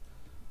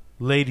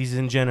Ladies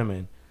and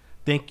gentlemen,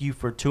 thank you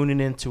for tuning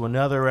in to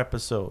another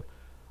episode.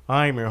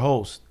 I'm your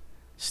host,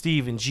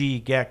 Stephen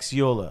G.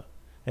 Gaxiola,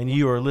 and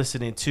you are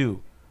listening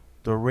to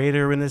the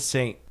Raider and the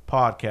Saint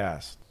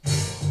podcast.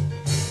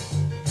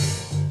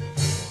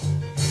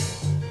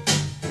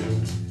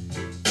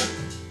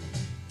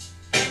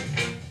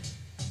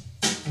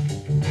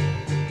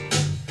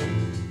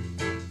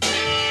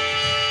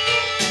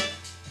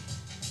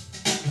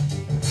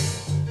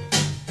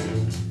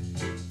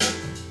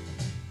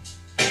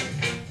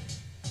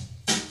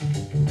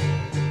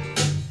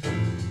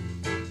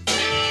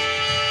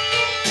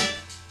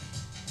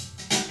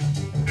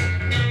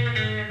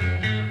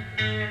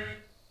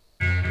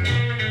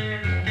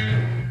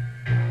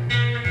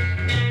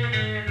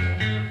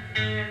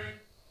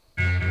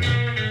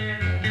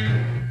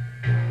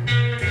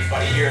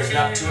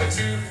 Up to it.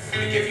 I'm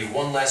going to give you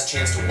one last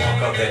chance to walk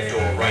out that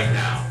door right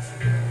now.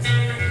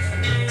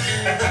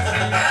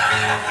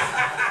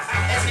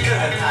 That's a good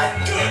one,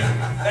 Todd. Good.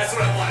 That's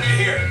what I wanted to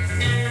hear.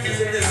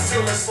 Because in this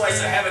silver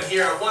slice I have it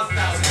here are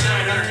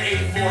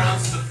 1,984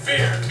 ounces of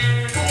beer.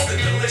 Golden,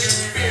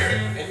 delicious beer.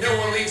 And no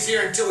one leaves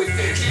here until we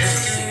finish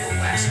every single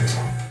last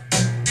drop.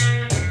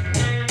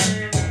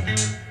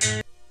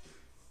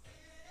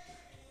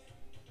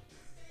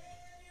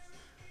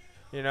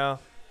 You know,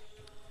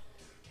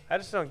 I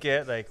just don't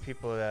get like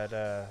people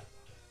that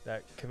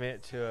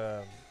commit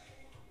to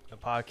a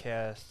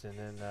podcast and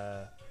then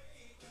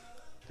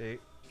they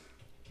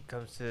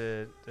comes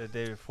to the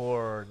day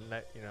before or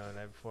night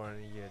before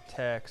and you get a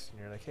text and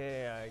you're like,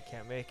 hey, I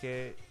can't make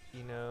it.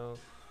 You know,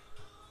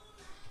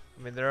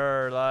 I mean there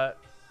are a lot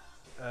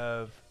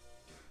of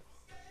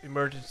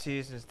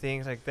emergencies and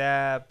things like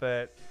that,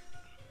 but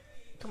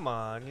come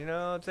on, you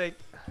know,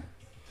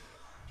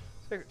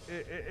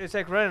 it's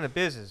like running a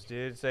business,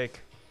 dude. It's like.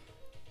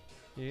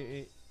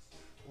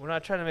 We're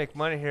not trying to make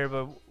money here,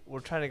 but we're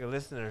trying to get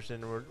listeners,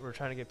 and we're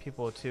trying to get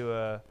people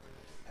to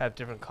have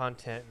different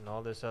content and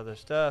all this other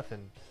stuff.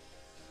 And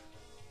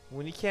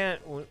when you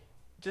can't,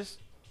 just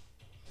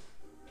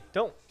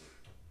don't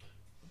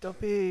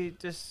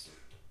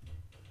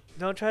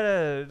try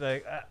to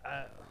like.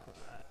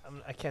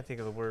 I can't think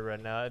of the word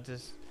right now.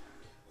 Just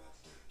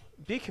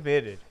be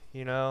committed.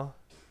 You know,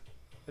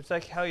 it's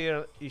like how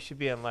you should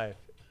be in life,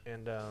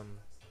 and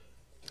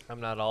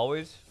I'm not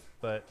always,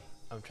 but.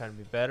 I'm trying to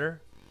be better,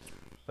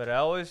 but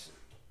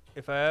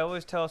if I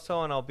always tell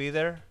someone I'll be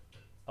there,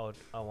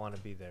 I want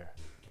to be there,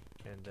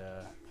 and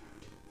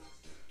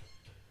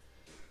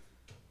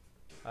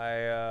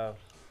I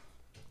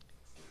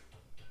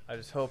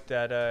just hope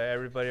that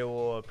everybody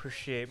will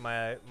appreciate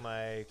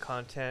my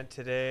content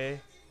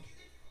today.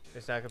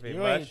 It's not gonna be You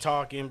much. ain't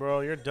talking, bro.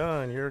 You're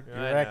done. You're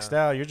X'd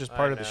out. You're just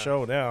part of the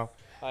show now.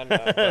 I know.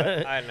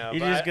 I know.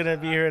 You're just gonna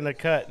be here in the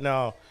cut.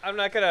 No. I'm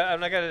not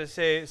gonna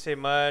say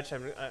much.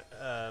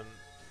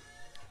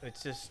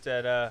 It's just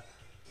that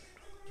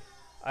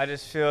I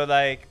just feel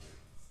like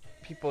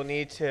people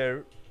need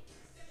to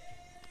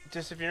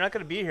just if you're not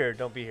gonna be here,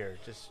 don't be here.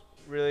 Just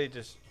really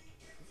just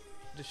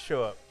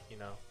show up, you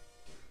know.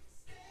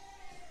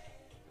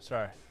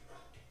 Sorry.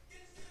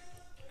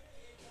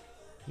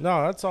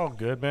 No, that's all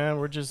good,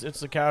 man.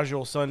 It's a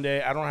casual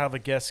Sunday. I don't have a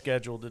guest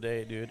scheduled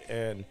today, dude,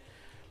 and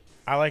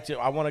I want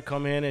to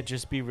come in and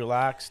just be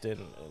relaxed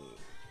and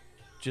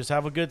just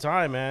have a good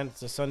time, man.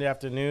 It's a Sunday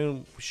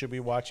afternoon. We should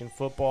be watching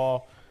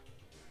football.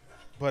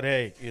 But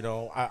hey, you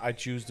know, I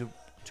choose to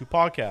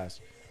podcast.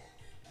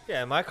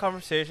 Yeah, my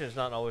conversation is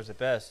not always the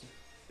best.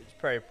 It's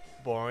pretty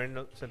boring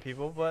to some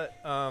people, but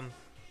I'll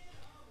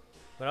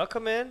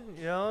come in,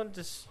 you know,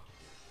 just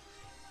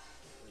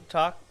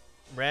talk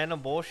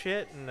random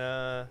bullshit and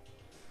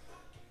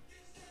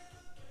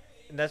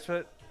that's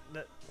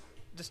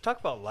just talk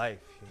about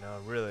life, you know,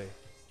 really,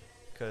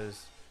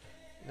 because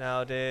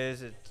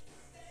nowadays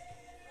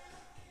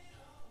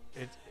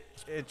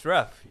it's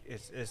rough.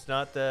 It's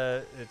not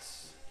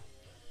it's.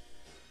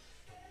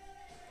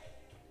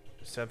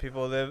 Some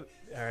people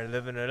are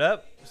living it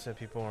up, some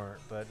people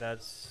aren't, but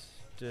that's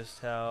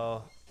just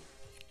how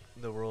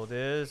the world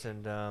is,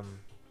 and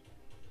I'm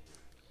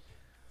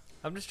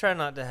just trying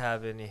not to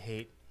have any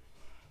hate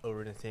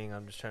over anything.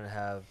 I'm just trying to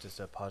have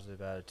just a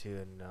positive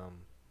attitude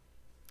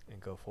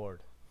and go forward.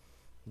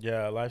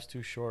 Yeah, life's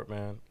too short,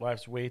 man.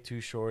 Life's way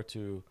too short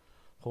to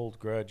hold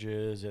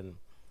grudges and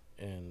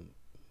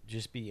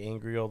just be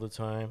angry all the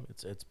time.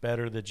 It's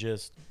better to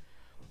just,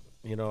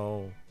 you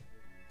know,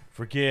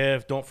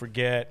 forgive, don't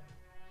forget.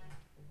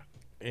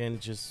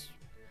 And just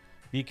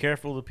be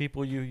careful of the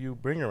people you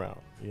bring around,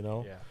 you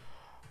know? Yeah.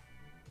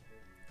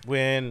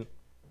 When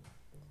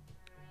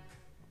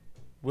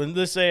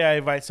let's say I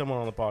invite someone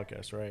on the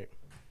podcast, right?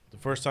 The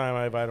first time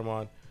I invite them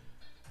on,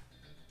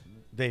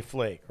 they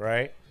flake,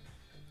 right?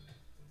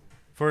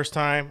 First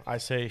time, I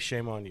say,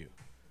 shame on you.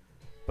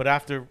 But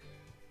after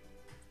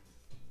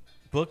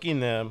booking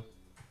them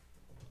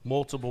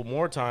multiple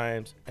more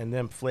times and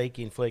them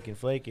flaking,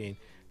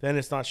 then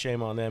it's not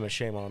shame on them, it's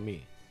shame on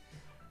me.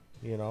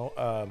 You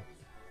know,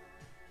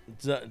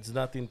 it's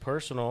nothing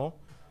personal,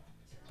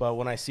 but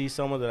when I see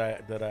someone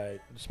that I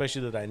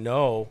especially that I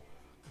know,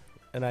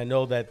 and I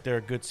know that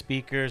they're good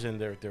speakers and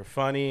they're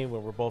funny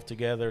when we're both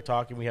together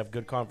talking. We have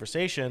good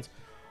conversations.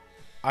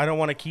 I don't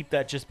want to keep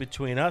that just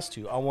between us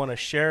two. I want to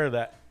share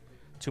that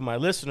to my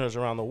listeners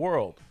around the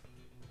world.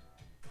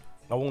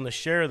 I want to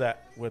share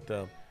that with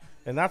them.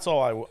 And that's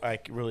all I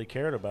really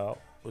cared about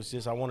was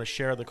just I want to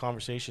share the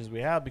conversations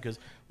we have because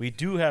we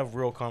do have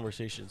real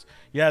conversations.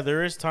 Yeah,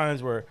 there is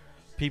times where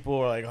people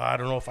are like, oh, I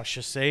don't know if I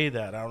should say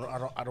that.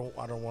 I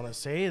don't want to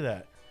say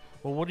that.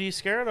 Well, what are you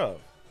scared of?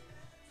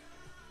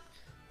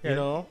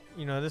 Yeah,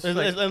 this is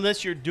like,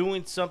 unless you're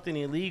doing something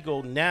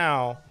illegal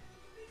now,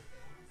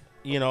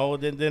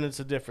 then it's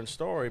a different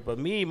story. But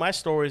my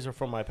stories are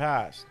from my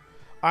past.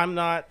 I'm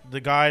not the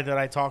guy that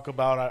I talk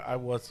about I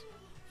was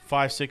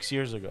 5-6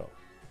 years ago.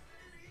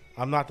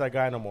 I'm not that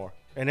guy no more.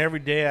 And every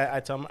day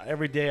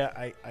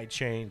I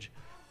change,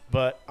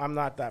 but I'm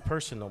not that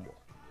person no more.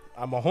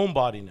 I'm a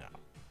homebody now.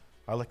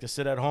 I like to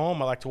sit at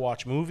home. I like to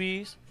watch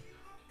movies.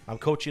 I'm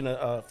coaching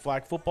a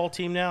flag football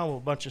team now with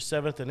a bunch of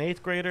 7th and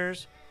 8th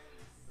graders.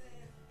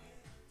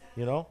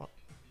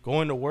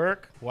 Going to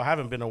work. Well, I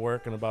haven't been to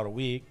work in about a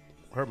week.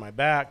 Hurt my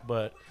back,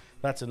 but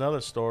that's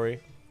another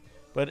story.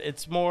 But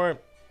it's more,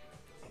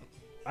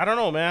 I don't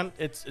know, man.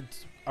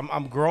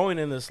 I'm growing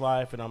in this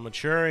life and I'm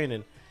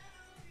maturing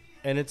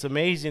and it's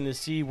amazing to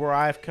see where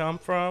I've come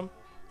from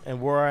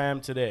and where I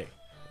am today.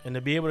 And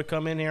to be able to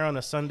come in here on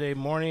a Sunday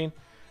morning,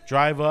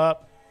 drive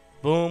up,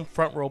 boom,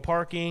 front row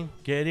parking,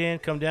 get in,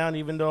 come down,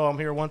 even though I'm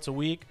here once a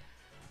week.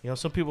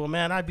 Some people,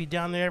 man, I'd be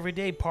down there every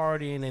day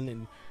partying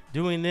and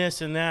doing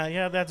this and that.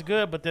 Yeah, that's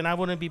good, but then I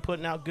wouldn't be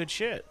putting out good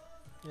shit.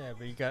 Yeah,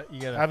 but you got.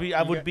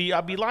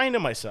 I'd be lying to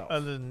myself.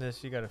 Other than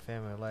this, you got a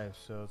family life,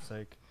 so it's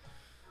like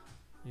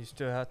you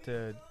still have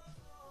to.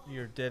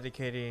 You're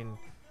dedicating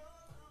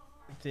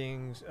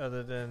things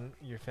other than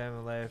your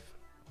family life,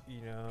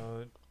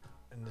 and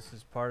this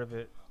is part of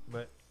it.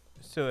 But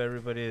still,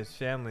 everybody is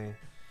family.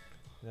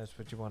 And that's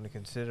what you want to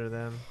consider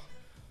them.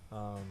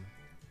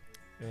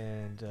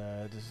 And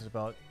this is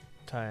about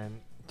telling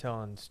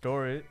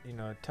stories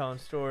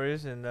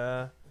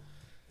and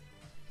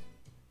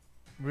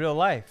real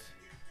life.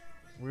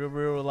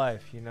 Real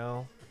life,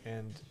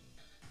 and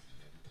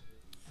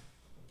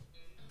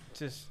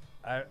just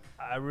I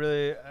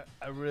really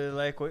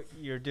like what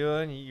you're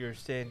doing. You're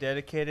staying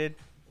dedicated.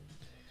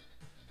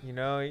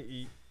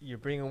 You're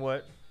bringing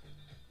what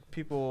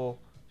people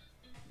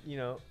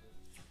want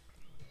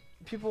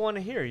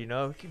to hear.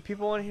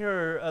 People want to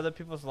hear other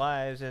people's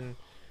lives, and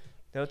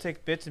they'll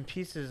take bits and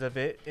pieces of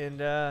it and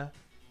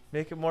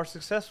make it more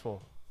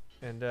successful.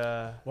 And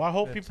well, I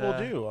hope people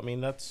do. I mean,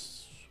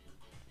 that's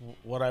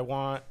what I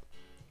want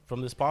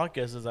from this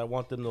podcast is I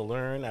want them to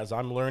learn as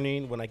I'm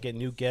learning when I get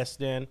new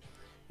guests in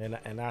and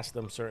ask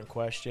them certain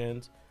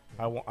questions.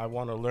 I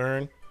want to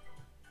learn.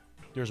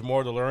 There's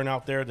more to learn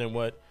out there than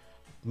what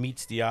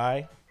meets the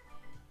eye.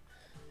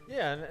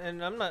 Yeah,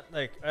 and I'm not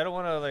like I don't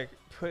want to like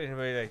put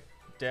anybody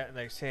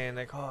like saying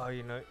like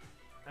I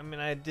mean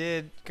I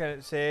did kind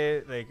of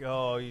say like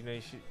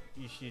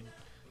you should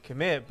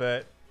commit,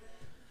 but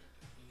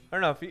I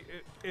don't know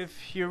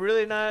if you're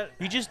really not.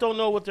 You just don't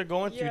know what they're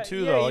going through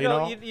too, though. You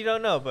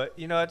don't know, but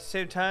at the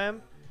same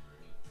time,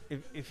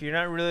 if you're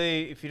not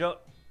really, if you don't,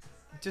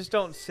 just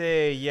don't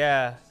say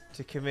yeah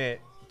to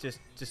commit. Just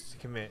to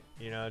commit.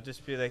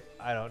 Just be like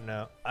I don't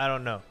know,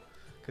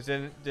 because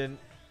then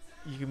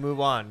you can move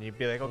on. You'd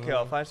be like okay,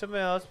 I'll find something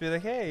else. Be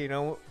like hey,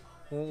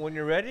 when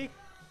you're ready,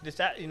 just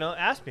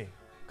ask me.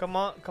 Come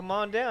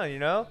on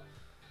down.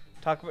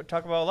 Talk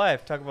about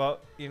life. Talk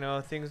about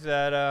things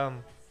that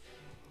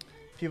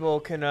people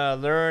can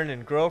learn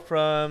and grow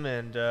from,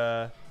 and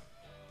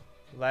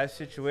life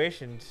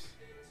situations.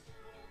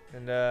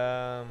 And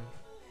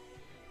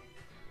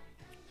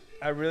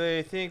I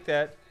really think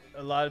that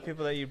a lot of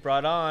people that you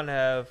brought on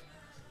have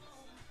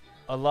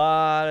a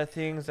lot of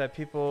things that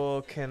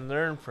people can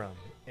learn from,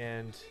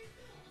 and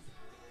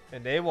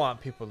they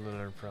want people to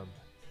learn from,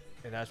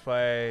 and that's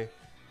why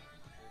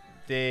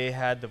they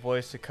had the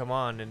voice to come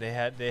on, and they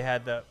had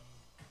the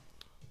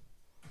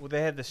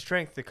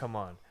strength to come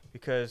on,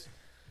 because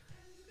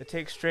it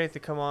takes strength to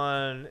come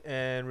on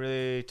and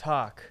really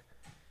talk.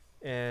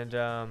 And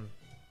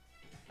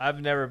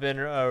I've never been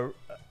a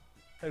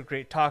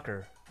great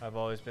talker. I've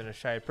always been a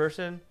shy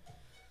person.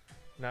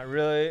 Not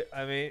really.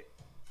 I mean,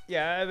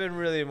 yeah, I've been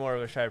really more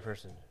of a shy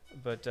person.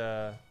 But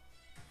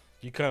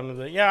you come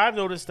to I've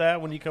noticed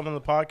that when you come on the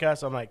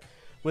podcast, I'm like,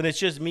 when it's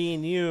just me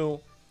and you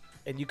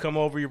come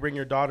over, you bring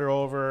your daughter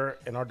over,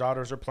 and our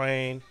daughters are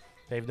playing.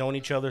 They've known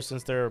each other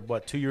since they're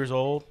 2 years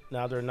old.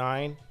 Now they're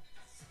 9.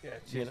 Yeah,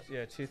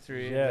 2,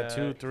 3. Yeah,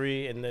 2,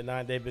 3, and then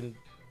 9. They've been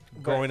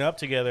growing up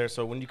together.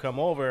 So when you come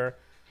over,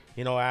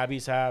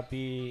 Abby's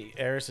happy,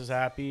 Eris is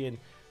happy, and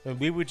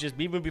we would just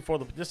even before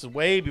this is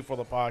way before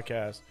the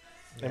podcast,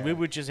 and we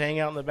would just hang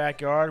out in the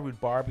backyard.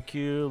 We'd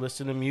barbecue,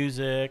 listen to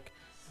music.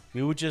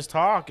 We would just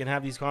talk and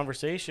have these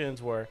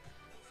conversations where,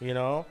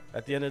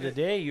 at the end of the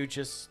day, you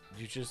just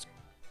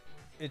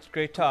it's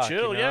great talk.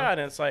 Chill, yeah, and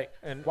it's like,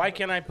 why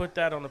can't I put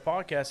that on the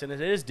podcast? And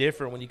it is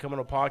different when you come on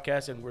a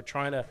podcast and we're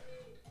trying to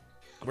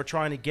we're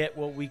trying to get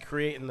what we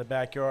create in the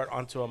backyard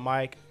onto a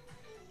mic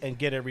and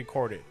get it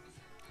recorded.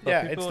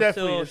 But It's people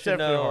definitely still should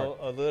know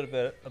hard. a little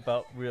bit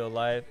about real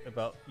life,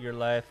 about your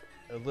life,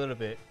 a little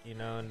bit,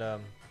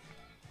 and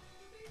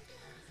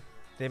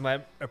they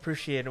might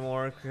appreciate it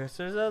more because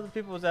there's other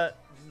people that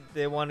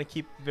they want to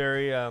keep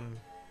very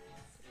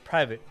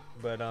private.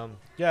 But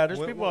Yeah, there's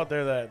when- people out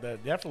there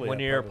that definitely. when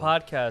have you're a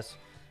private- podcast,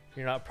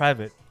 you're not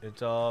private.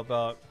 It's all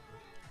about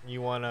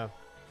you want to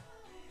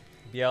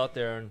be out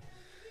there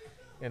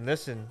and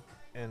listen.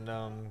 And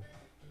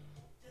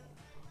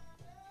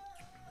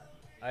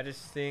I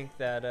just think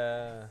that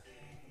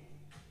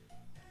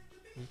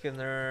you can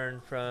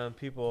learn from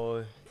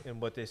people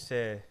and what they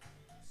say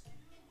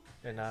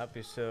and not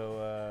be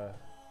so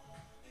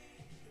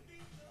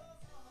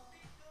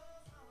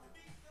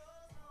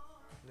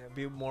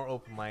be more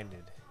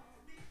open-minded,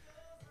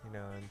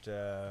 and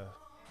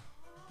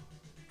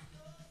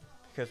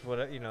because what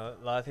a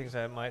lot of things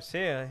I might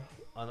say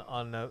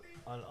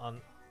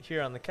on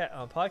here on the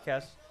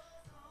podcast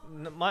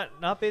might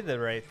not be the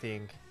right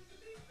thing.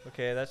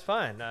 Okay, that's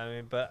fine. I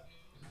mean, but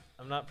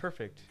I'm not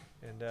perfect,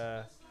 and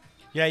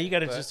Yeah, you got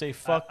to but just say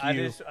fuck I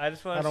you. just want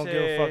to I don't say,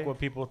 give a fuck what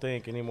people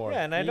think anymore.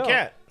 Yeah, and I you don't.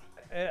 can't.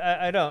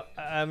 I don't.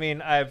 I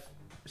mean, I've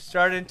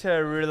started to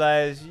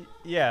realize,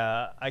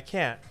 yeah, I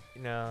can't,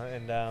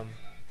 and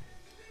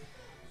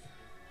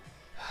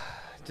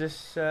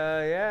just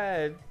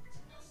yeah.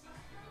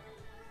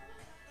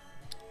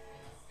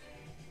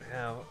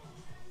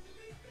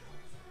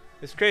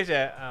 It's crazy.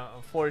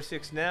 I'm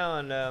 46 now,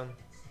 and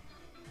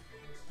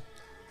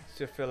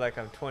still feel like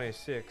I'm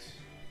 26.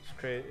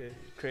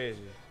 It's crazy.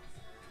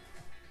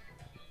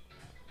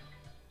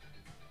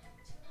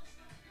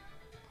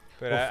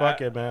 But Well, fuck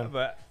it, man.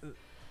 But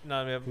no,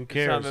 I mean, Who it's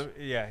not- cares?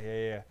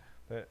 yeah.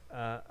 But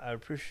I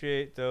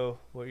appreciate though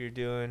what you're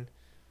doing,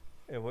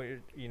 and what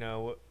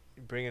what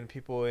bringing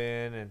people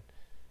in, and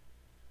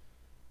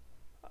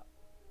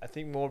I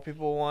think more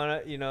people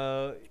want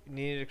to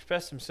need to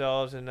express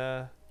themselves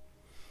and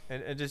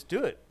just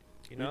do it.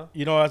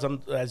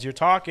 As you're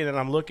talking and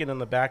I'm looking in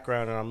the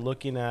background and I'm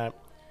looking at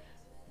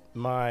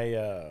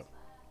my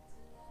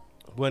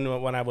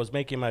when I was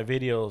making my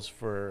videos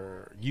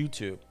for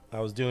YouTube, I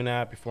was doing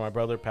that before my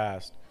brother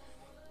passed.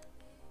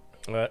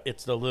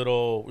 It's the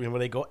little when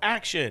they go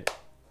action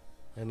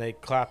and they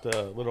clap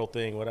the little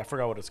thing. I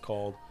forgot what it's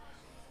called.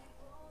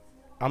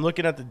 I'm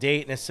looking at the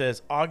date and it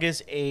says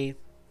August 8th.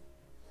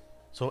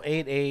 So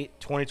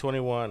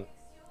 8/8/2021.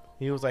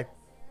 He was like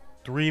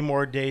 3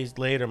 more days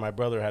later, my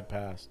brother had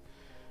passed.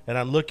 And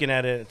I'm looking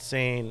at it, it's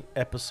saying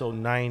episode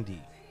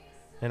 90.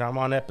 And I'm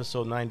on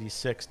episode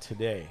 96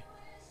 today.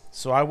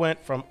 So I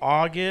went from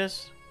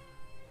August,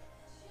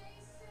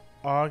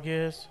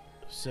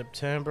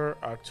 September,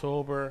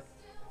 October,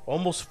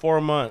 almost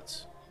 4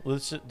 months.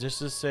 Let's just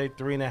say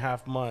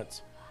 3.5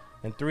 months.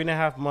 In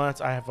 3.5 months,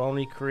 I have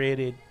only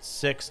created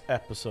 6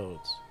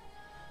 episodes.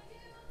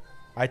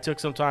 I took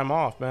some time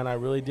off, man. I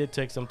really did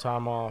take some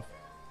time off.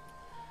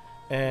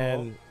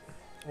 And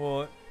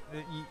Well,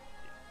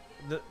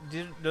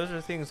 those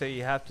are things that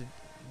you have to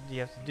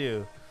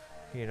do,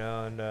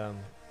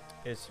 and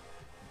it's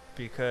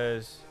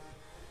because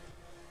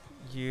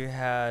you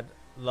had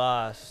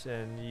loss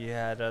and you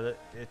had other.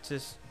 It's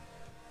just,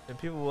 and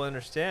people will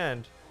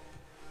understand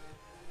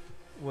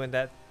when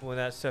that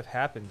stuff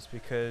happens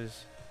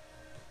because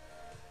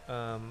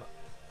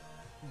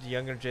the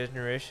younger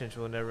generations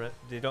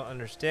they don't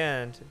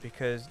understand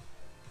because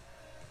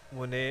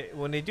when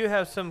they do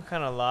have some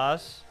kind of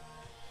loss,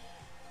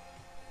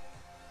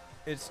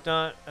 it's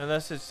not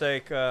unless it's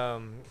like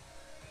a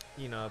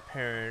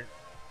parent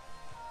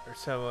or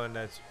someone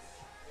that's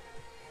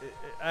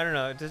I don't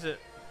know, it doesn't.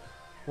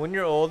 When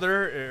you're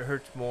older, it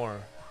hurts more.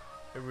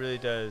 It really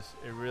does.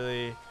 It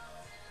really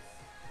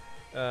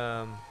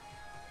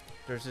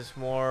there's just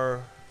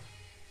more.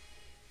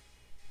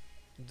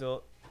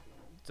 The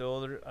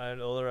older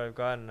I've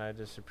gotten, I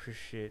just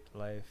appreciate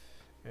life,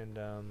 and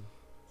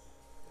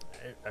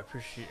I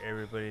appreciate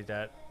everybody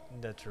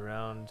that's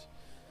around,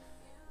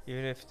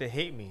 even if they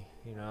hate me.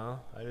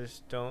 I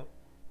just don't.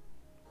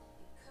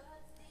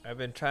 I've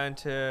been trying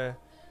to.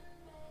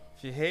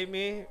 If you hate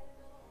me,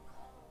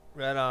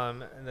 right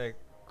on, like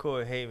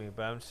cool, hate me,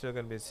 but I'm still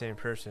gonna be the same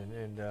person,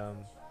 and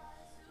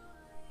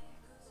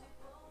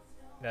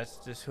that's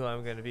just who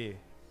I'm gonna be,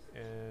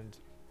 and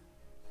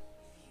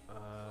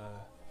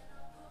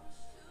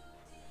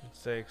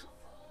it's like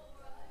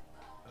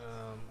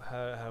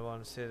how I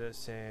want to say that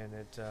saying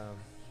it.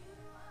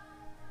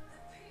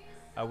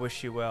 I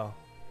wish you well.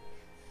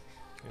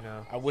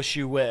 I wish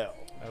you well.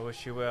 I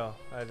wish you well.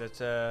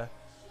 That's a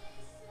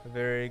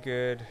very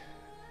good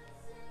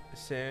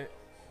saying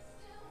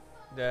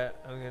that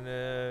I'm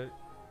gonna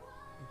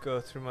go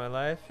through my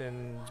life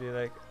and be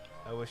like,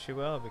 I wish you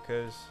well,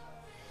 because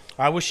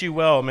I wish you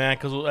well, man,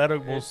 because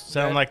that will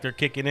sound that- like they're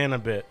kicking in a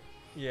bit.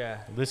 yeah.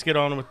 Let's get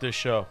on with this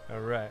show. All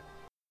right.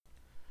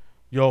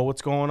 Yo,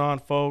 what's going on,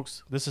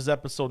 folks? This is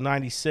episode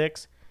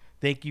 96.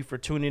 Thank you for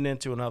tuning in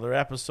to another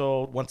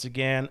episode. Once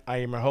again, I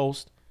am your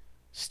host,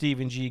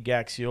 Stephen G.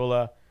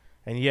 Gaxiola.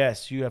 And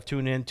yes, you have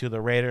tuned in to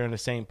the Raider and the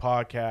Saint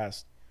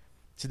podcast.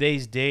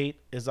 Today's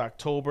date is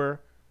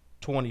October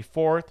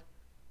 24th.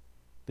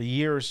 The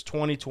year is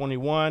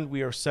 2021.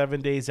 We are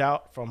 7 days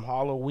out from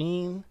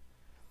Halloween.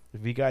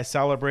 If you guys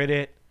celebrate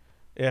it,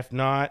 if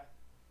not,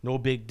 no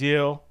big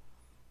deal.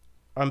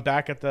 I'm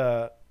back at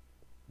the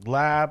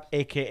lab,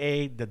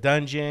 a.k.a. the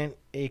dungeon,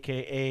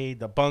 a.k.a.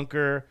 the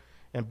bunker,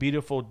 in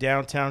beautiful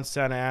downtown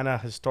Santa Ana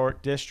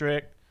Historic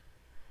District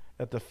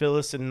at the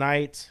Phyllis and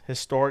Knight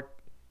Historic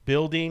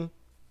Building.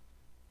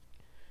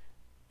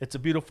 It's a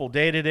beautiful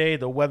day today.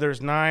 The weather's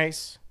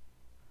nice.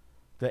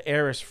 The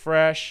air is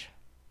fresh.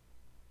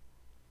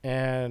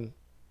 And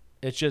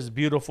it's just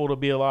beautiful to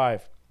be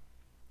alive.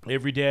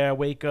 Every day I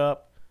wake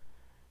up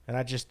and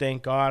I just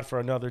thank God for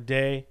another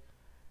day.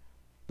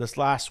 This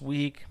last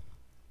week,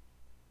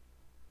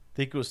 I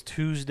think it was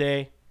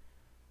Tuesday,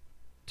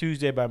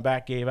 my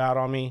back gave out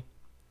on me.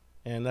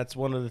 And that's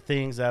one of the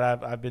things that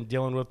I've been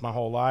dealing with my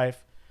whole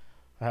life.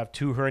 I have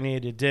 2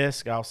 herniated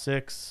discs,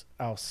 L6,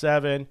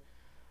 L7.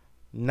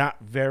 Not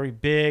very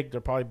big.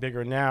 They're probably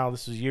bigger now.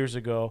 This was years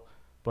ago.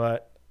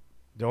 But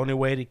the only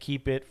way to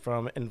keep it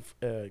from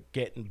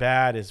getting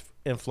bad is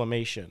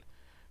inflammation.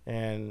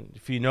 And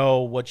if you know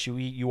what you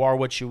eat, you are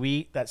what you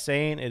eat. That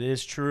saying, it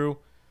is true.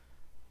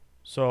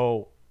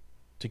 So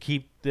to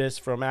keep this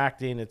from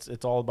acting,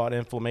 it's all about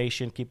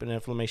inflammation, keeping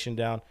inflammation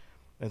down.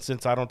 And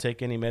since I don't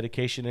take any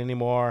medication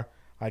anymore,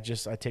 I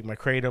take my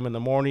Kratom in the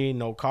morning,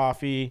 no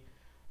coffee.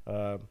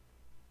 Try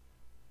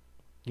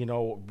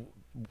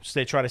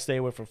to stay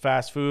away from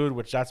fast food,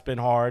 which that's been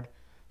hard,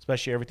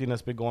 especially everything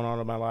that's been going on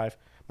in my life.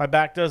 My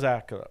back does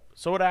act up.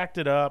 So it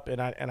acted up,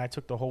 and I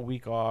took the whole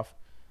week off.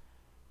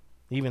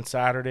 Even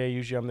Saturday,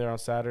 usually I'm there on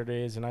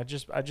Saturdays, and I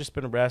just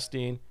been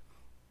resting,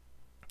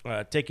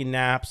 taking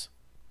naps.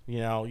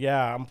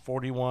 I'm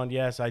 41.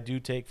 Yes, I do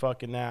take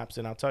fucking naps,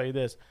 and I'll tell you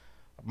this.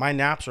 My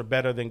naps are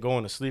better than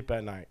going to sleep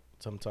at night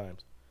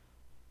sometimes.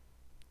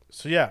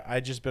 So, yeah, I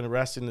just been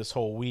resting this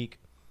whole week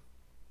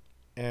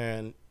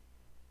and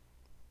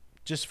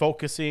just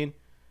focusing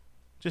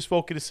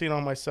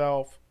on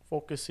myself,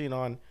 focusing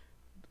on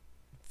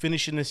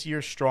finishing this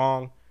year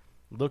strong,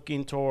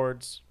 looking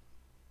towards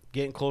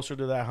getting closer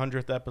to that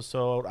 100th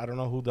episode. I don't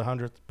know who the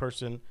 100th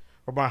person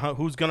or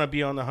who's going to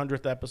be on the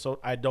 100th episode.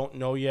 I don't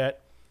know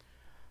yet.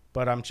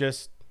 But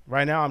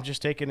right now I'm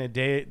just taking it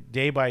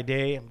day by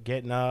day. I'm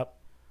getting up,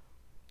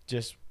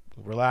 just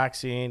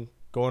relaxing,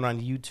 going on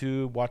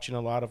YouTube, watching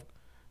a lot of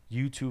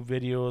YouTube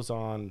videos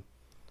on,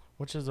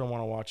 which is I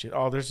want to watch it.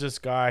 Oh, there's this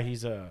guy.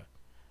 He's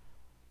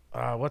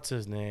what's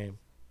his name?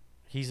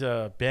 He's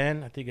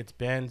Ben. I think it's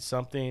Ben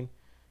something.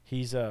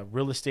 He's a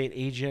real estate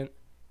agent.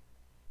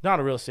 Not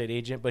a real estate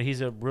agent, but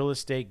he's a real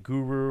estate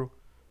guru.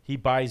 He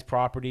buys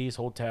properties,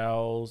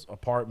 hotels,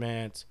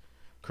 apartments,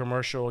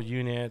 commercial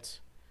units.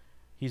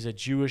 He's a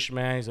Jewish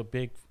man. He's a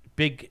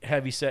big,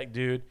 heavy-set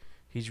dude.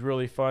 He's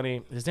really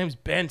funny. His name's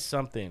Ben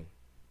something.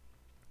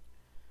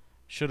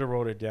 Should have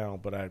wrote it down,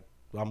 but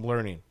I'm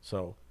learning.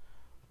 So,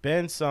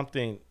 Ben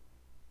something.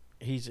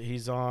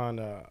 He's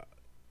on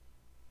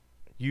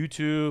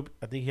YouTube.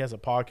 I think he has a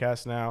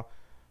podcast now,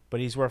 but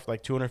he's worth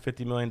like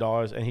 $250 million.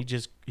 And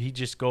he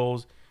just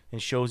goes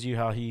and shows you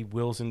how he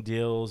wheels and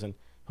deals, and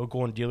he'll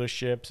go in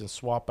dealerships and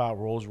swap out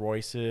Rolls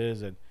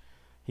Royces, and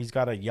he's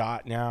got a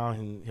yacht now,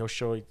 and he'll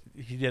show.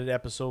 He did an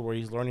episode where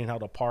he's learning how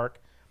to park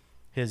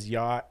his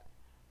yacht,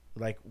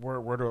 like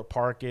where to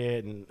park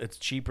it, and it's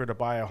cheaper to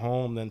buy a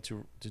home than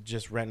to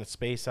just rent a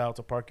space out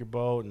to park your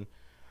boat. And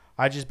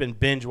I just been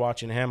binge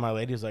watching him. My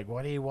lady's like,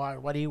 "What do you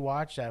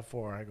watch that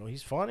for?" I go,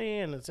 "He's funny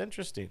and it's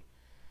interesting."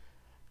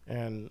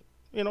 And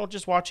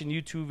just watching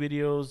YouTube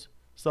videos,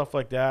 stuff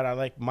like that. I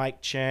like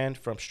Mike Chen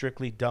from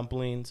Strictly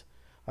Dumplings.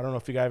 I don't know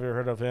if you guys ever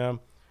heard of him.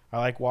 I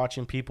like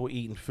watching people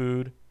eating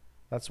food.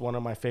 That's one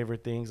of my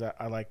favorite things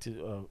I like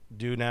to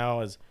do now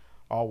is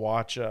I'll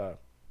watch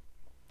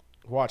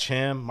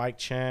him, Mike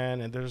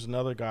Chen, and there's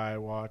another guy I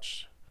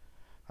watch.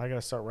 I got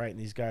to start writing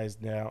these guys'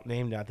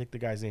 name down. I think the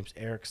guy's name's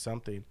Eric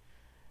something.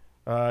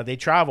 They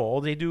travel.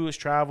 All they do is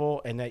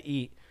travel, and they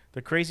eat.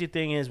 The crazy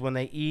thing is when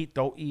they eat,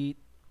 they'll eat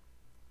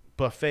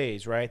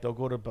buffets, right? They'll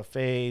go to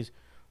buffets.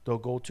 They'll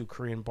go to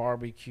Korean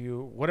barbecue.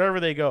 Whatever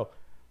they go,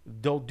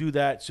 they'll do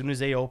that as soon as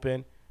they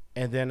open.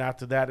 And then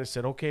after that, they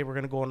said, okay, we're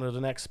going to go on to the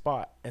next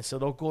spot. And so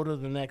they'll go to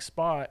the next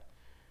spot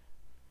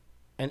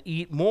and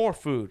eat more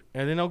food.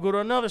 And then they'll go to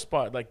another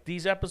spot. Like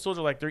these episodes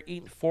are like they're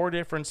eating 4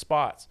 different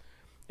spots.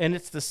 And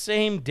it's the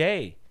same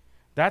day.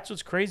 That's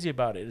what's crazy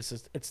about it.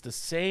 It's the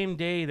same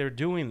day they're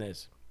doing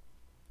this.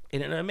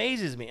 And it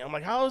amazes me. I'm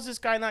like, how is this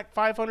guy not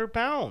 500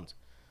 pounds?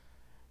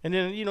 And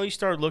then, you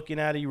start looking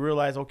at it. You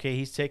realize, okay,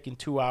 he's taking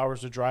 2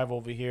 hours to drive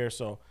over here.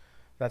 So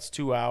that's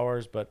 2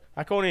 hours, but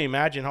I can't even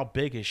imagine how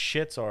big his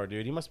shits are,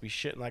 dude. He must be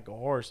shitting like a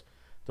horse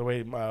the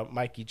way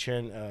Mikey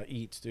Chen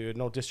eats, dude.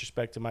 No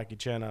disrespect to Mikey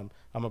Chen.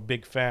 I'm a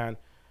big fan.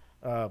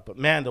 But,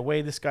 man, the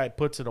way this guy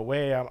puts it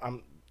away,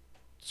 I'm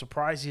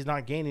surprised he's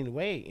not gaining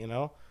weight,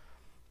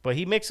 But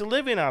he makes a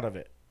living out of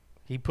it.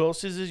 He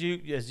posts his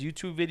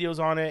YouTube videos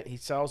on it. He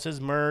sells his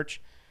merch.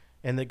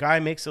 And the guy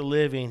makes a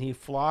living. He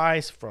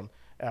flies from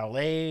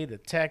LA to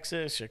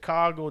Texas,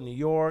 Chicago, New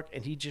York,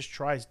 and he just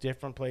tries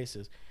different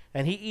places.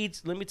 And he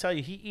eats, let me tell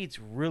you, he eats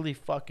really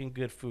fucking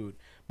good food.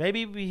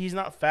 Maybe he's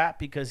not fat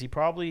because he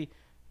probably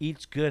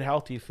eats good,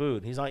 healthy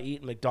food. He's not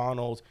eating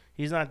McDonald's.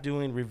 He's not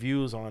doing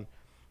reviews on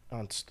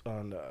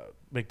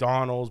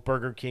McDonald's,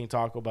 Burger King,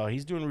 Taco Bell.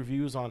 He's doing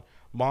reviews on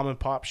mom and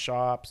pop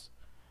shops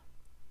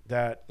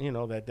that, you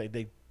know, that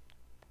they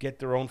get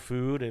their own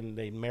food and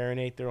they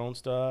marinate their own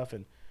stuff.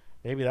 And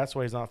maybe that's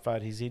why he's not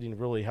fat. He's eating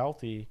really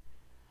healthy,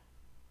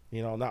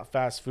 you know, not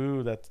fast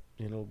food. That's,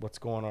 you know, what's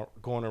going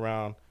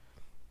around.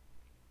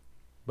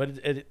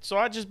 But so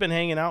I've just been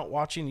hanging out,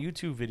 watching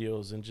YouTube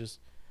videos and just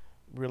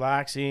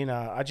relaxing.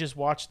 I just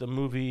watched the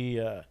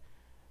movie.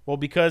 Well,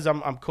 because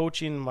I'm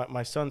coaching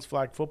my son's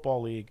flag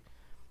football league.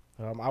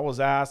 I was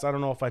asked. I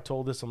don't know if I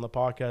told this on the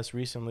podcast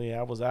recently.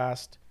 I was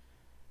asked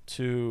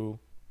to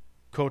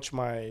coach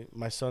my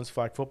son's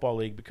flag football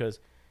league because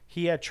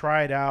he had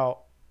tried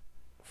out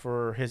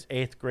for his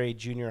 8th grade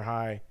junior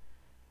high.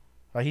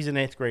 He's in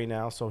 8th grade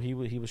now, so he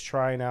was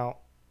trying out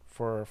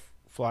for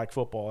flag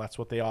football. That's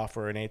what they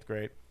offer in 8th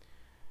grade.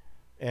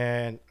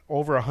 And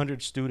over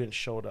 100 students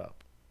showed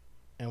up.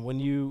 And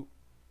when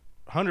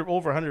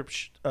over 100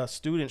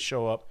 students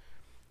show up,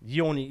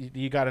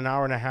 you got an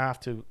hour and a half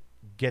to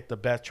get the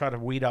best, try to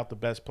weed out the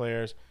best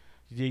players.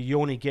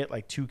 You only get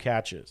like 2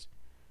 catches.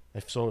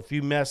 If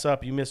you mess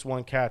up, you miss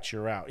 1 catch,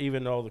 you're out.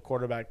 Even though the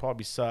quarterback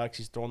probably sucks,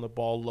 he's throwing the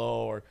ball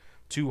low or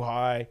too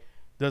high,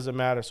 doesn't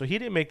matter. So he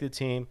didn't make the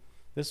team.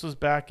 This was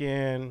back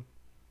in,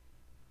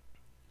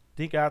 I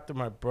think after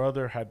my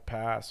brother had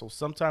passed, so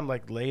sometime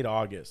like late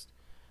August.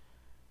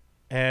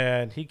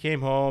 And he came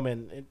home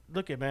and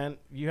look at, man,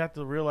 you have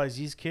to realize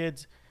these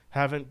kids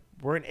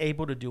weren't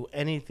able to do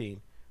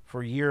anything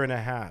for a year and a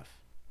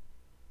half.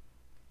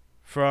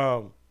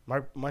 From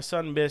my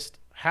son missed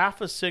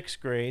half of 6th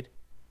grade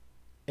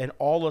and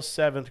all of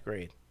 7th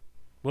grade.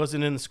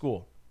 Wasn't in the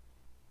school.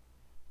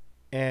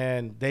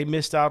 And they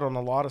missed out on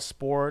a lot of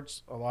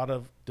sports, a lot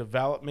of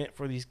development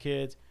for these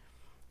kids.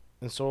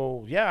 And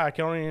so, yeah, I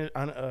can only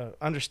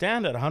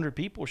understand that 100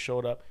 people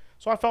showed up.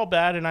 So I felt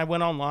bad, and I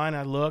went online,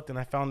 I looked, and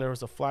I found there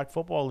was a flag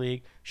football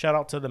league. Shout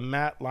out to the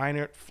Matt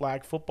Leinert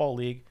Flag Football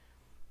League.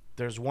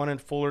 There's one in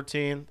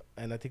Fullerton,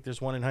 and I think there's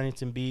one in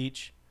Huntington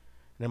Beach.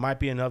 And there might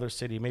be another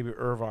city, maybe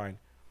Irvine.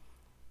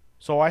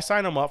 So I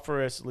signed him up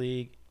for this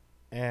league,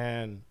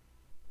 and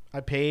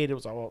I paid. It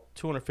was about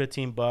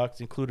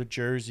 $215, included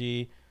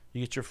jersey. You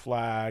get your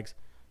flags.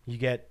 I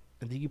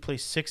think you play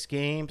 6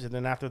 games, and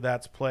then after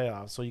that's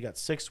playoffs. So you got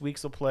 6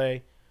 weeks of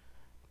play.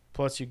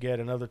 Plus, you get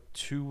another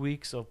 2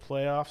 weeks of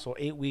playoffs, so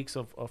 8 weeks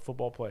of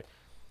football play.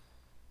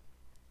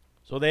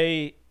 So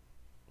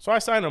I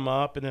signed them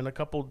up, and then a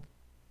couple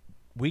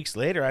weeks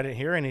later, I didn't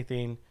hear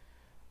anything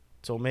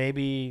till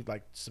maybe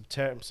like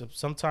September,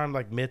 sometime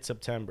like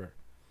mid-September.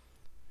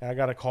 And I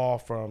got a call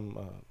from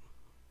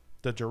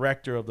the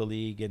director of the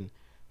league, and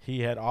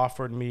he had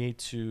offered me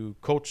to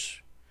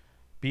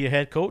be a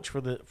head coach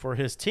for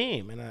his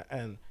team,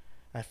 and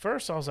at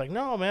first, I was like,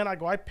 no, man. I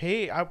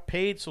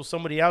paid so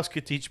somebody else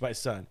could teach my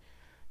son.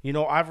 You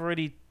know, I've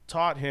already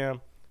taught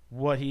him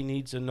what he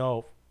needs to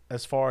know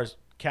as far as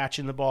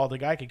catching the ball. The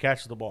guy can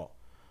catch the ball.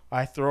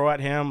 I throw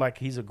at him like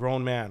he's a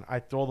grown man. I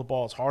throw the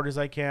ball as hard as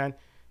I can,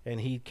 and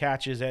he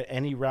catches at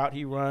any route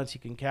he runs. He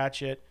can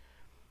catch it.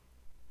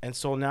 And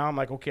so now I'm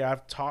like, okay,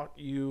 I've taught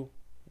you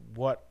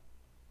what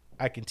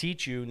I can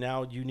teach you.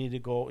 Now you need to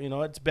go. You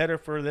know, it's better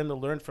for them to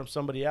learn from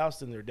somebody else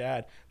than their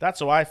dad.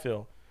 That's how I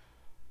feel.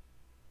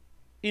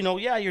 You know,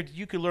 yeah,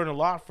 you can learn a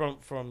lot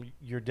from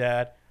your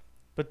dad,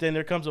 but then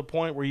there comes a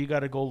point where you got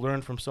to go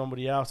learn from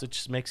somebody else. It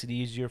just makes it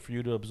easier for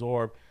you to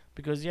absorb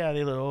because, yeah,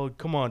 they're like, oh,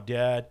 come on,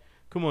 Dad,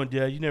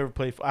 you never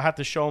play. I have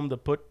to show them the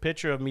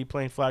picture of me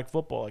playing flag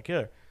football. Like,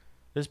 here,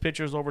 this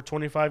picture is over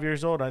 25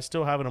 years old. I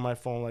still have it on my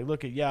phone. Like,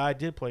 look I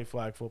did play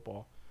flag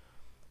football.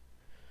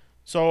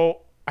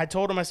 So I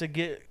told him, I said,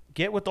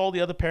 get with all the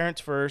other parents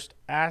first,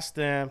 ask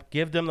them,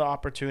 give them the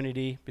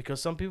opportunity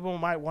because some people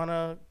might want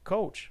to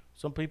coach.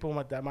 Some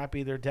people that might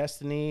be their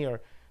destiny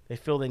or they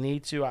feel they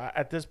need to.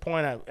 At this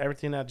point,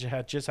 everything that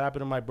had just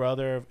happened to my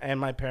brother and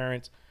my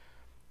parents,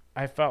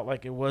 I felt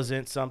like it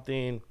wasn't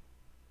something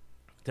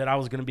that I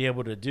was going to be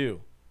able to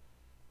do.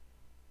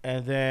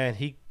 And then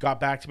he got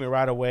back to me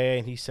right away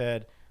and he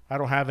said, I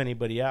don't have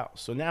anybody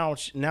else. So now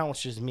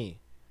it's just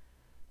me.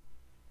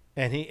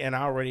 And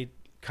I already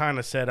kind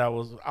of said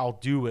I'll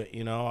do it,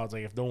 you know. I was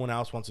like, if no one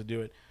else wants to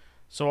do it.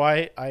 So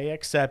I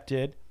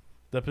accepted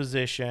the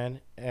position,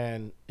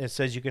 and it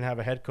says you can have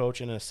a head coach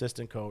and an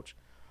assistant coach.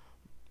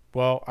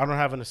 Well, I don't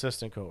have an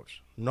assistant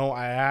coach. No,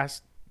 I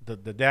asked the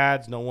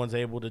dads. No one's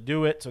able to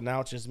do it, so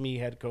now it's just me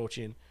head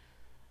coaching.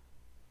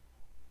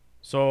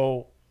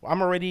 So we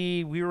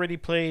already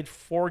played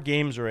 4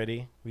 games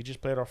already. We just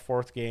played our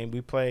 4th game.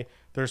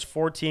 There's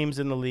 4 teams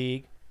in the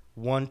league.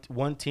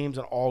 One team's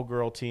an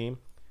all-girl team,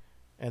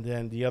 and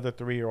then the other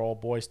 3 are all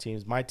boys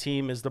teams. My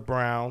team is the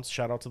Browns.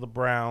 Shout out to the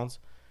Browns.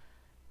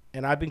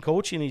 And I've been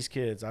coaching these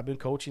kids.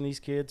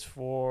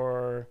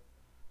 for,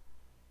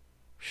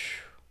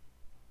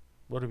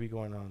 what are we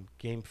going on?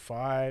 Game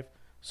 5.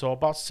 So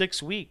about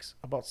 6 weeks.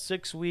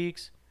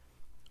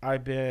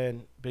 I've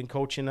been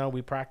coaching now.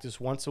 We practice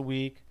once a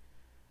week,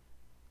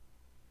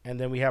 and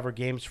then we have our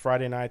games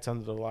Friday nights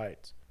under the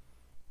lights.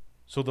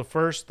 So the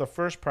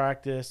first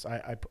practice,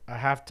 I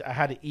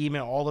had to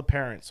email all the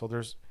parents. So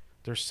there's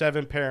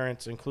 7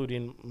 parents,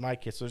 including my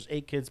kids. So there's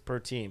 8 kids per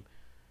team.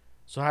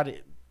 So I had to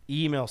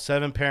email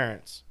 7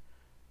 parents.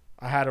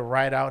 I had to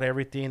write out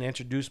everything,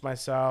 introduce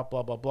myself,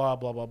 blah blah blah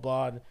blah blah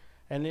blah,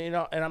 and and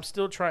I'm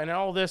still trying. And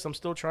all this, I'm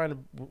still trying to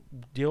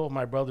deal with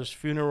my brother's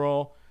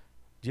funeral,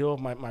 deal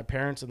with my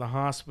parents in the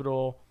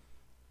hospital,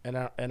 and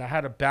I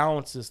had to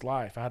balance this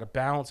life. I had to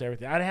balance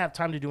everything. I didn't have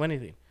time to do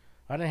anything.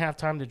 I didn't have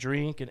time to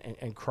drink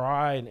and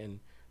cry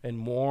and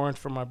mourn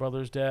for my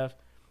brother's death.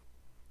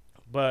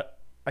 But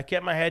I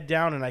kept my head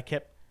down and I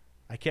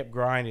kept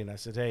grinding. I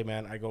said, hey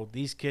man,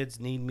 these kids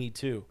need me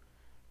too.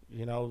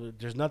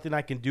 There's nothing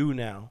I can do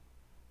now.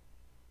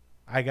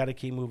 I got to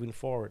keep moving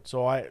forward.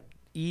 So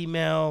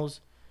emails.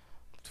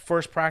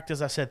 First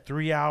practice, I said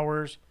 3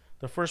 hours.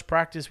 The first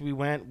practice we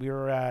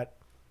were at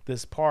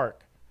this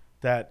park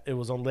that it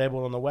was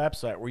labeled on the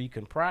website where you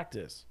can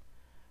practice.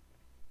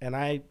 And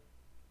I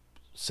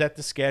set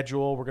the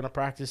schedule. We're going to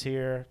practice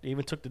here. I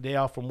even took the day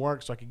off from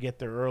work so I could get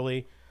there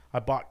early. I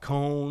bought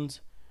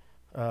cones.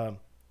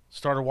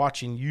 Started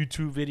watching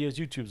YouTube videos.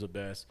 YouTube's the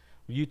best.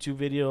 YouTube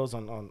videos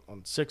on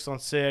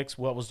 6-on-6.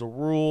 What was the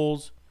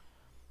rules?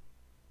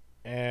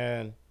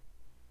 And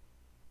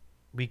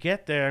we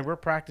get there and we're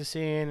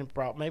practicing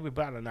maybe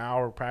about an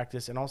hour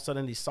practice, and all of a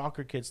sudden these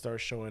soccer kids start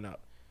showing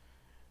up.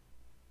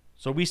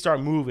 So we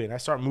start moving. I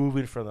start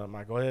moving for them.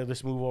 I go, hey,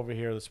 let's move over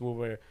here. Let's move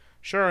over here.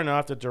 Sure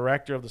enough, the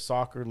director of the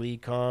soccer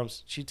league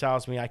comes. She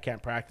tells me I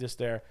can't practice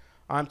there.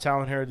 I'm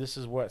telling her this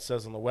is what it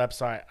says on the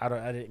website.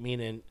 I didn't mean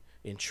to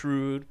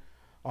intrude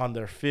on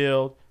their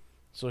field.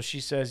 So she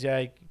says,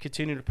 yeah,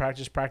 continue to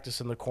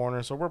practice in the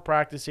corner. So we're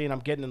practicing. I'm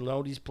getting to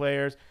know these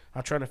players.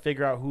 I'm trying to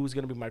figure out who's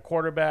going to be my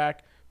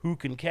quarterback, who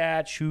can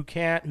catch, who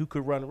can't, who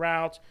could run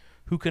routes,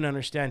 who can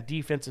understand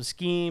defensive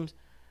schemes.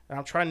 And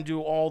I'm trying to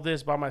do all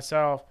this by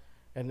myself.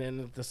 And then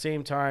at the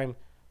same time,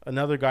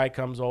 another guy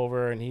comes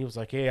over and he was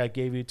like, hey, I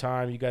gave you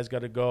time. You guys got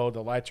to go.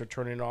 The lights are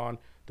turning on.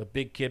 The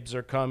big kids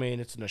are coming.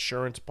 It's an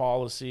assurance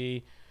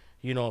policy.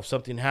 If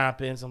something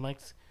happens. I'm like,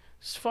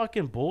 it's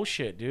fucking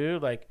bullshit,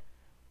 dude. Like,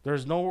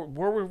 there's no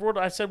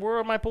I said, where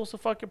am I supposed to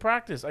fucking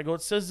practice? I go,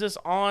 it says this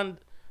online.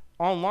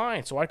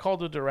 So I called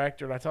the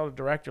director and I tell the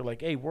director,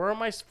 like, hey, where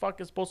am I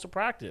fucking supposed to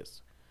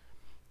practice?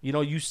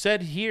 You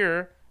said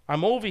here,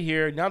 I'm over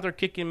here. Now they're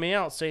kicking me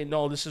out saying,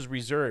 no, this is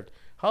reserved.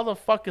 How the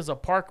fuck is a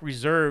park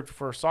reserved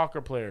for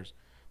soccer players?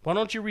 Why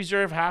don't you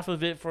reserve half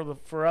of it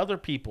for other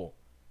people?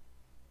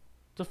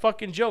 It's a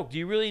fucking joke. Do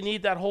you really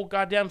need that whole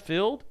goddamn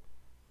field?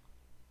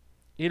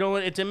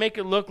 To make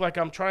it look like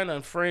I'm trying to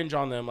infringe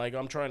on them, like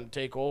I'm trying to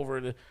take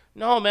over.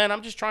 No, man,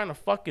 I'm just trying to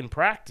fucking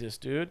practice,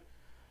 dude.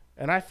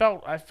 And I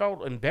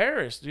felt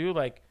embarrassed, dude.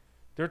 Like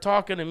they're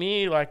talking to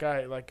me like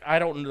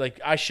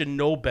I should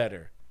know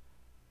better.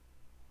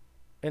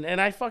 And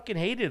I fucking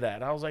hated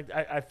that. I was like,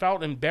 I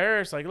felt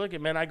embarrassed. Like, look,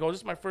 man, this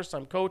is my first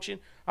time coaching.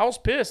 I was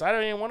pissed. I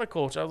didn't even want to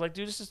coach. I was like,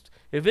 dude,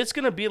 if it's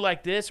gonna be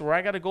like this, where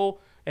I got to go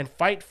and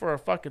fight for a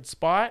fucking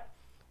spot.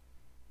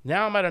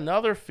 Now I'm at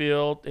another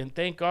field, and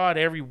thank God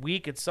every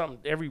week it's something.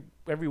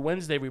 Every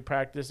Wednesday we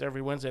practice,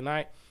 every Wednesday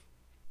night.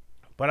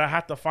 But I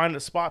have to find a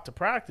spot to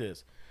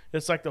practice.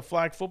 It's like the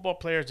flag football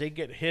players, they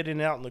get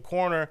hidden out in the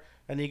corner,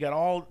 and you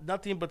got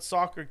nothing but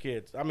soccer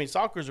kids. I mean,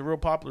 soccer is a real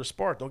popular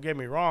sport, don't get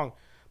me wrong.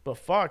 But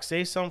fuck,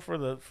 say something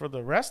for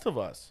the rest of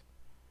us.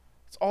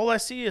 It's all I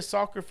see is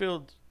soccer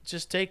field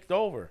just take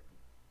over.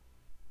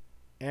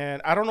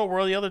 And I don't know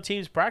where the other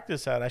teams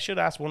practice at. I should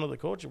ask one of the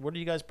coaches, where do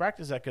you guys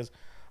practice at? Because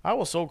I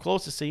was so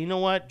close to say, you know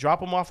what? Drop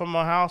them off at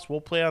my house.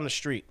 We'll play on the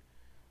street.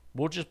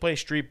 We'll just play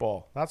street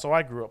ball. That's how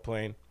I grew up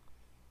playing.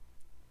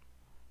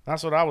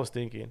 That's what I was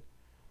thinking.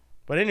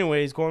 But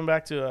anyways, going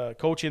back to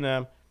coaching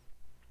them,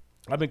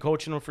 I've been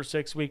coaching them for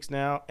 6 weeks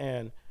now,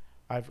 and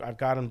I've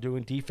got them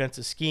doing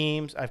defensive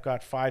schemes. I've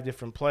got 5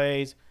 different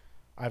plays.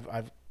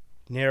 I've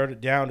narrowed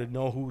it down to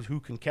know who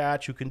can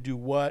catch, who can do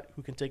what,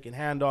 who can take a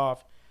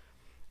handoff.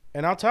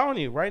 And I'm telling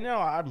you, right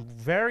now, I'm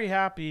very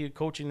happy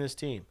coaching this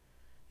team.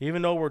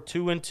 Even though we're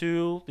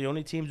 2-2, the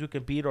only teams who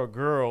can beat are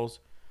girls.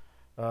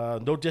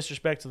 No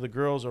disrespect to the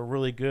girls, are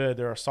really good.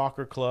 They're a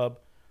soccer club,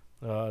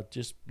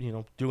 just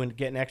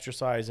getting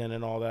exercise in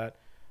and all that.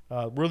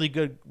 Really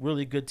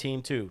good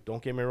team too.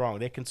 Don't get me wrong,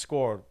 they can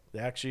score. They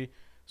actually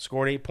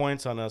scored 8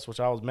 points on us, which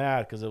I was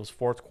mad because it was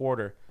fourth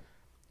quarter,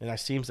 and that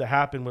seems to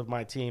happen with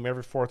my team.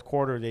 Every fourth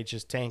quarter, they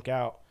just tank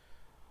out.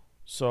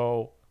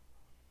 So,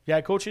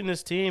 yeah, coaching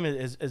this team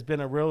has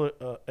been a real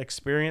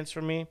experience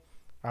for me.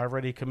 I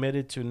already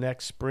committed to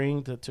next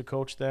spring to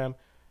coach them.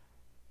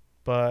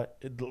 But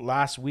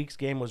last week's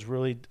game was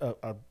really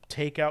a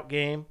takeout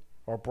game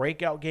or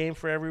breakout game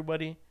for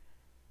everybody.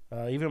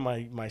 Even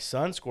my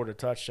son scored a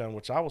touchdown,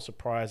 which I was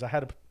surprised. I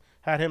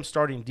had him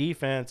starting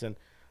defense, and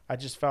I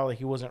just felt like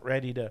he wasn't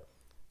ready to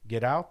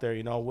get out there.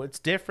 It's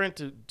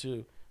different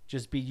to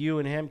just be you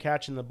and him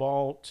catching the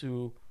ball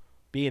to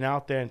being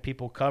out there and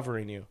people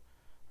covering you.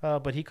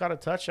 But he caught a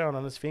touchdown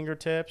on his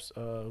fingertips.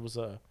 It was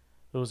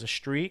a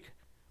streak,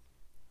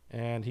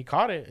 and he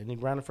caught it and he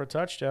ran it for a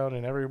touchdown,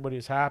 and everybody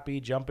was happy,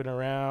 jumping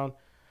around.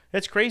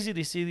 It's crazy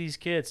to see these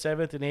kids,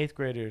 7th and 8th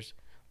graders.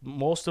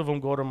 Most of them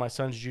go to my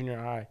son's junior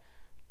high,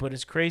 but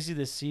it's crazy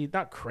to see.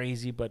 Not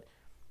crazy, but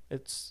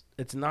it's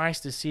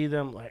nice to see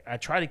them. Like, I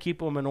try to keep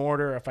them in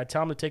order. If I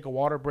tell them to take a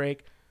water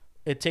break,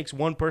 it takes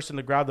one person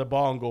to grab the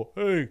ball and go,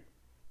 hey,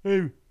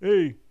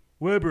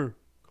 Weber.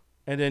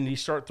 And then you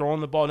start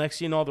throwing the ball. Next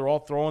thing you know, they're all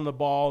throwing the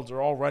balls.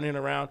 They're all running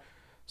around.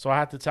 So I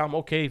have to tell them,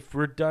 okay, if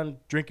we're done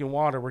drinking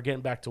water, we're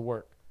getting back to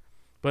work.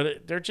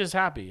 But they're just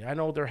happy. I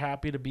know they're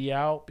happy to be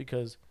out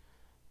because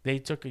they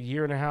took a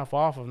year and a half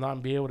off of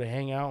not being able to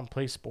hang out and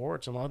play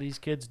sports. And a lot of these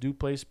kids do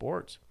play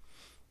sports.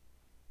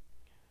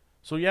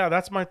 So, yeah,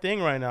 that's my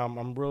thing right now.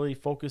 I'm really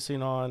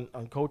focusing on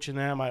coaching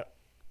them. I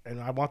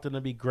want them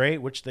to be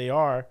great, which they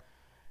are.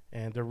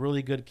 And they're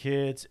really good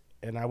kids.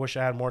 And I wish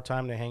I had more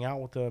time to hang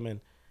out with them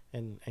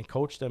and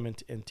coach them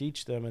and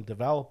teach them and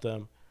develop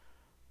them.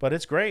 But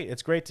it's great.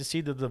 It's great to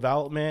see the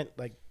development.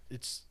 Like,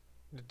 it's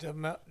the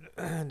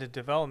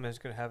development is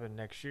going to happen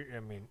next year. I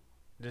mean,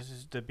 this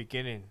is the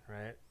beginning,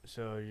 right?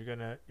 So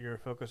you're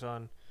focused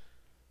on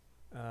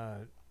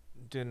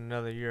doing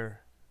another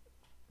year.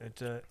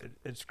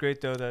 It's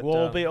great though that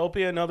it'll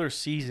be another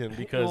season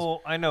because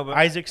I know, but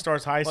Isaac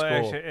starts high school.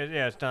 Actually,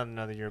 it's not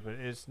another year, but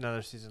it's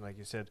another season, like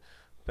you said.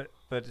 But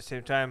at the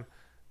same time,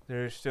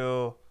 there's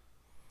still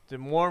the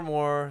more and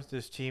more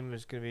this team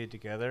is going to be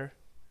together,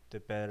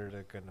 the better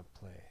they're going to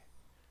play.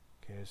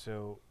 Okay,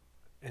 so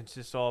it's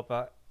just all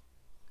about.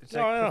 It's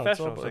like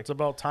professional. It's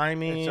about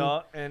timing, it's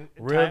all, and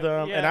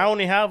rhythm, and I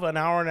only have an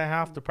hour and a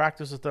half to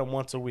practice with them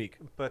once a week.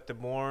 But the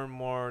more and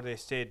more they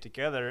stay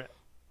together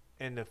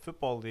in the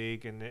football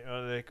league, and they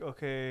are like,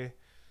 okay,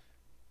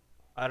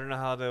 I don't know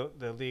how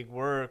the league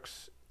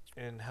works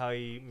and how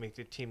you make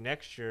the team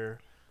next year,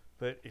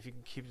 but if you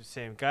can keep the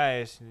same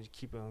guys and you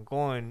keep on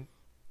going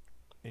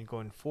and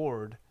going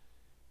forward,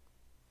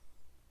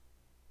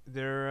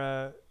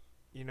 they're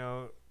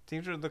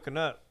things are looking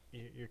up.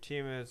 Your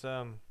team is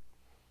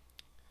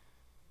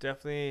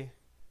definitely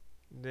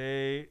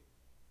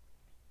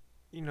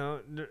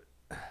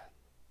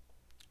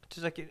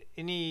just like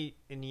any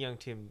young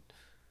team,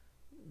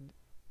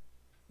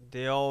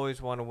 they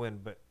always want to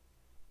win, but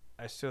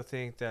I still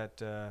think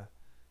that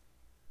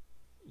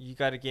you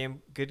got a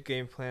good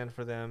game plan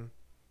for them.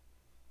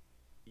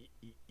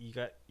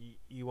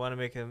 You want to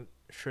make them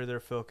sure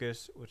they're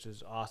focused, which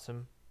is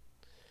awesome.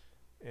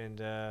 And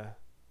I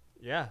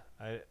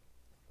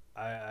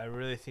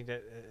really think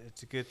that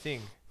it's a good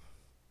thing.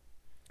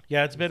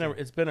 Yeah, it's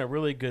been a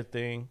really good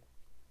thing.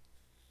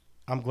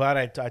 I'm glad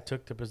I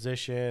took the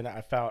position.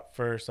 I felt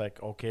first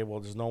like, okay, well,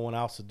 there's no one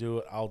else to do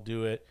it. I'll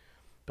do it.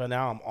 But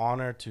now I'm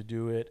honored to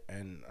do it,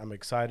 and I'm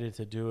excited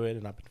to do it,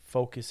 and I've been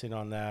focusing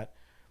on that.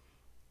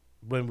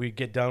 When we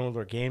get done with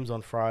our games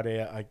on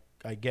Friday,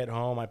 I get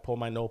home, I pull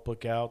my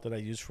notebook out that I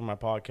use for my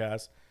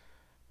podcast,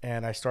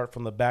 and I start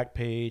from the back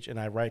page, and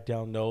I write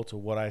down notes of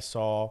what I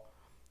saw,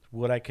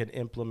 what I could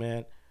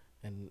implement,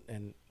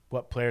 and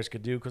what players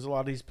could do. Because a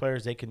lot of these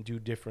players, they can do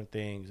different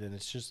things, and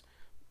it's just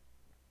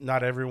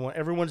not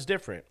everyone's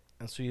different.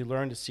 And so you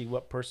learn to see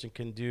what person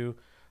can do.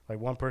 Like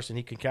one person,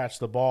 he can catch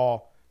the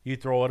ball. You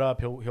throw it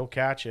up, he'll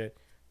catch it.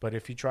 But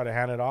if you try to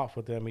hand it off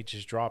with him, he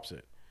just drops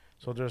it.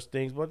 So there's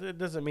things, but it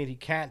doesn't mean he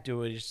can't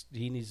do it.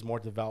 He needs more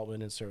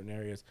development in certain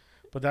areas.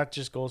 But that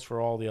just goes for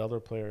all the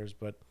other players.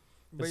 But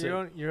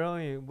you're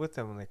only with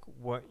them like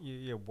what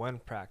you have one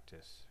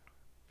practice,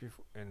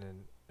 and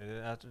then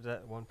after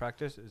that one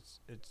practice,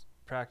 it's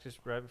practice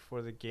right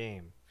before the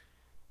game,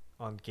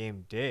 on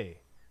game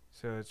day.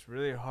 So it's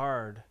really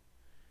hard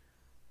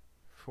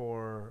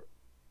for.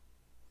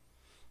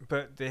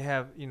 But they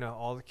have,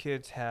 all the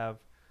kids have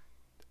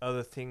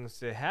other things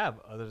they have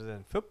other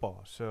than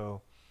football.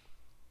 So,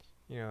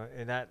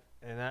 in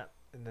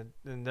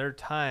their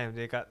time,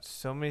 they got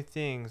so many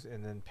things,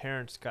 and then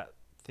parents got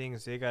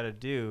things they got to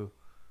do.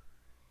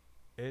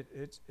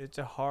 It's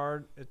a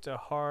hard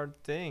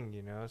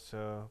thing,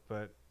 So,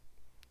 but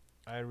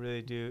I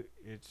really do.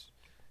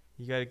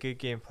 You got a good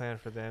game plan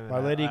for them.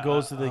 My lady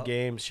goes to the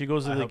games. She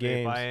goes to the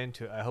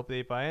games. I hope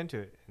they buy into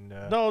it. And,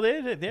 no,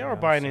 they are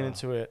buying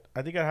into it.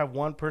 I think I have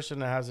one person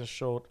that hasn't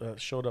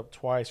showed up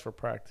twice for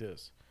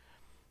practice,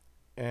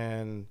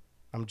 and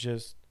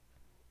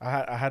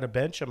I had to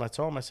bench him. I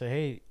told him, I said,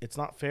 hey, it's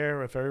not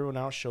fair if everyone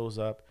else shows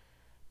up,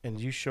 and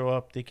you show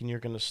up thinking you're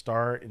going to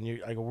start, and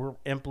we're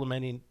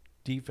implementing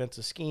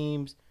defensive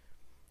schemes,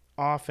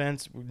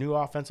 new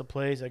offensive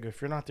plays.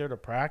 If you're not there to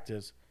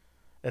practice,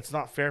 it's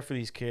not fair for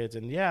these kids.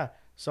 And yeah,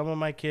 some of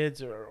my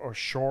kids are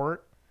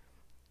short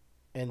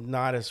and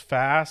not as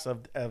fast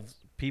of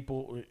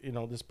people,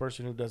 this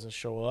person who doesn't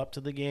show up to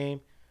the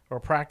game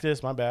or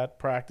practice,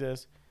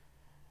 practice.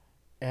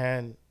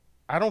 And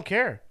I don't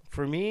care.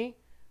 For me,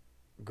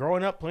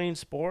 growing up playing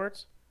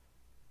sports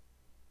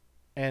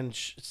and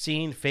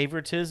seeing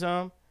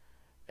favoritism,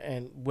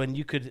 and when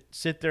you could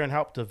sit there and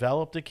help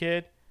develop the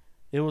kid,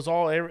 it was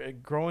all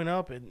growing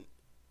up, and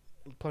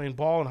playing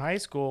ball in high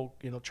school,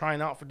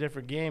 trying out for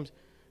different games,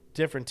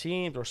 different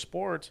teams or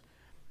sports,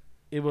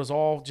 it was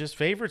all just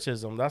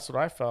favoritism. That's what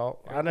I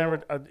felt.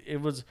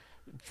 It was,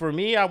 for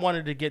me, I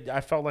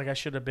felt like I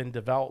should have been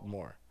developed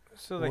more.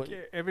 So like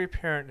every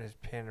parent is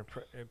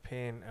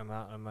paying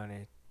amount of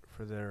money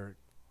for their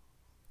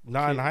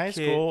not in high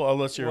school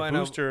unless you're a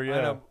booster.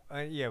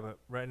 Yeah, but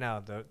right now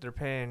they're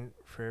paying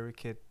for every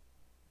kid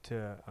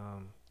to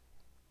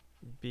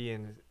be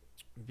in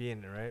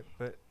it, right?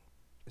 But at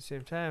the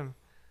same time,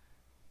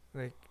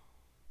 like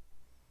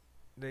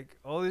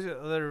all these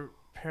other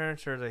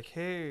parents are like,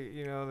 hey,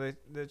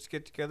 let's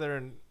get together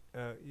and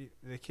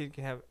the kid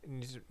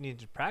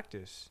needs to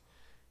practice,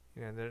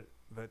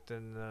 but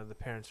then the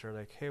parents are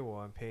like, hey, well,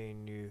 I'm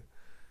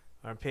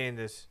paying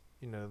this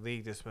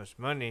league this much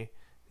money,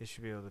 they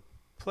should be able to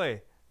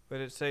play.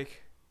 But it's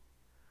like,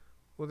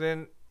 well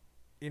then,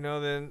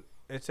 then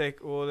it's like,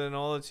 well then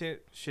all the team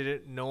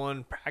no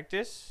one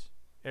practice?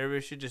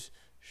 Everybody should just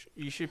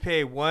you should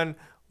pay one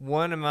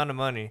amount of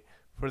money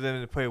for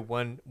them to play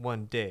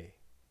one day,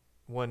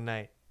 one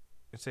night.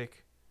 It's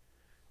like,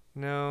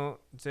 no,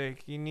 it's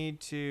like you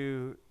need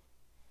to.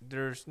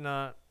 There's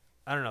not,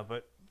 I don't know,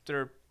 but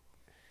they're,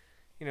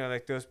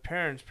 like those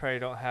parents probably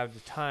don't have the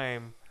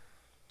time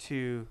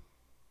to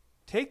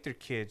take their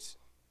kids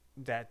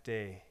that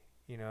day.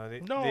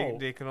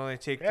 They can only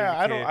take. Yeah,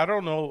 I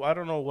don't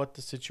know what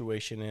the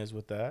situation is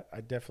with that. I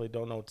definitely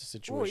don't know what the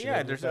situation. Well,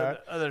 yeah, is there's with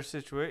that. other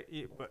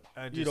situation, but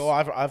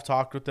I've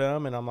talked with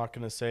them, and I'm not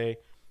going to say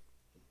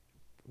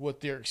what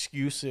their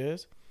excuse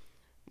is.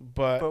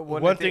 But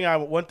one thing I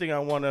want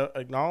to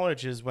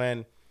acknowledge is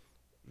when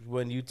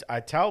I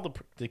tell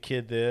the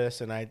kid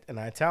this, and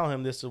I tell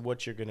him this is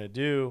what you're going to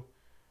do,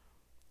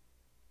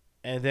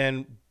 and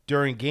then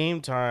during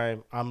game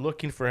time, I'm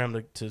looking for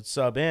him to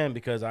sub in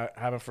because I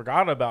haven't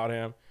forgotten about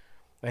him,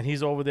 and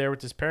he's over there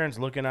with his parents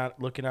looking at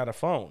a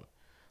phone,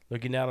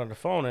 looking down on the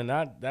phone, and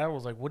that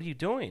was like, what are you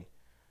doing?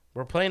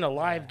 We're playing a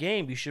live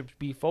game. You should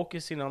be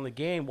focusing on the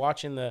game,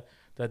 watching the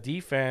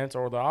defense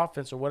or the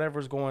offense or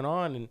whatever's going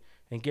on,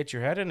 and get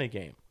your head in the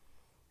game.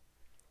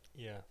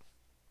 Yeah.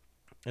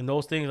 And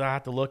those things I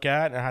have to look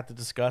at and I have to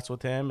discuss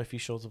with him if he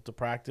shows up to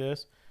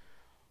practice.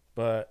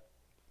 But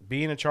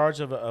being in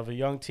charge of a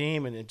young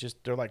team, and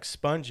they're like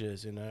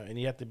sponges, and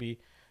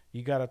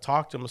you got to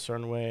talk to them a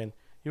certain way. And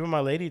even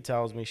my lady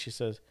tells me, she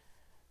says,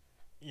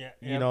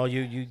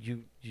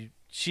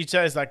 she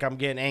says like I'm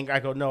getting angry. I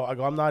go, no,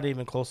 I'm not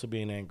even close to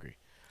being angry.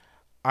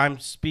 I'm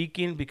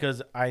speaking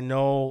because I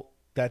know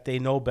that they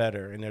know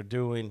better and they're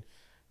doing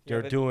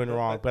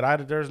wrong. But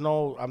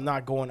I'm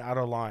not going out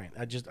of line.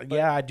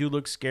 I do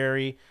look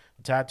scary.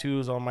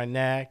 Tattoos on my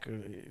neck,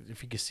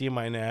 if you can see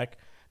my neck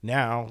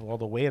now, all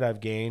the weight I've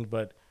gained,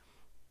 but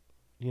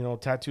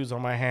tattoos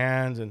on my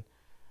hands and.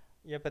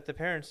 Yeah, but the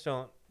parents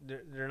don't.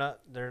 They're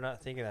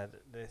not thinking that.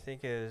 They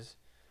think is,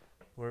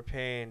 we're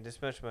paying this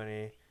much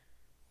money.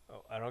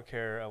 Oh, I don't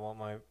care. I want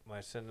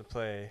my son to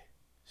play,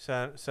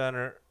 son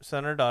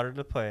or daughter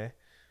to play.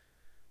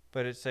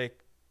 But it's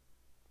like,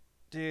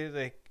 dude,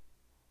 like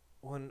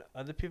when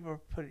other people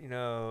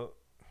are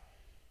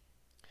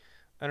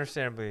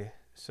understandably.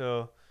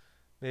 So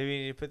maybe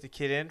you need to put the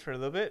kid in for a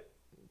little bit,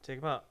 take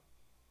him out,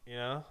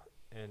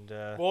 and.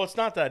 Well, it's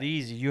not that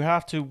easy. You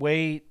have to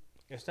wait.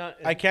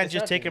 I can't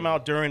just take him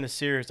out during the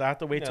series. I have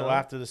to wait till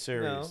after the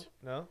series.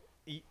 No.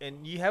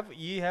 And you have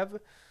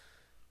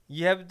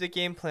the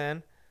game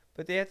plan,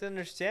 but they have to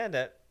understand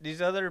that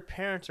these other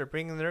parents are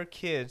bringing their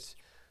kids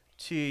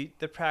to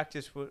the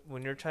practice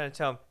when you're trying to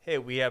tell them, hey,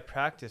 we have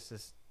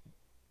practices.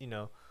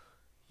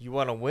 You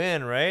want to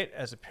win, right?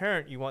 As a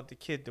parent, you want the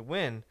kid to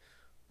win.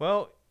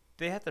 Well,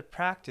 they have to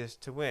practice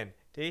to win.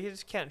 They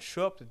just can't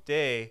show up the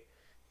day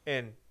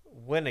and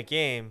win a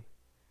game.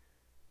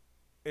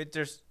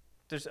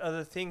 There's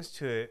other things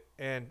to it,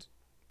 and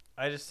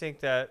I just think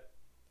that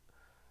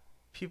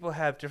people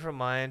have different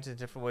minds and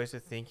different ways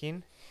of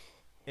thinking,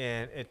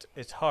 and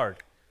it's hard.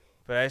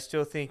 But I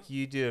still think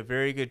you do a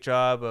very good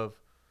job of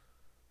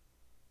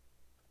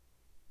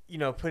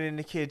putting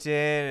the kids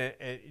in,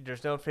 and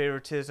there's no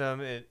favoritism,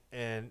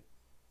 and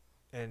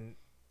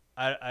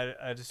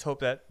I just hope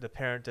that the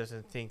parent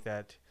doesn't think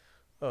that,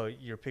 oh,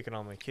 you're picking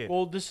on my kid.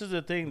 Well, this is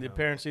the thing the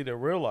parents need to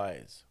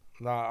realize.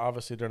 Now,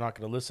 obviously, they're not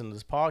going to listen to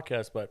this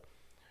podcast, but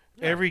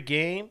every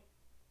game,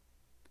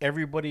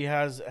 everybody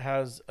has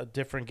a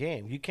different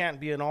game. You can't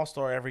be an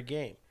all-star every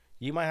game.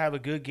 You might have a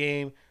good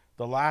game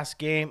the last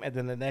game, and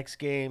then the next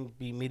game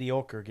be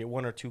mediocre, get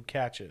one or two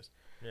catches.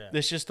 Yeah.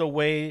 It's just the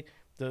way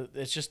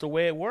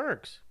it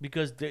works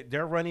because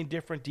they're running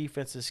different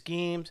defensive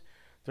schemes.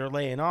 They're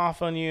laying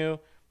off on you.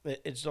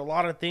 It's a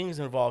lot of things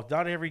involved.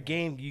 Not every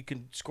game you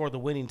can score the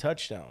winning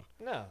touchdown.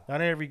 No.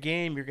 Not every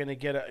game you're going to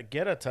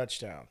get a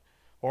touchdown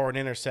or an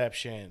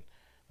interception.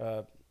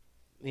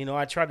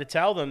 I try to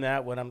tell them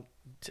that when I'm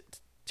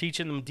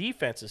teaching them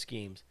defensive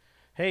schemes.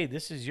 Hey,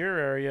 this is your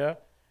area.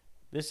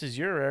 This is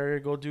your area.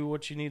 Go do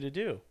what you need to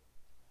do.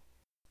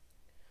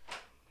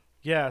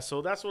 Yeah,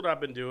 so that's what I've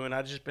been doing.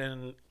 I've just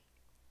been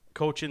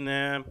coaching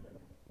them.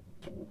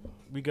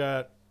 We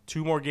got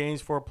 2 more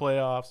games for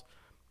playoffs.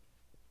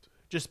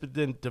 just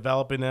been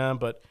developing them.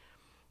 But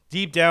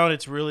deep down,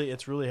 it's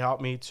really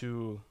helped me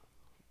to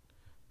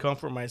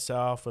comfort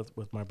myself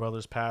with my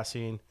brother's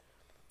passing.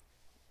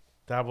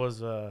 That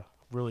was a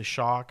really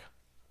shock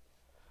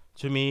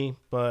to me,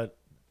 but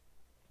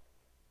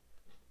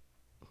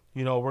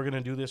you know, we're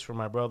gonna do this for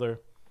my brother.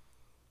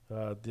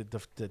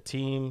 The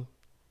team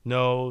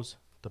knows,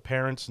 the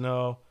parents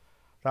know.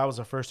 That was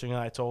the first thing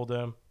I told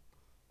them,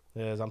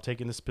 is I'm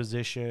taking this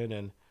position,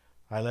 and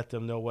I let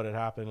them know what had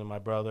happened to my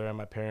brother and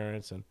my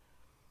parents,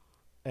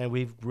 and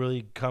we've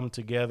really come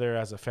together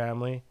as a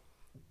family.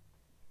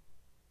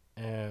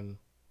 And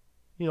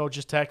you know,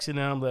 just texting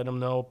them, letting them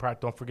know,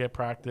 don't forget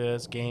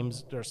practice,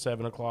 games are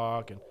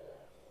 7:00 and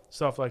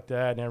stuff like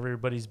that. And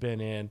everybody's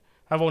been in.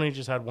 I've only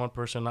just had one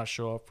person not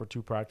show up for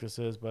 2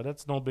 practices, but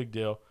that's no big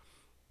deal.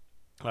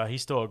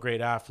 He's still a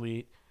great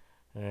athlete,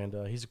 and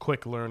he's a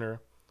quick learner.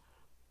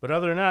 But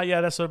other than that,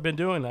 yeah, that's what I've been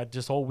doing.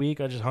 This whole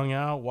week, I just hung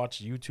out,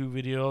 watched YouTube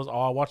videos.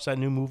 Oh, I watched that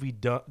new movie,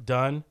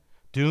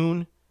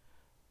 Dune.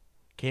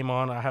 Came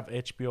on. I have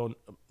HBO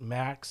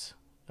Max.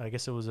 I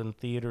guess it was in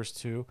theaters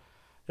too.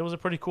 It was a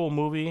pretty cool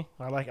movie.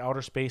 I like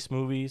outer space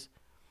movies.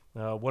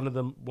 One of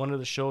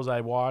the shows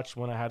I watched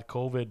when I had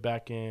COVID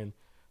back in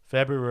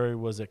February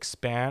was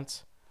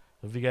Expanse.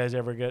 If you guys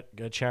ever get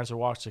a chance to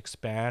watch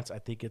Expanse, I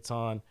think it's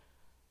on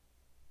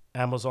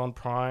Amazon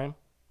Prime.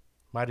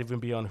 Might even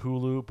be on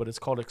Hulu, but it's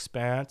called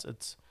Expanse.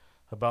 It's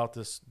about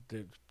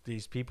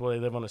these people. They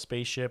live on a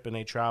spaceship and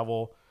they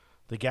travel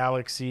the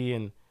galaxy,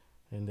 and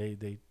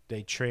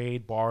they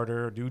trade,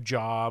 barter, do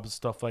jobs,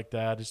 stuff like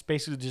that. It's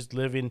basically just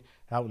living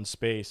out in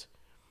space.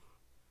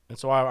 And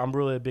so I'm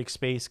really a big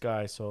space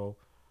guy. So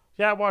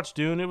yeah, I watched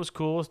Dune. It was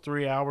cool. It's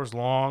 3 hours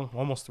long,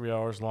 almost 3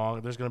 hours long.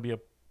 There's going to be a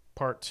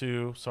part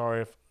 2.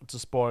 Sorry if it's a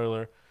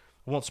spoiler.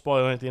 I won't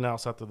spoil anything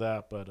else after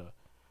that, but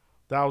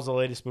that was the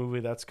latest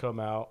movie that's come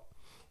out.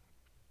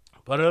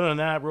 But other than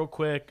that, real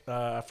quick,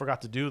 I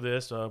forgot to do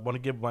this. I want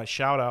to give my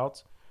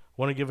shout-outs. I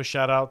want to give a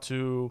shout-out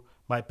to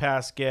my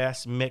past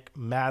guest, Mick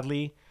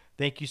Madley.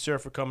 Thank you, sir,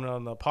 for coming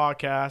on the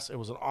podcast. It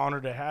was an honor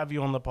to have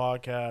you on the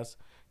podcast.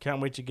 Can't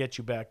wait to get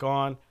you back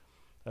on.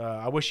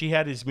 I wish he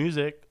had his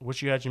music.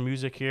 Wish you had your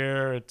music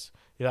here.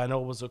 I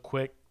know it was a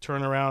quick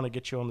turnaround to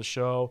get you on the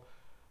show.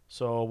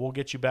 So we'll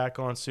get you back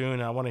on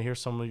soon. I want to hear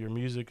some of your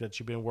music that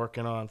you've been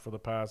working on for the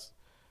past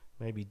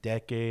maybe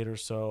decade or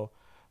so.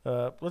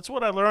 That's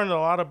what I learned a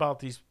lot about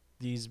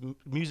these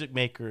music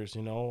makers.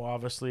 You know,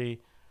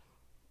 obviously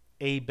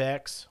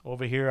Abex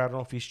over here. I don't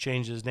know if he's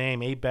changed his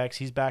name. Abex,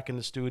 he's back in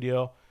the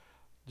studio.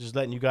 Just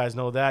letting you guys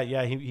know that.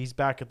 Yeah, he's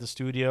back at the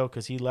studio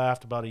because he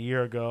left about a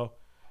year ago.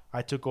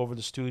 I took over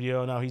the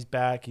studio. Now he's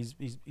back. He's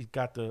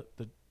got the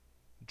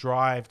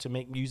drive to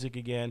make music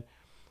again.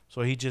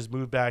 So he just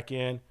moved back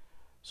in.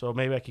 So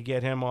maybe I could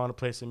get him on to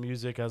play some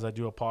music as I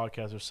do a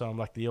podcast or something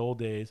like the old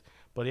days.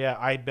 But yeah,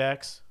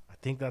 Ibex, I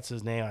think that's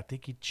his name. I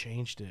think he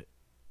changed it.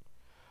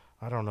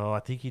 I don't know. I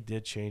think he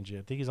did change it.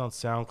 I think he's on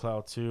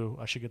SoundCloud too.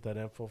 I should get that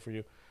info for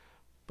you.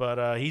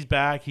 But he's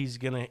back. He's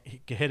going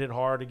to hit it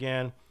hard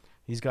again.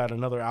 He's got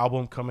another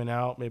album coming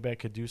out. Maybe I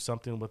could do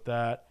something with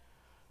that.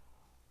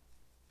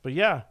 But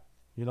yeah,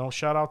 you know,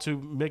 shout out to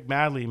Mick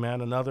Madley,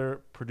 man.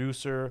 Another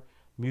producer,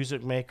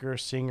 music maker,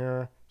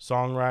 singer,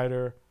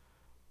 songwriter.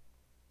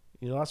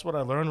 You know, that's what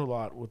I learned a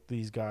lot with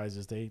these guys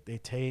is they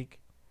take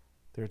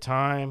their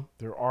time,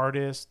 they're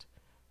artists.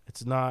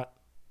 It's not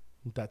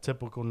that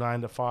typical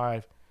 9 to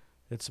 5.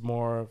 It's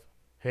more of,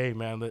 hey,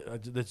 man,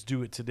 let's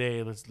do it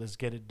today. Let's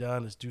get it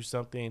done. Let's do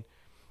something.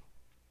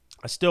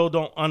 I still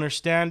don't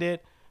understand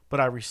it, but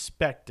I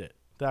respect it.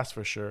 That's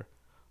for sure.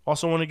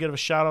 Also want to give a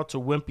shout out to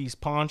Wimpy's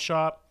Pawn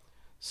Shop.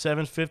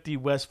 750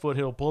 West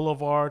Foothill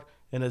Boulevard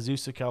in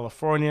Azusa,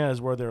 California is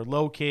where they're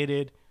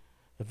located.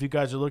 If you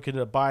guys are looking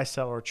to buy,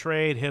 sell, or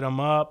trade, hit them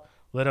up.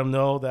 Let them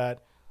know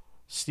that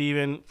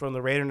Steven from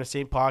the Raider in the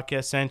Saint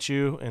podcast sent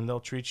you, and they'll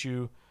treat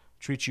you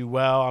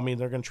well. I mean,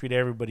 they're going to treat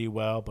everybody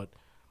well, but,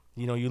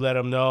 you know, you let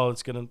them know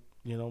it's going to,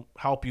 you know,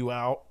 help you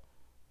out,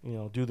 you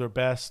know, do their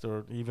best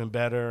or even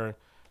better.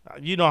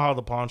 You know how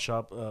the pawn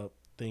shop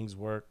things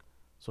work.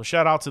 So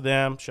shout out to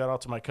them. Shout out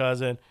to my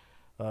cousin,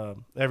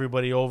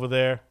 everybody over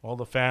there, all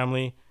the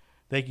family.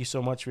 Thank you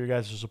so much for your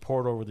guys'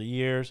 support over the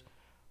years.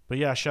 But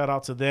yeah, shout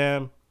out to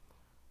them.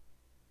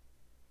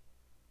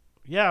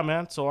 Yeah,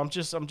 man. So I'm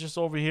just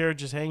over here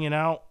just hanging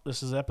out.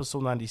 This is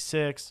episode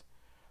 96.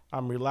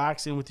 I'm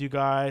relaxing with you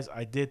guys.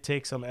 I did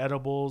take some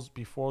edibles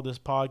before this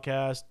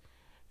podcast.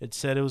 It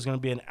said it was going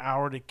to be an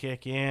hour to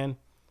kick in,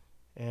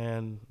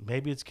 and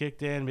maybe it's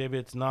kicked in, maybe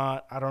it's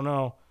not. I don't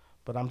know,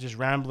 but I'm just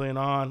rambling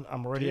on.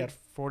 I'm already at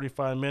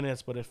 45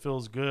 minutes, but it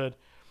feels good.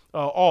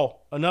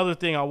 Another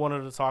thing I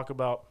wanted to talk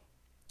about.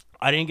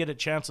 I didn't get a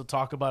chance to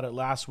talk about it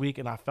last week,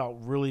 and I felt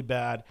really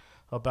bad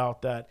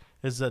about that,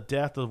 is the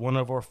death of one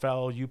of our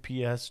fellow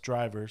UPS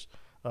drivers,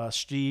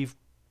 Steve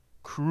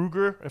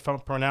Kruger, if I'm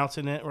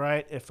pronouncing it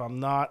right. If I'm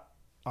not,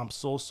 I'm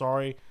so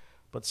sorry.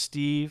 But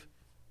Steve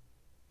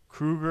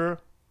Kruger,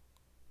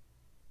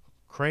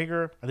 I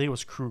think it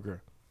was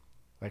Kruger,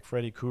 like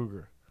Freddy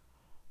Krueger.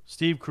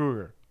 Steve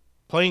Kruger,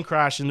 plane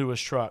crashed into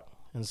his truck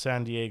in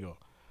San Diego.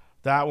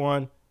 that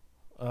one.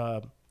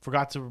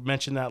 Forgot to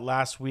mention that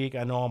last week.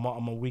 I know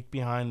I'm a week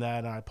behind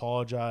that, and I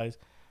apologize.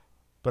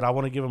 But I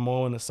want to give a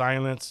moment of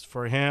silence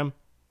for him.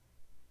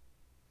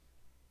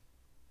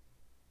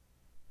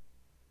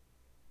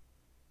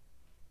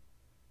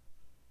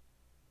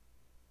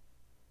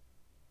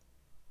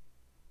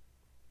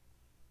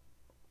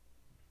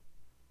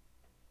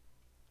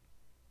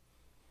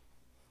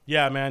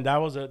 Yeah, man, that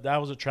was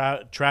a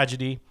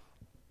tragedy.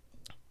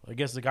 I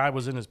guess the guy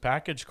was in his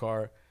package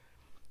car,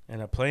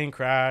 and a plane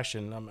crash,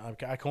 and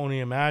I can only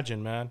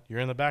imagine, man.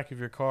 You're in the back of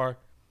your car,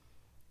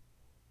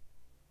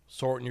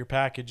 sorting your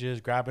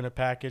packages, grabbing a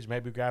package,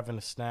 maybe grabbing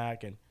a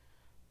snack, and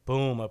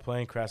boom, a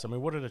plane crash. I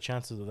mean, what are the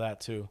chances of that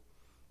too?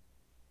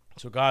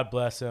 So God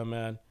bless him,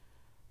 man.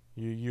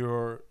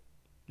 Your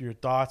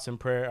thoughts and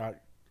prayer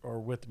are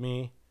with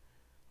me,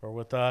 or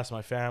with us,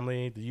 my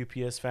family, the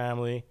UPS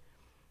family.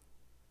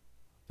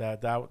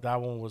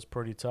 That one was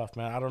pretty tough,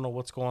 man. I don't know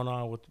what's going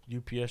on with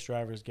UPS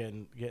drivers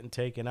getting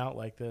taken out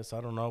like this. I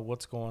don't know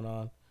what's going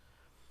on.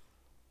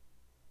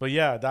 But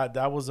yeah,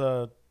 that was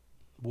a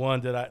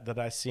one that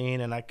I seen,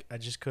 and I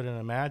just couldn't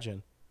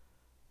imagine.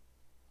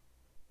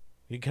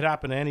 It could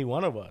happen to any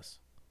one of us.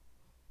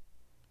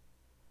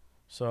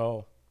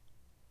 So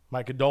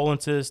my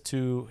condolences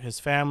to his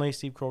family,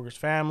 Steve Kroger's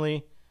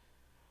family,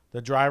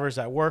 the drivers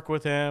that work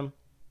with him,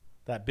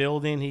 that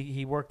building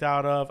he worked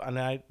out of. And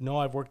I know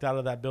I've worked out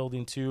of that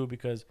building too,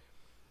 because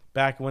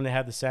back when they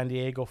had the San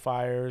Diego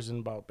fires in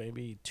about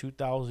maybe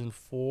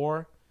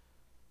 2004,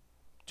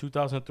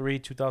 2003,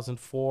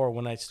 2004,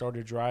 when I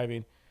started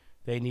driving,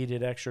 they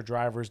needed extra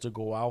drivers to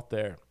go out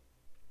there.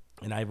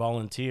 And I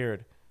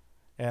volunteered.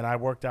 And I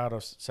worked out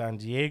of San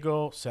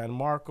Diego, San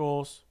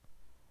Marcos,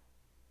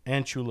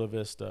 and Chula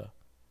Vista.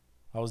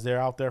 I was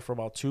out there for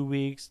about 2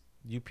 weeks.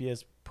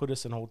 UPS put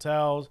us in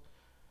hotels.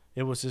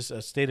 It was just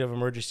a state of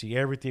emergency.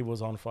 Everything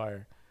was on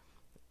fire.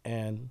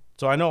 And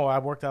so I know I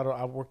worked out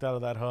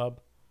of that hub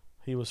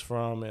he was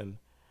from, and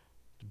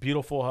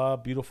beautiful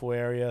hub, beautiful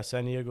area.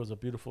 San Diego is a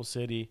beautiful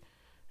city,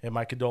 and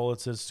my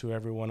condolences to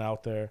everyone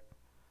out there.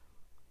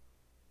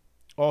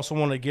 Also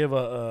want to give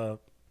a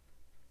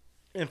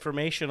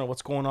information on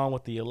what's going on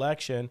with the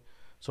election.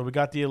 So we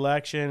got the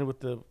election with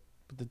the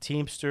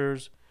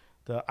Teamsters,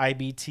 the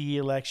IBT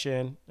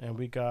election, and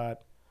we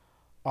got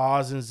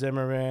Oz and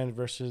Zimmerman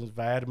versus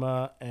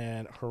Viedma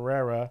and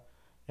Herrera.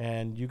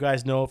 And you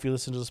guys know, if you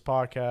listen to this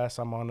podcast,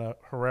 I'm on the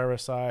Herrera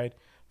side,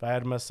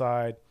 Viedma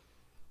side.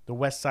 The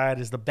West side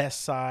is the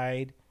best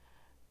side.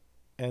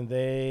 And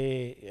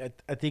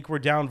I think we're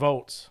down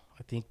votes.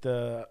 I think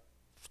the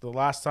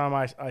last time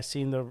I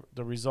seen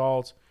the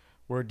results,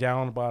 we're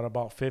down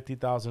about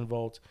 50,000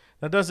 votes.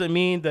 That doesn't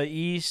mean the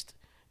East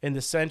and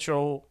the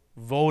Central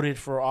voted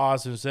for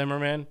Oz and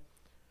Zimmerman,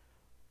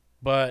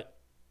 but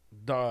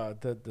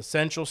the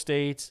Central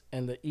states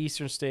and the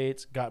Eastern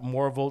states got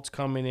more votes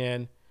coming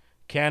in.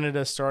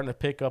 Canada's starting to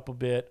pick up a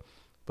bit,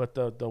 but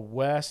the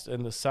West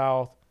and the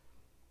South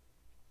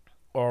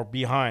are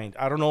behind.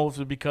 I don't know if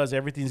it's because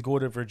everything's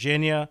going to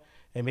Virginia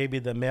and maybe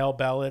the mail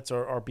ballots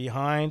are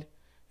behind,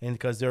 and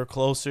because they're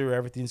closer,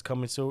 everything's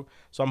coming. So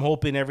I'm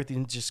hoping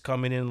everything's just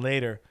coming in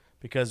later,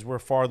 because we're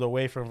farther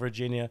away from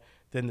Virginia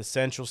than the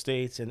Central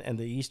states and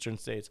the Eastern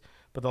states.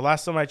 But the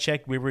last time I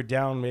checked, we were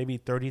down maybe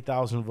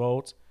 30,000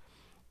 votes.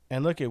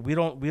 And look, we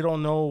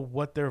don't know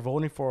what they're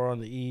voting for on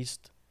the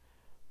East.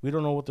 We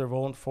don't know what they're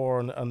voting for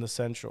on the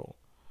Central.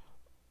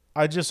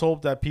 I just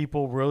hope that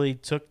people really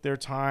took their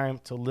time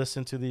to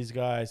listen to these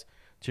guys,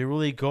 to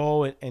really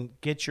go and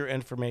get your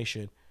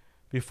information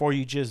before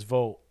you just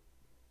vote.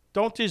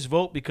 Don't just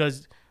vote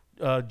because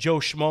Joe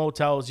Schmo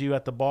tells you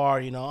at the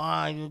bar,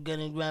 you're going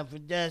to run for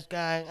this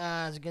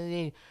guy.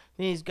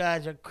 These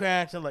guys are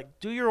cracks. I'm like,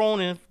 do your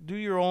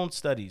own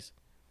studies.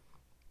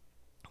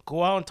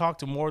 Go out and talk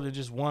to more than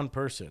just one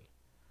person.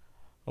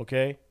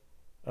 Okay?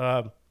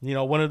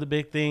 One of the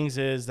big things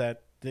is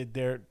that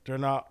they're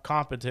not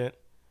competent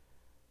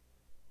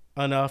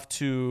enough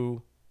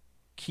to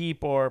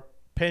keep our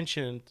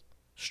pension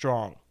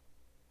strong.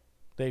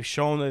 They've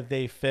shown that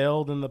they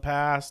failed in the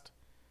past.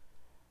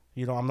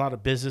 I'm not a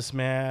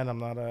businessman. I'm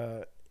not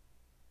I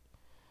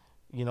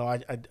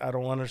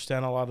don't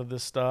understand a lot of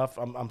this stuff.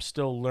 I'm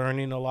still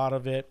learning a lot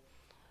of it.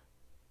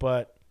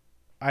 But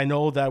I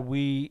know that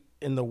we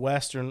in the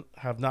Western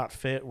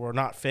we're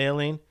not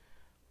failing.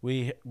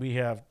 We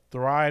have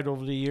thrived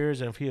over the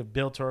years, and we have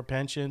built our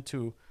pension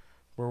to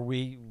where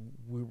we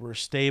were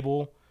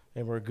stable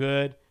and we're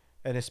good.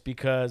 And it's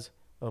because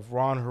of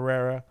Ron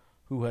Herrera,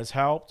 who has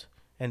helped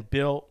and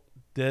built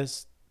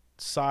this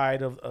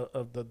side of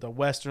the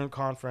Western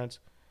Conference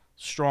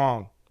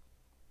strong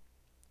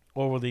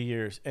over the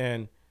years.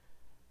 And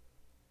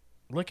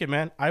look,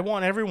 man, I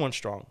want everyone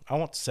strong. I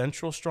want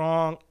Central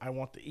strong. I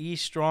want the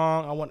East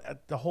strong. I want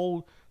the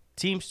whole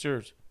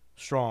Teamsters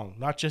strong,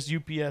 not just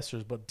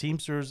UPSers, but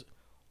Teamsters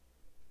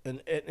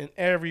in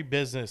every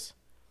business.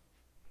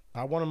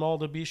 I want them all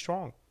to be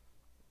strong.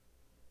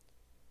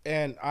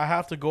 And I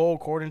have to go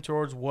according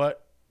towards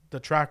what the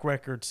track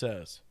record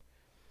says.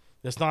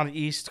 It's not an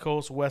East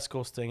Coast, West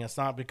Coast thing. It's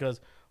not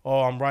because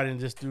oh, I'm riding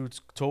this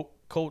dude's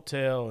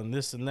coattail and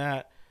this and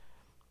that.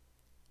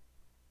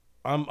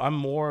 I'm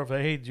more of a,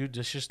 hey, dude,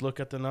 just look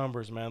at the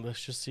numbers, man.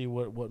 Let's just see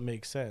what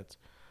makes sense.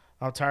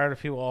 I'm tired of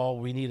people, oh,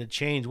 we need a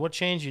change. What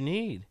change you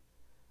need?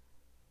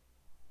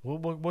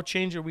 What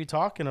change are we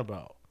talking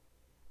about?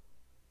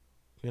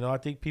 You know, I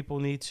think people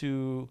need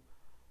to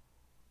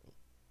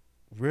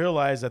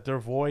realize that their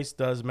voice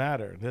does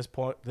matter. This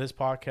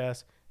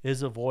podcast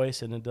is a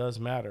voice, and it does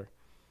matter.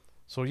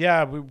 So,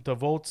 yeah, the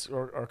votes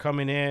are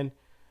coming in.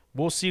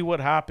 We'll see what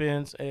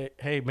happens.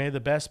 Hey, may the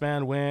best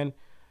man win.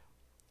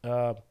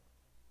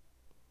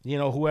 You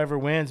know, whoever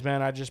wins,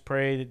 man, I just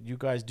pray that you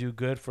guys do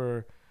good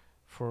for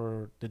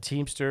the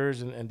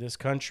Teamsters and this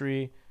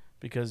country,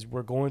 because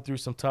we're going through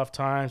some tough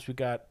times. We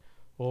got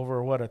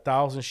over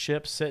 1,000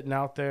 ships sitting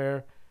out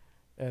there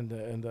in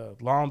the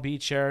Long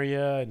Beach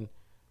area and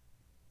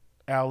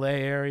LA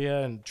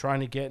area, and trying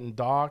to get in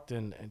docked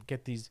and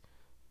get these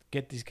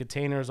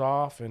containers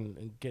off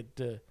and get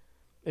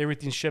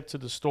everything shipped to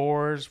the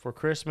stores for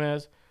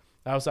Christmas.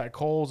 I was at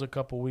Kohl's a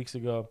couple weeks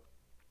ago,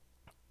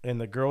 and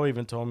the girl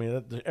even told me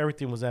that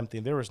everything was empty.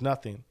 There was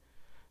nothing.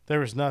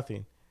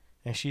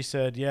 And she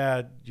said,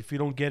 yeah, if you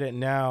don't get it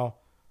now,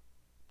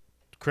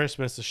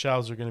 Christmas, the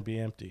shelves are going to be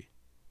empty.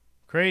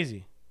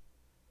 Crazy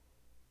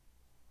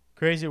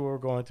what we're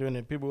going through. And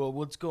then people go,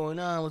 what's going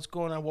on?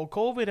 Well,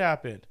 COVID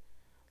happened.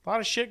 A lot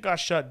of shit got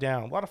shut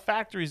down. A lot of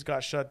factories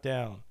got shut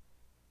down.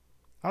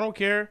 I don't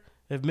care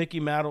if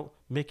Mickey Madley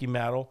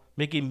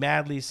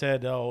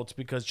said, oh, it's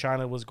because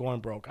China was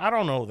going broke. I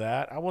don't know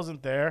that. I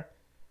wasn't there.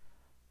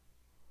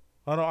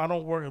 I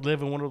don't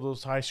live in one of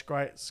those high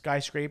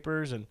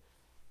skyscrapers and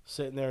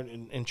sitting there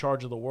in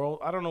charge of the world.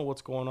 I don't know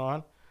what's going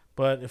on.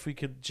 But if we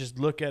could just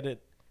look at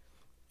it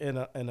in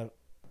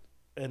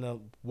a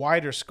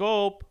wider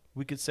scope,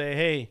 we could say,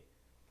 hey,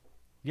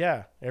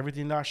 yeah,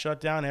 everything not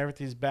shut down,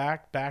 everything's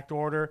back to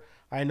order.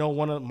 I know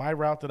one of my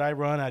route that I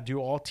run, I do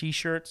all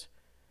T-shirts.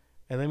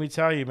 And let me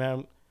tell you,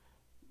 man,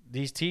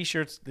 these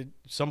T-shirts,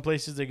 some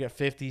places they get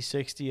 50,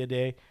 60 a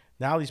day.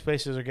 Now these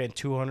places are getting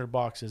 200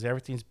 boxes.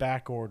 Everything's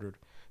back ordered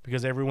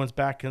because everyone's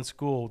back in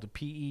school. The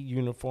PE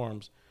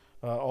uniforms,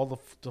 all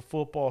the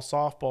football,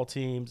 softball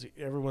teams,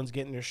 everyone's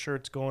getting their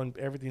shirts going.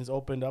 Everything's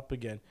opened up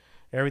again.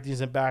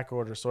 Everything's in back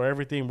order. So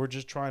everything, we're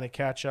just trying to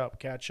catch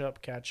up.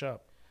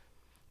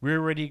 We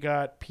already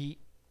got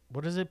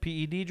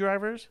PED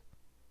drivers?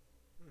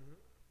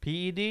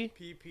 PED?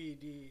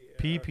 PPD.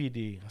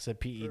 PPD. I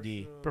said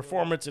PED.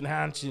 Performance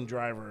enhancing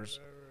drivers.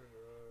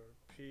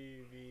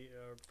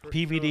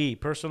 PVD,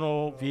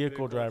 personal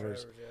vehicle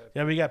drivers.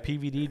 Yeah, we got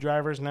PVD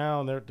drivers now,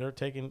 and they're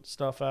taking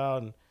stuff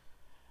out, and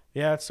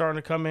yeah, it's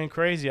starting to come in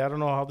crazy. I don't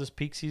know how this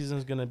peak season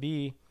is going to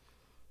be.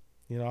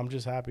 You know, I'm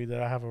just happy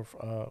that I have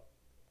a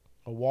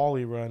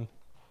Wally run.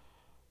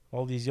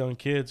 All these young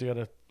kids got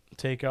to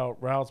take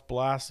out routes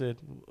blasted,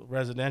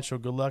 residential.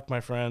 Good luck,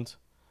 my friends.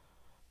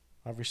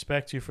 I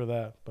respect you for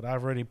that, but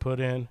I've already put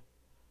in,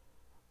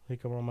 I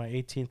think I'm on my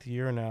 18th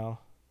year now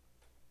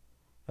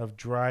of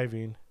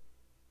driving.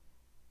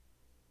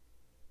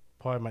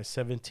 Probably my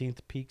 17th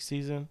peak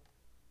season.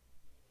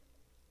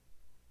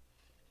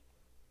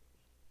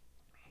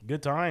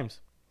 Good times.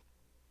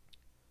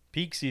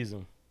 Peak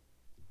season.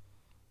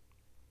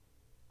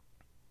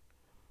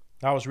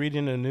 I was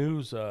reading the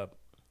news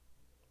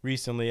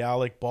recently,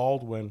 Alec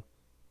Baldwin,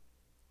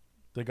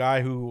 the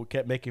guy who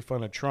kept making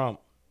fun of Trump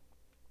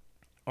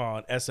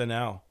on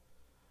SNL.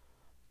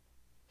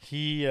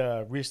 He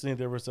recently,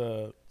 there was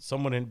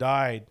someone who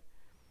died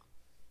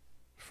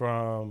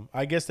from,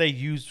 I guess they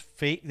use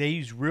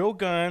real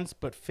guns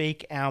but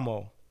fake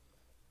ammo,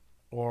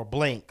 or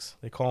blanks.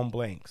 They call them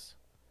blanks.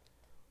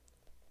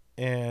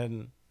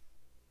 And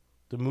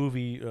the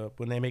movie,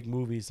 when they make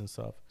movies and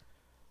stuff.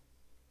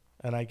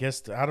 And I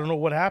guess, I don't know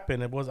what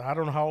happened. I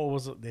don't know how it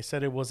was. They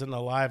said it wasn't a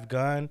live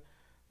gun,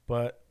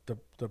 but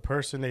the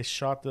person, they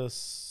shot the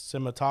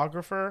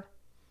cinematographer,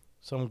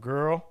 some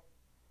girl,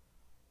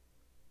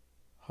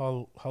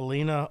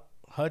 Helena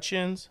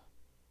Hutchins.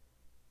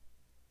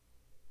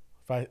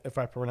 If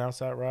I pronounce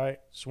that right,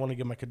 just want to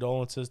give my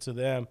condolences to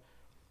them.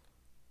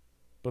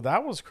 But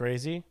that was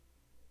crazy.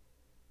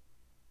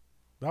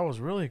 That was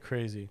really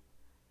crazy.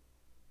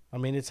 I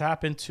mean, it's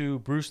happened to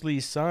Bruce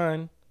Lee's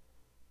son.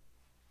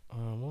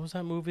 What was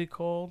that movie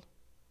called?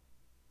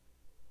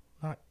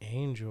 Not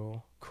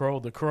Angel.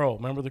 The Crow.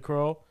 Remember The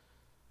Crow?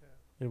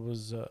 Yeah. It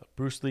was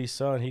Bruce Lee's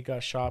son. He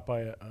got shot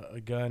by a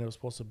gun. It was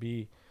supposed to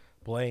be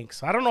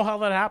blanks. I don't know how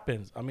that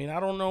happens. I mean, I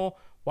don't know.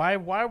 Why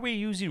are we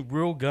using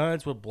real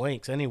guns with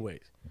blanks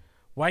anyways?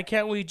 Why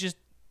can't we just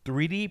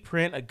 3D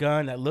print a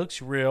gun that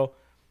looks real?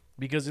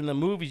 Because in the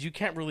movies, you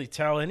can't really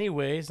tell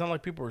anyway. It's not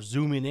like people are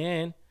zooming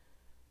in.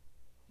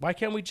 Why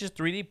can't we just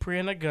 3D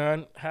print a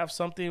gun, have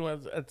something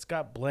that's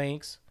got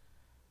blanks?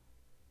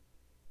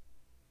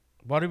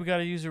 Why do we got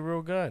to use a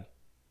real gun?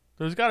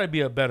 There's got to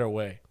be a better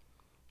way.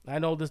 I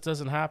know this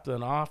doesn't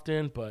happen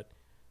often, but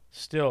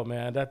still,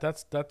 man,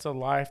 that's a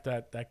life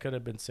that could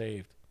have been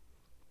saved.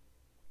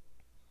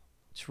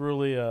 It's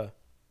really I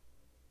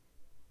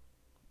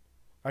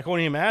can't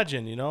even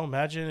imagine,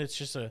 Imagine it's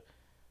just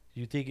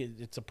You think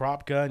it's a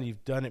prop gun.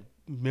 You've done it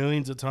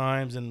millions of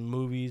times in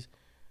movies,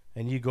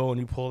 and you go and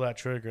you pull that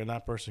trigger, and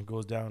that person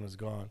goes down and is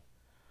gone.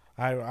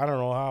 I don't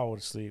know how I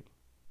would sleep.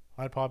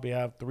 I'd probably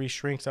have 3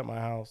 shrinks at my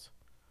house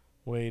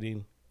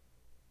waiting,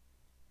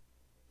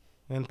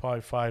 and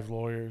probably 5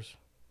 lawyers.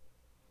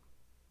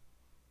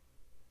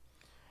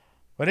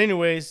 But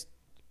anyways,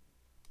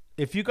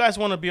 if you guys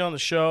want to be on the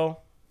show,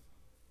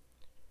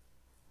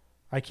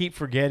 I keep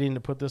forgetting to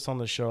put this on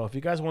the show. If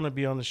you guys want to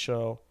be on the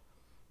show,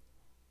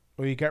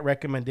 or you got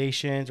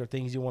recommendations or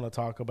things you want to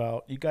talk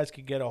about, you guys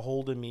could get a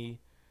hold of me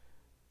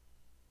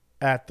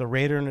at the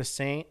Raider and the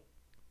Saint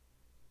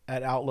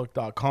at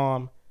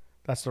outlook.com.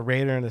 That's the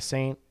Raider and the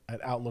Saint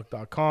at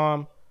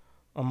outlook.com.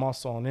 I'm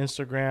also on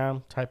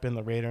Instagram. Type in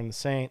the Raider and the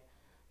Saint.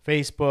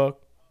 Facebook,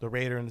 the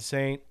Raider and the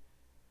Saint.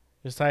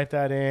 Just type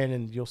that in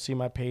and you'll see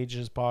my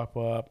pages pop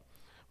up.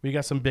 We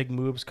got some big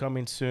moves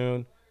coming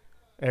soon.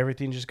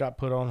 Everything just got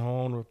put on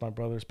hold with my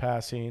brother's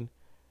passing.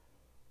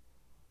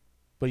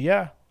 But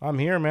yeah, I'm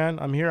here, man.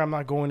 I'm here. I'm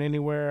not going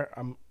anywhere.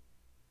 I'm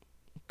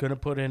going to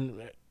put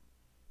in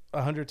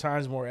 100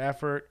 times more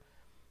effort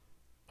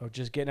of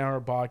just getting out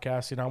of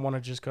podcasting. I want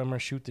to just come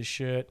and shoot the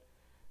shit.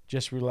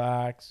 Just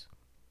relax.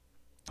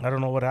 I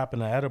don't know what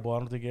happened to Edible. I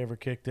don't think it ever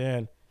kicked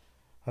in.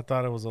 I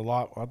thought it was a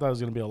lot. I thought it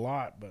was going to be a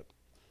lot, but it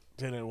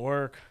didn't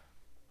work.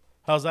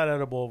 How's that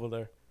Edible over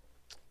there?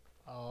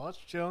 Oh, that's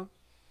chill.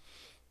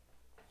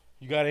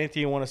 You got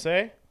anything you want to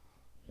say?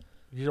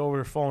 You're over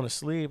there falling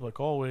asleep like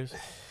always.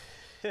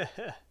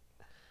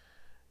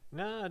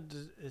 No,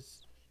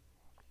 it's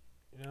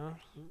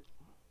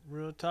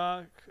real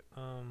talk.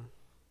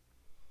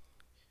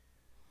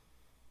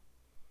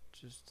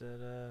 Just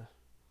that.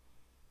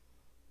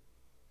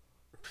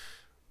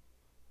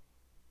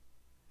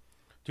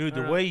 Dude,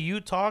 the way you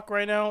talk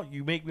right now,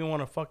 you make me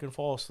want to fucking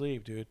fall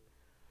asleep, dude.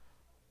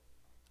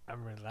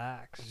 I'm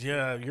relaxed.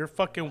 Yeah, you're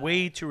fucking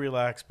way too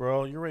relaxed,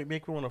 bro. You're right.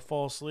 Make me want to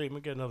fall asleep. Let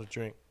me get another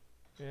drink.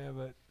 Yeah,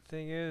 but the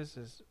thing is,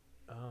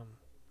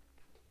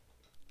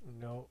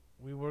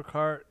 we work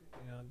hard.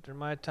 During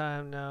my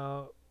time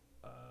now,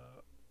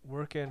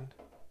 working,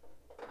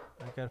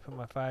 I gotta put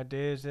my 5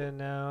 days in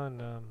now,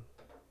 and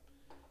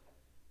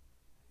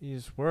you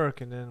just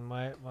work, and then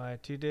my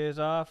 2 days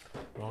off.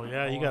 Oh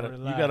yeah, you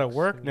gotta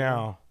work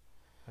now.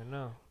 I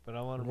know, but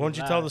I want to. Why don't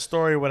you tell the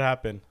story? What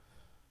happened?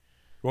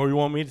 Or you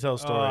want me to tell the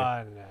story?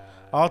 Oh, no.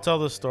 I'll tell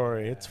the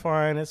story. It's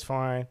fine. It's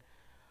fine.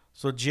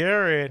 So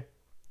Jared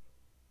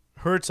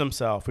hurts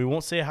himself. We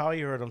won't say how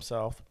he hurt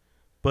himself,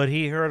 but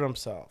he hurt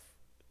himself.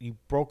 He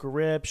broke a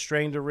rib,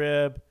 strained a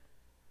rib.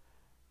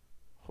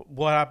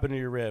 What happened to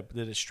your rib?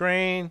 Did it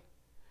strain?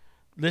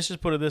 Let's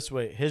just put it this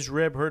way. His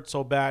rib hurt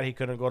so bad he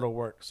couldn't go to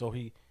work. So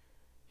he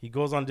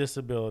goes on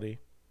disability.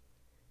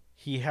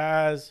 He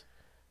has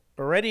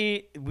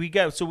already we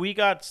got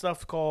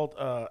stuff called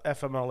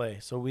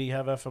FMLA. So we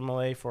have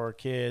FMLA for our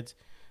kids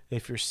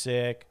if you're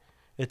sick.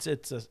 It's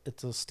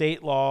a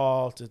state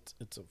law,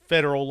 it's a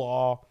federal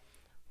law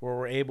where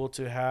we're able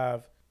to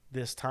have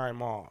this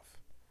time off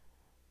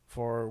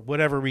for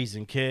whatever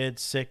reason,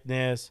 kids,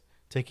 sickness,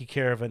 taking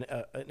care of an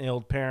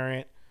ill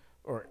parent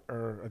or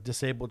a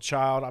disabled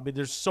child. I mean,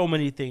 there's so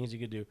many things you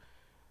could do.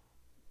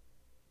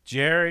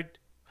 Jared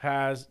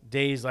has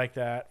days like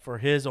that for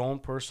his own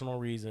personal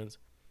reasons.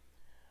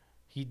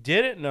 He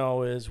didn't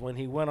know is when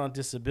he went on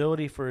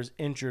disability for his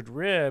injured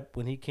rib,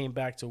 when he came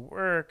back to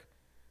work,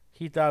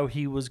 he thought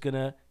he was going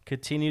to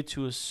continue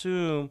to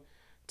assume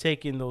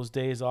taking those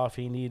days off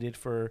he needed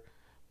for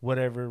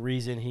whatever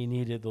reason he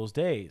needed those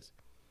days.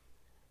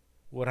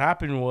 What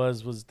happened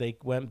was they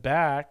went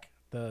back.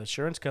 The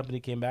insurance company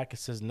came back and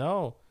says,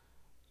 no,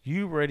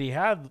 you already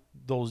had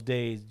those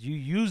days. You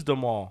used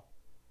them all.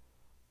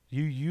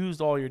 You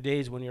used all your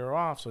days when you're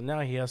off. So now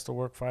he has to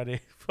work 5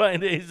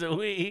 days a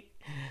week.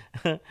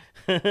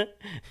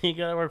 He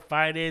got to work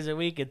 5 days a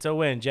week until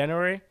when?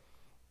 January?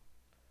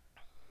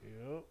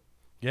 Yep.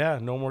 Yeah,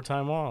 no more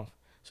time off.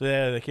 So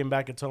yeah, they came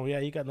back and told me, yeah,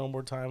 you got no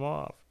more time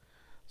off.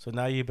 So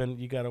now you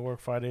got to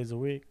work 5 days a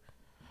week.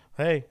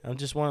 Hey, I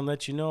just want to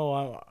let you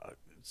know,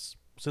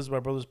 since my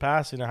brother's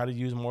passing, I had to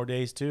use more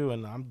days too,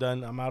 and I'm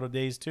done. I'm out of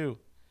days too.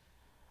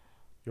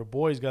 Your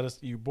boys got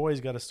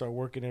to start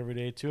working every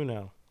day too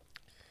now.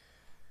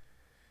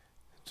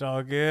 It's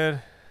all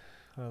good.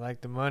 I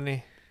like the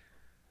money.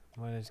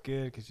 Money's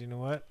good because you know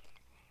what?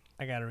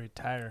 I got to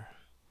retire.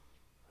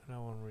 And I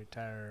want to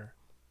retire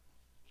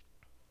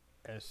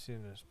as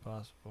soon as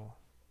possible.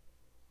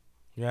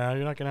 Yeah,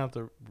 you're not gonna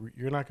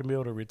be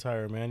able to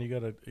retire, man. You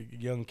got a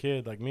young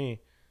kid like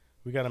me.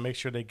 We got to make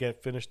sure they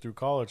get finished through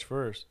college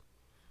first.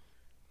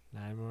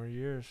 9 more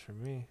years for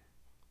me.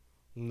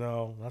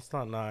 No, that's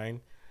not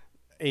 9.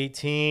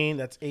 18.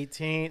 That's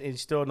 18, and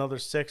still another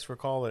 6 for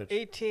college.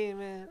 18,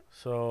 man.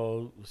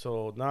 So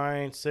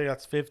 9, 6.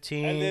 That's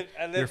 15.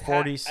 I lived You're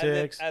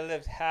 46. I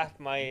lived half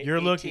my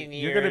 18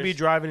 years. You're gonna be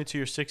driving into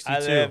your 62. I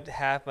lived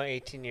half my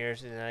 18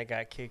 years, and then I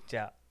got kicked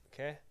out.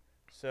 Okay,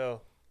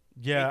 so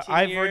yeah,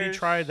 I've already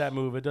tried that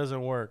move. It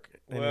doesn't work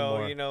anymore.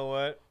 Well, you know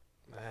what?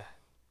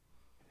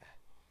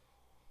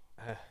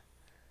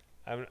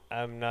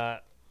 I'm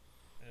not.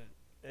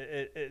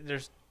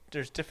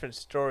 there's different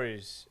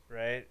stories,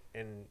 right?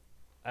 And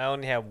I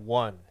only have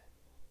one,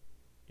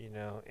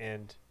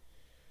 and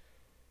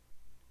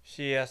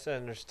she has to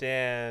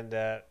understand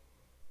that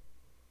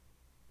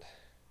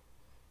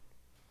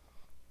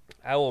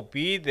I will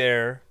be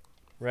there,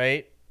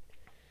 right?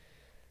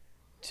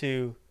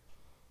 To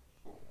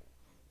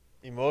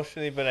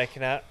emotionally, but I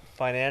cannot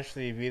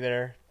financially be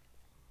there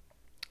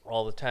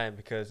all the time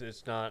because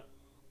it's not.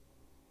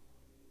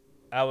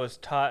 I was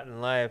taught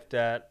in life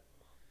that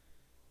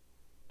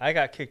I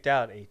got kicked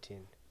out at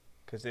 18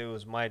 because it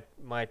was my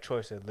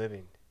choice of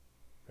living,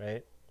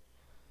 right?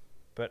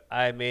 But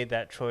I made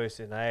that choice,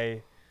 and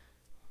I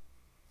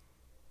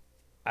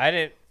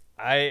didn't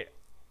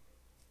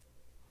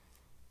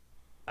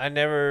I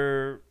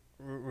never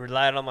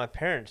relied on my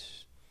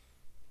parents.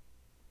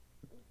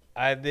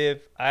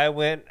 I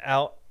went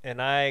out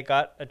and I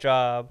got a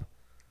job.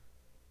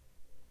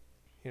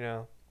 You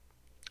know,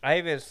 I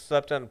even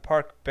slept on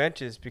park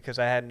benches because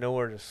I had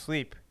nowhere to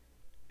sleep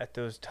at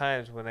those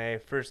times when I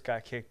first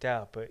got kicked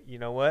out. But you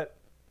know what?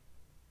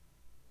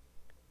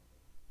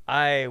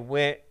 I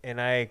went and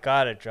I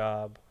got a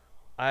job.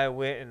 I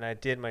went and I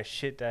did my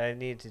shit that I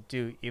needed to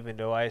do, even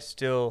though I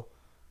still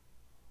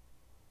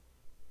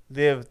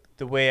live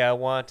the way I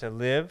want to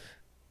live.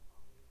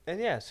 And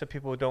yeah, some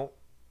people don't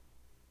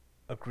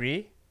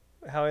agree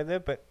with how I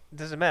live, but it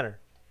doesn't matter.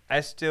 I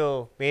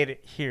still made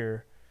it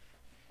here,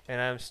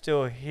 and I'm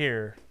still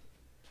here.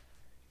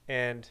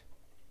 And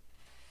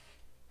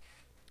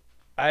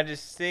I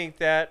just think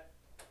that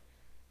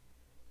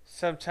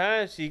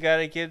sometimes you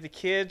gotta give the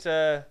kids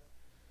you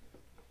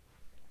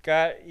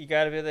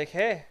gotta be like,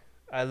 hey,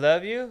 I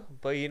love you,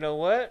 but you know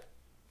what?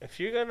 If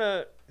you're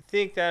gonna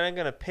think that I'm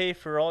gonna pay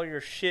for all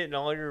your shit and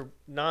all your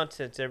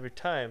nonsense every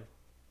time,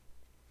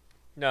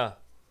 no,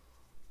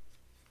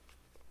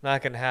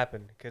 not gonna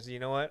happen. Because you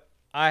know what?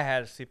 I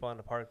had to sleep on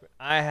the park.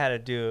 I had to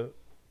do it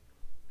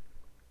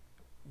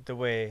the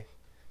way,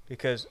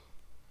 because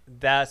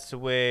that's the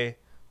way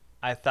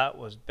I thought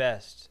was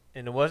best,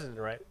 and it wasn't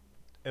the right.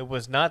 It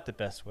was not the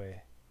best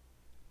way,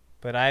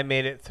 but I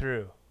made it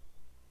through.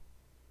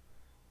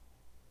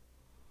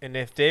 And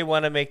if they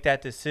want to make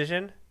that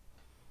decision,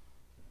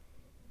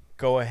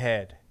 go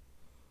ahead.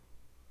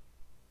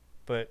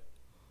 But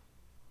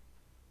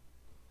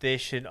they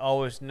should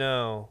always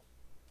know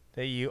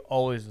that you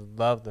always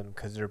love them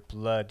because they're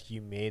blood.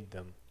 You made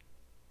them.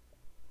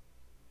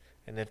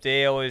 And if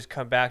they always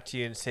come back to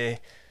you and say,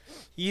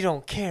 you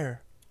don't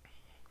care.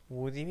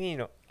 What do you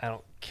mean I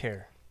don't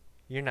care?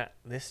 You're not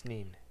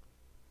listening.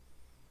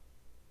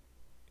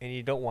 And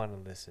you don't want to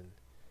listen.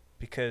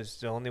 Because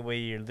the only way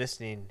you're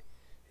listening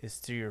is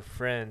through your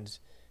friends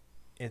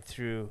and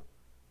through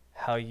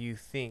how you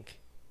think.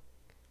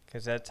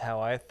 Because that's how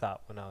I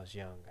thought when I was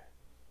young.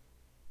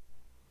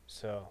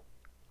 So,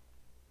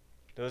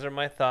 those are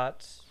my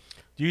thoughts.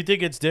 Do you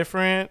think it's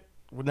different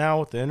now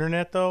with the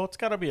internet, though? It's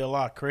got to be a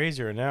lot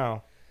crazier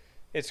now.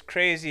 It's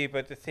crazy,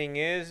 but the thing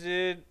is,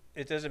 dude,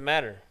 it doesn't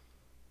matter.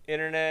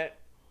 Internet,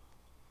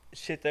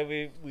 shit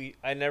that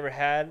I never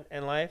had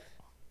in life.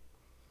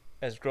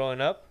 As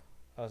growing up,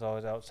 I was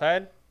always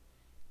outside.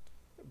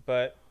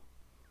 But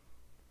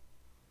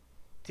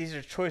these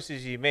are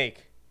choices you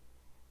make.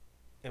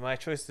 And my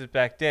choices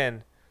back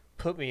then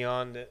put me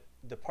on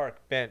the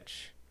park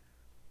bench.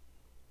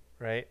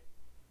 Right?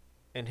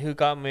 And who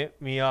got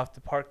me off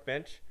the park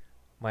bench?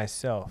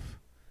 Myself.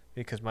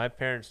 Because my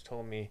parents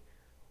told me,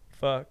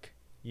 fuck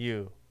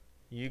you.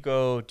 You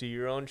go do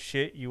your own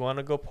shit. You want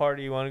to go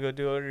party? You want to go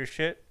do all your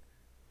shit?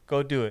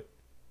 Go do it.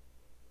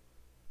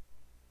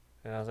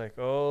 And I was like,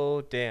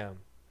 oh, damn.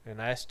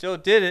 And I still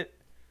did it.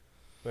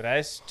 But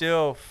I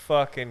still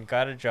fucking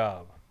got a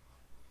job.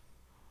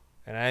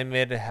 And I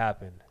made it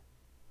happen.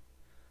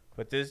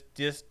 But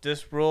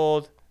this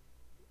world,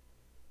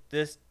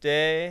 this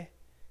day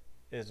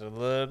is a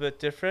little bit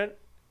different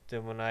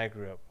than when I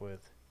grew up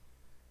with.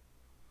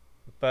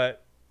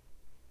 But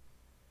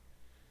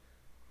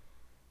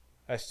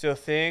I still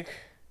think,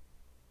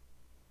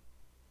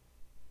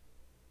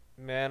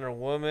 man or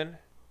woman,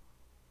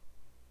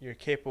 you're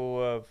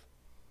capable of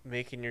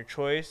making your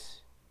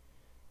choice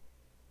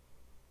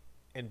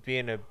and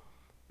being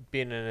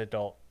an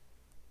adult.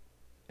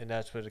 And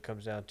that's what it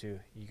comes down to.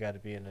 You got to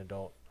be an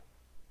adult.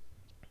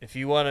 If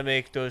you want to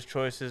make those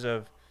choices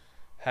of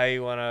how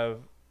you want to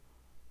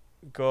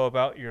go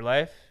about your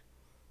life,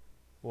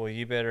 well,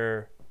 you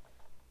better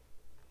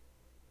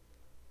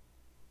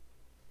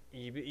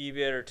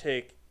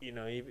take,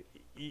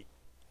 you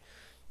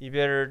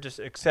better just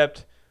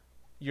accept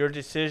your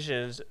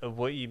decisions of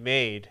what you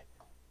made,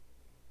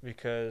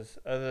 because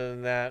other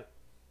than that,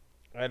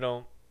 I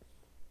don't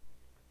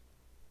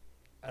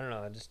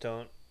know, I just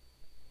don't,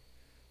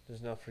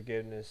 there's no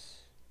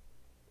forgiveness,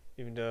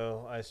 even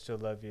though I still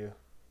love you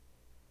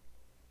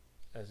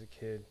as a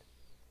kid,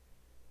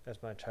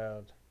 as my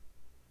child.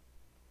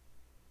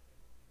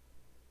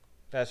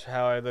 That's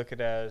how I look at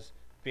it as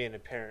being a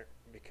parent,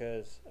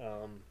 because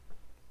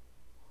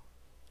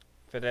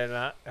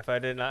if I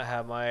did not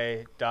have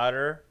my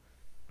daughter,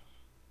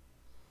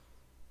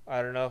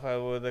 I don't know if I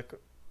would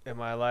in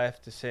my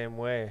life the same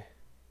way.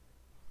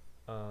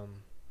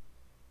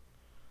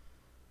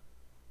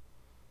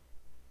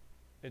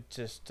 It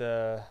just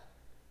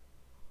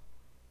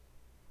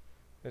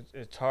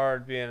it's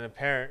hard being a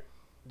parent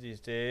these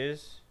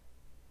days,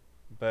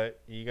 but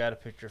you got to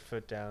put your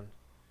foot down.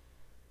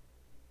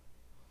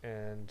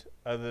 And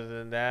other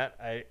than that,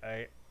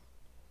 I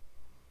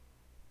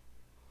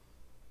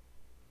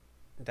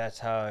that's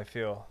how I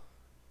feel.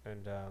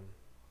 And I'm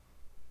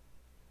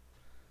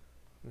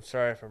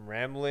sorry if I'm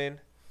rambling.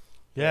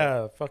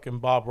 Yeah, fucking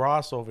Bob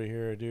Ross over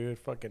here, dude.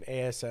 Fucking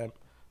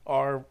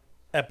ASMR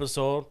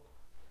episode.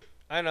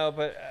 I know,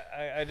 but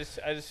I just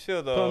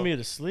feel though. Putting me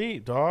to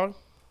sleep, dog.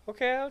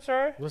 Okay, I'm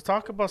sorry. Let's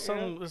talk about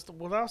something.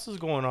 What else is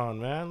going on,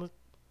 man?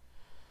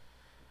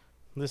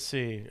 Let's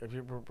see. If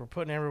we're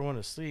putting everyone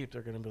to sleep,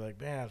 they're gonna be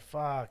like, man,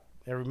 fuck.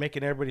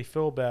 Making everybody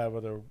feel bad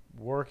while they're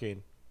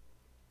working,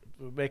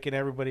 making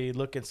everybody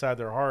look inside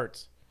their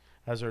hearts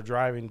as they're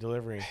driving,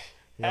 delivering.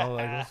 You know,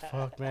 like, what the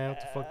fuck, man?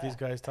 What the fuck these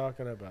guys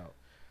talking about?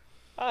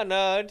 Oh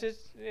no,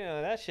 just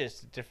that's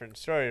just a different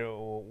story.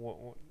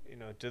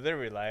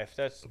 Delivery life.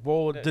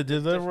 The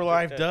delivery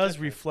life that's does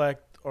different.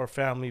 reflect our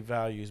family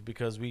values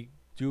because we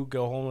do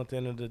go home at the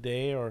end of the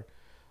day,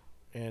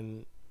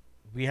 and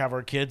we have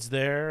our kids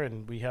there,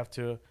 and we have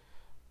to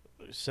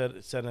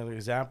set an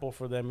example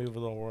for them even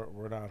though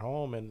we're not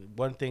home. And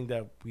one thing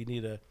that we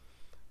need to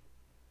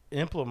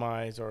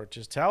implement or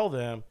just tell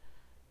them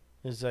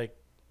is like,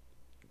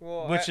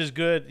 which is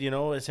good,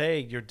 is, hey,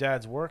 your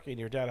dad's working,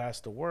 your dad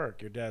has to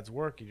work, your dad's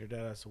working, your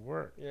dad has to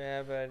work.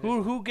 Yeah, but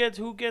Who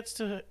gets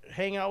to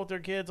hang out with their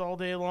kids all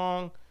day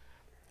long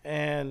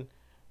and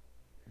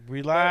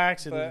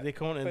relax, and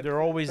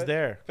they're always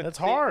there. That's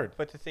hard.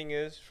 But the thing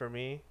is, for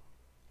me,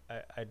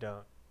 I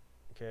don't.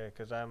 Okay,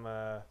 because I'm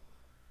not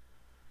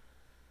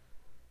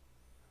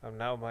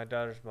with my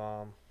daughter's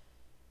mom,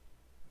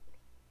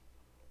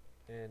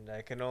 and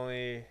I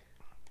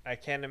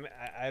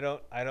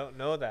don't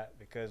know that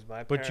because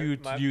my. But do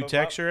you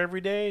text her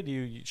every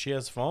day? She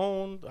has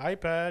phone,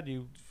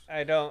 iPad.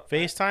 I don't.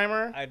 FaceTime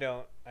her? I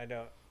don't.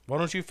 Why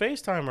don't you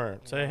FaceTime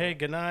her? Say, hey,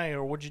 good night,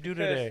 or what'd you do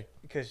today?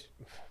 Because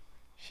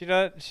she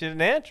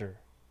doesn't answer.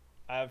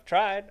 I have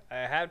tried,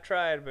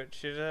 but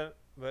she doesn't.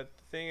 But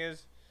the thing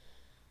is,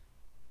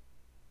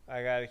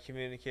 I gotta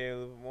communicate a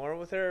little bit more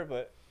with her.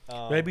 But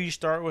maybe you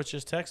start with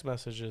just text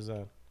messages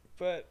then.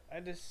 But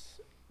I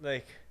just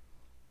like.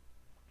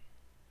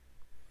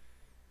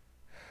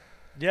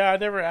 Yeah, I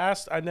never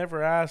asked,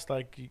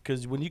 like,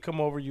 because when you come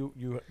over,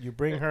 you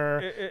bring her,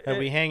 and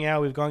we hang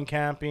out. We've gone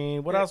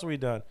camping. What else have we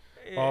done?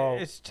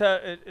 It's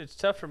tough. It's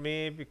tough for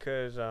me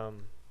because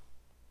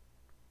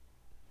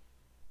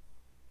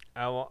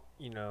I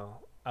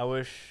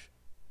wish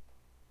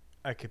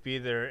I could be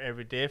there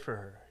every day for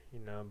her,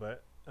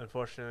 but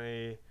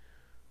unfortunately,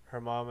 her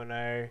mom and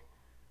I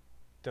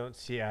don't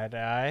see eye to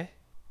eye,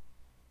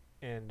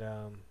 and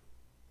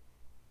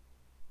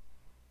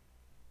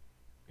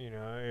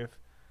if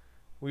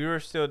we were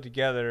still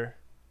together,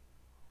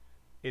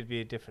 it'd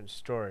be a different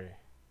story.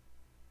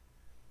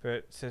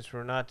 But since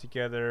we're not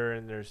together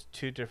and there's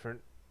two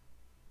different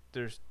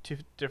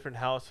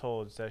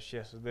households that she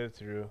has to live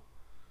through.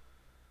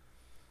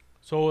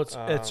 So it's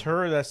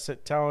her that's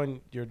telling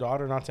your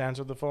daughter not to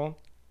answer the phone?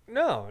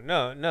 No,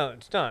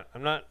 it's not.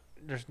 I'm not.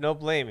 There's no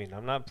blaming.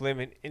 I'm not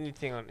blaming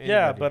anything on anybody.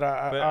 Yeah, but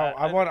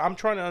I'm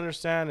trying to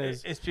understand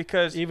is it's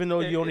because even though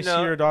you only see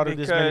your daughter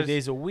this many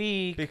days a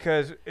week,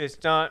 because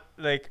it's not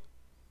like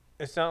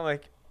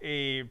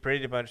a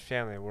Brady Bunch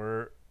family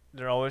where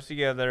they're always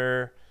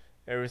together,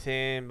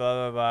 everything,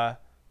 blah blah blah.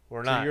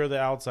 We're not. So you're the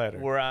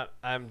outsider.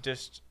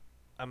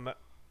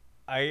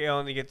 I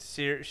only get to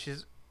see her.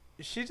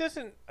 She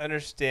doesn't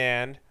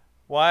understand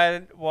why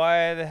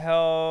the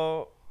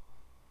hell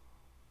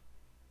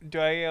do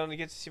I only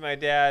get to see my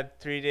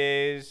dad 3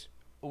 days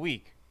a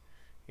week?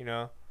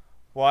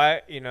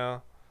 Why?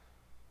 The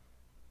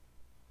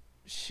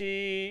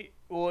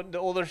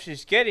older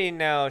she's getting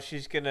now,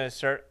 she's gonna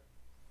start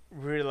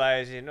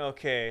realizing,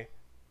 okay,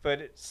 but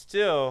it's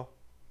still,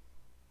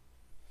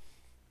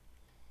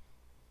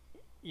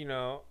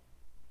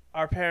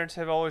 our parents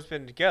have always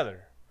been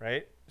together,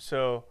 right?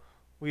 So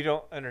we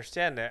don't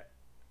understand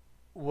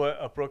what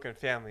a broken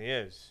family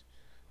is,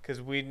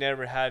 because we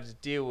never had to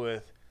deal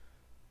with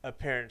a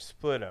parent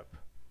split up.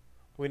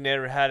 We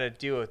never had to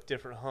deal with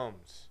different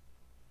homes,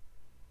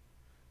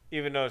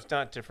 even though it's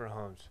not different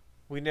homes.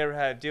 We never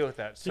had to deal with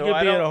that. So it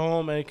could be at a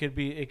home, and it could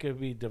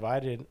be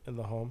divided in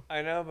the home.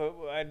 I know, but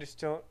I just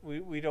don't.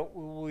 We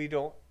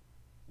will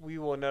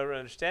never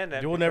understand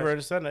that. You will never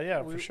understand that,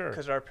 yeah, for sure.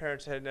 Because our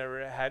parents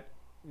never had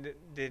to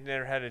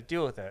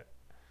deal with that.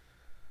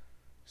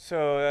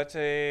 So it's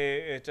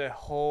a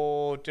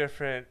whole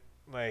different,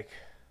 like.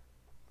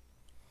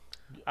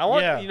 I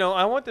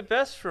want the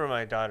best for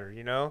my daughter,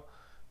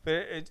 but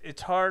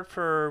it's hard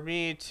for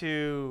me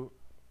to.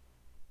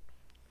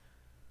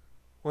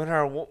 When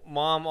her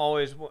mom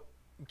always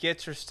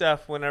gets her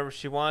stuff whenever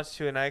she wants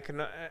to, and I'm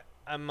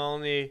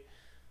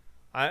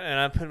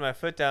putting my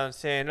foot down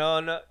saying,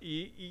 oh no,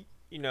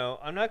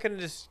 I'm not gonna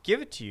just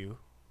give it to you,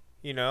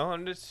 you know,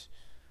 and it's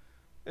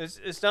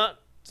not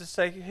just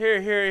like here,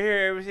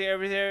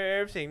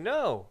 everything.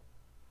 No,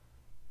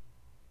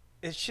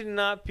 it should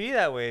not be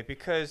that way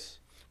because.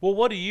 Well,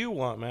 what do you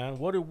want, man?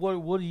 What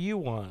do you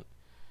want?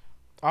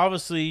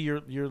 Obviously,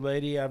 your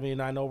lady. I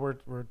mean, I know we're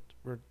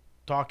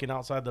talking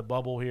outside the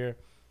bubble here.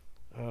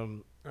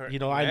 You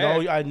know,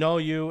 I know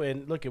you,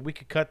 and look, we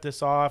could cut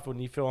this off when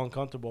you feel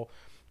uncomfortable.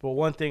 But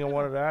one thing I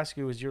wanted to ask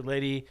you is, your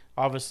lady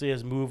obviously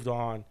has moved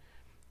on,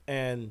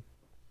 and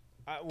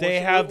they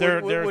have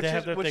their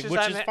thing, which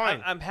is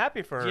fine. I'm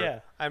happy for her. Yeah,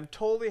 I'm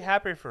totally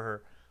happy for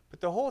her.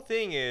 But the whole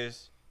thing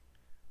is,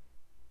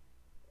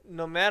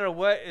 no matter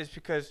what, is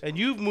because. And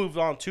you've moved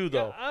on too,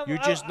 though. Yeah, you're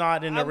just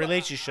not in a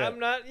relationship. I'm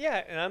not.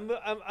 Yeah, and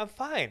I'm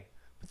fine.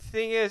 But the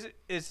thing is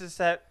just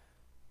that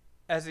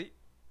as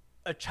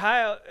a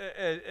child,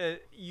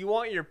 you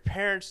want your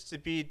parents to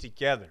be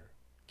together.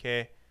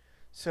 Okay,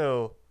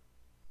 so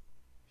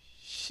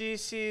she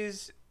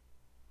sees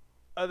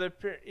other,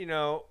 you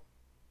know.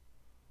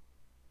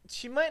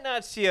 She might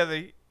not see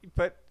other,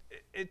 but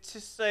it's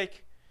just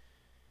like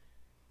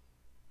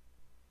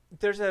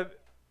there's a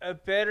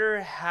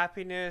better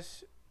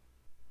happiness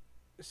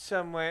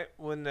somewhat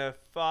when the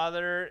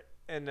father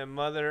and the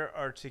mother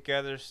are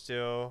together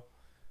still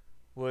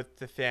with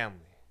the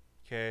family.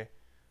 Okay.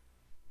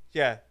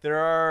 Yeah, there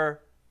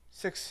are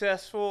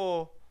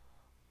successful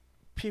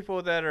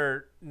people that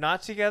are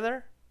not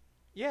together.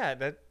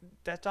 Yeah,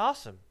 that's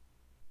awesome.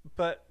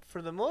 But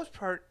for the most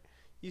part,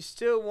 you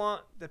still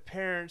want the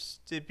parents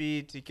to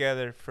be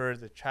together for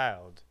the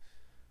child.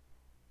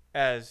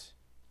 As,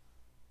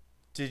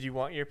 did you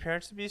want your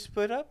parents to be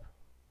split up?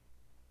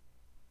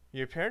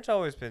 Your parents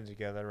always been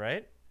together,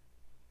 right?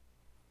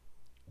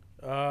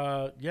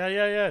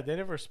 Yeah. They've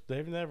never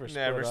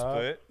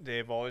split.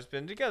 They've always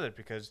been together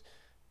because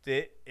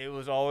it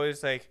was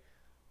always like,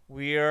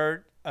 we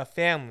are a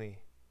family.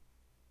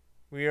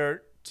 We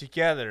are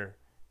together.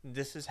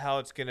 This is how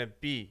it's gonna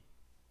be.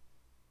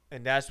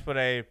 And that's what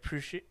I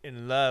appreciate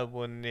and love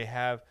when they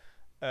have,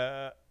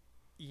 a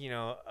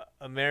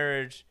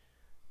marriage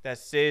that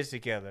stays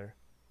together,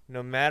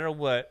 no matter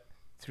what,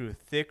 through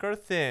thick or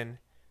thin.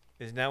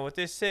 Is not what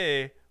they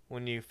say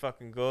when you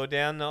fucking go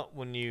down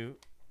when you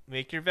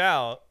make your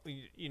vow.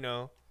 You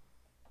know,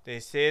 they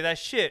say that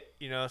shit.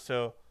 You know,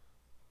 so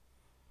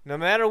no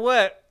matter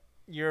what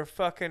your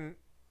fucking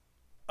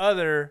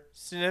other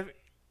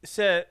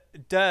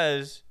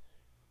does,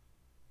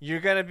 you're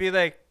gonna be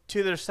like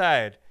to their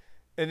side.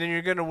 And then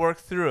you're going to work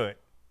through it.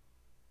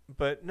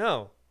 But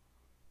no.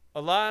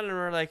 A lot of them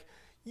are like,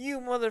 you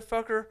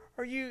motherfucker,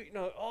 are you,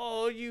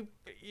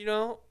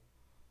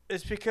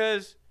 it's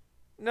because,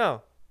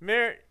 no.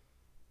 Marriage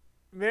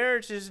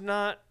is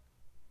not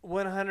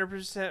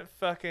 100%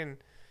 fucking,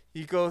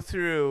 you go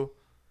through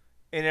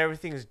and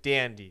everything's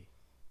dandy.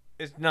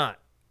 It's not.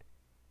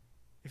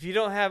 If you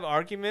don't have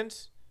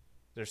arguments,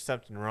 there's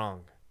something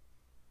wrong.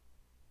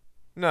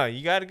 No,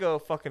 you got to go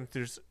fucking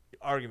through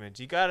arguments.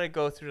 You got to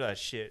go through that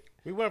shit.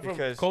 We went from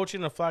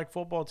coaching a flag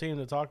football team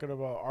to talking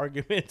about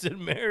arguments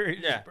in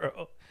marriage,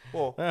 bro.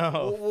 Well,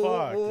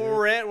 fuck,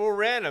 we're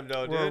random,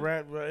 though, dude.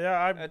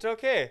 That's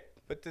okay.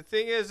 But the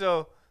thing is,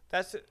 though,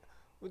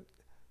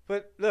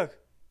 but look,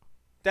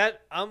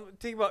 that I'm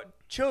thinking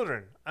about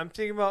children. I'm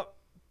thinking about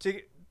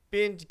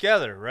being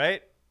together,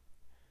 right?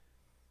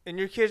 And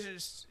your kids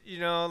is,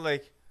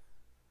 like,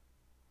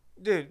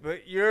 dude,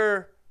 but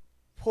you're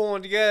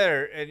pulling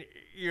together and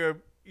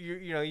you're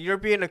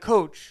being a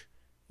coach.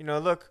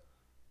 Look,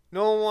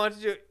 no one wanted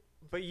to do it,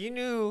 but you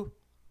knew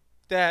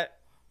that.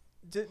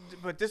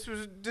 But this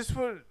was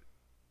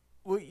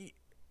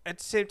at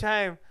the same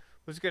time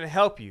was going to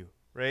help you,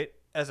 right?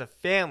 As a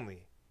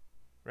family,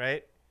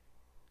 right?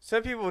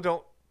 Some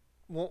people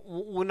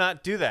will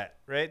not do that,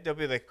 right? They'll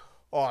be like,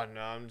 "Oh no,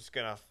 I'm just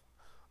gonna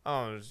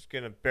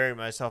bury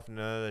myself in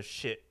another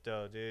shit,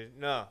 though, dude."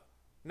 No.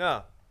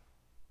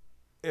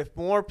 If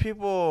more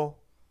people,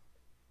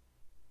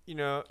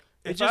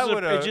 it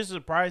just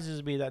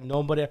surprises me that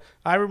nobody.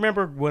 I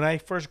remember when I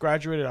first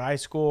graduated high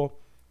school,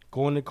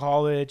 going to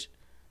college.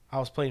 I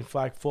was playing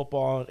flag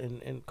football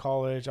in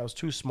college. I was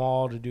too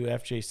small to do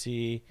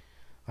FJC.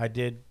 I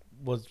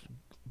was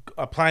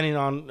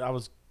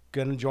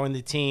gonna join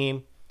the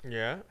team.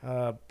 Yeah.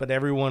 But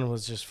everyone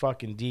was just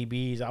fucking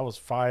DBs. I was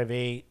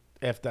 5'8",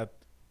 if that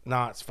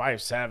not, it's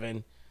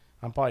 5'7".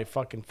 I'm probably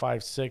fucking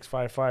 5'6",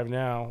 5'5"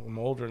 now. I'm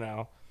older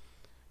now.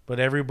 But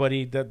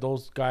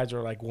those guys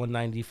are like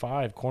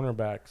 195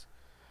 cornerbacks.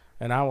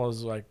 And I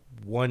was like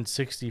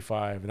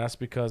 165. And that's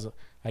because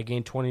I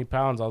gained 20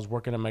 pounds. I was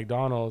working at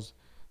McDonald's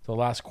the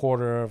last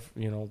quarter of,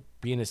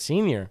 being a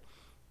senior.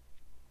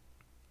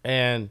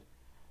 And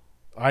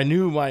I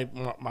knew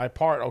my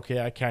part,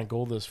 okay, I can't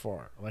go this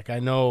far. Like, I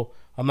know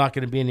I'm not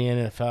going to be in the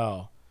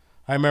NFL.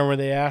 I remember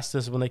they asked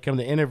us when they come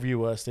to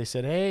interview us, they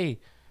said, hey,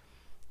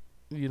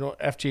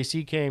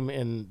 FJC came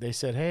and they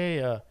said,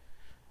 hey,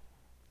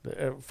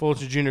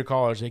 Fulton Junior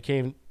College, they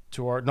came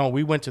to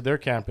we went to their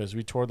campus.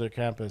 We toured their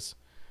campus.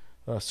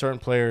 Certain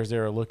players they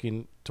were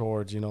looking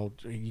towards,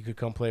 you could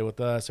come play with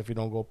us if you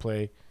don't go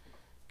play,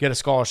 get a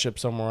scholarship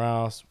somewhere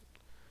else.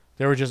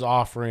 They were just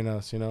offering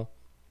us, you know.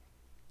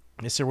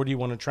 They said, "What do you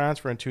want to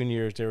transfer in 2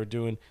 years?" They were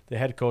doing. The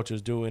head coach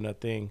was doing a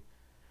thing.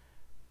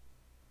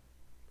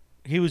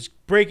 He was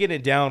breaking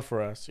it down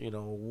for us, you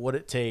know, what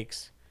it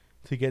takes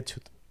to get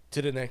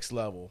to the next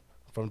level,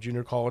 from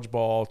junior college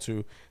ball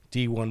to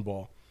D1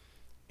 ball.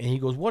 And he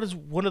goes, "What is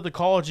one of the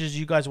colleges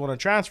you guys want to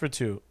transfer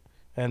to?"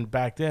 And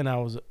back then, I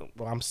was a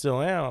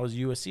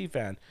USC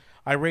fan.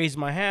 I raised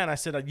my hand. I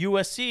said,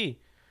 USC.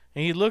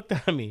 And he looked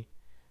at me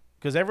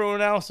because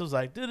everyone else was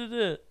like,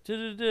 da-da-da,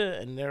 da-da-da,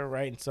 and they were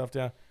writing stuff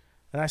down.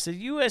 And I said,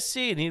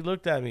 USC. And he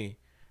looked at me.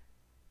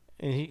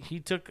 And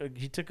he took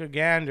a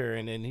gander,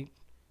 and then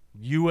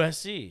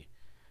USC.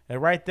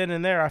 And right then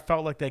and there, I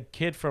felt like that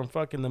kid from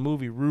fucking the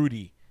movie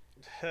Rudy.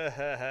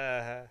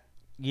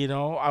 You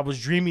know, I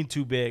was dreaming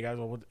too big.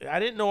 I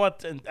didn't know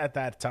at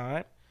that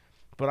time,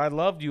 but I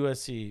loved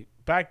USC.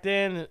 Back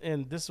then,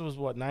 and this was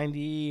what,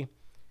 90,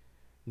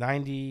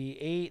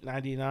 98,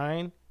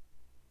 99.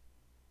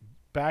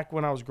 Back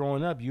when I was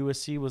growing up,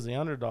 USC was the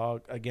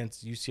underdog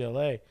against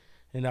UCLA.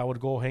 And I would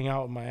go hang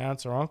out at my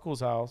aunt's or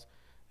uncle's house,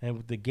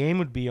 and the game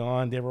would be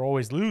on. They were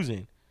always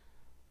losing.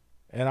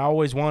 And I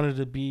always wanted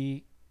to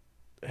be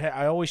 –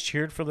 I always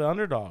cheered for the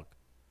underdog.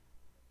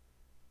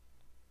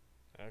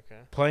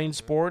 Okay. Playing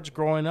sports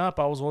growing up,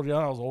 I was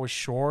always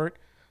short.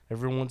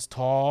 Everyone's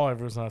tall.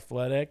 Everyone's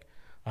athletic.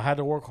 I had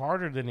to work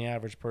harder than the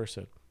average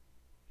person.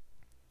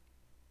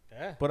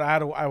 Yeah. But I had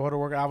to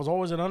work. I was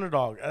always an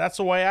underdog. That's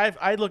the way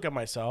I look at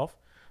myself.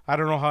 I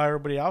don't know how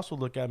everybody else would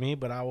look at me,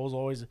 but I was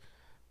always,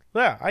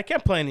 yeah, I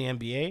can't play in the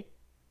NBA.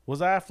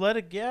 Was I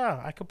athletic? Yeah,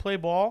 I could play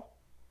ball.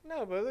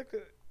 No, but look,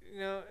 you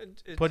know.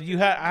 But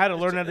I had to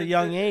learn at a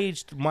young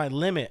age my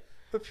limit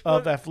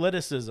of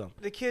athleticism.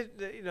 Kids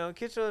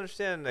don't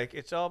understand. Like,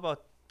 it's all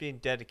about being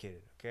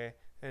dedicated, okay?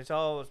 And it's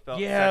all about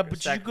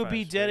but you could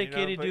be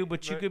dedicated, dude.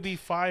 But you could be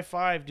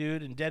 5'5",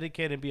 dude, and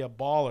dedicated and be a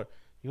baller.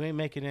 You ain't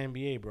making an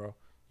NBA, bro.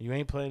 You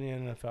ain't playing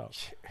in the NFL.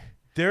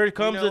 There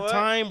comes a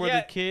time where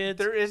the kids.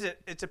 There isn't.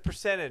 It's a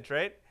percentage,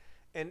 right?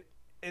 And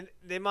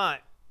they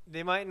might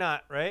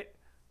not, right?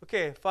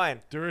 Okay,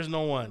 fine. There is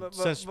no one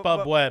since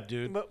Bub Webb,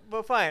 dude.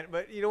 But fine.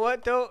 But you know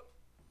what though?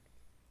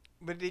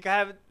 But they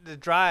gotta have the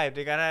drive.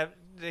 They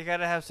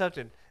gotta have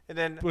something. And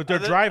then but their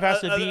drive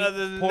has to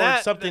be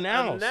towards something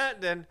else. Other than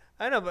that, then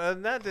I know. But other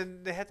than that, then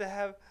they have to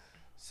have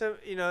some.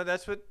 You know,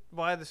 that's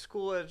why the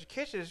school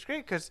education is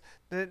great, because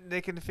then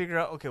they can figure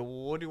out, okay,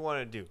 well, what do you want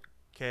to do?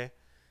 Okay,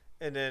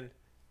 and then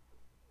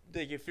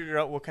they can figure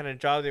out what kind of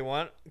job they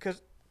want.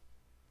 Because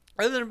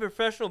other than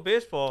professional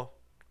baseball,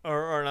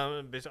 or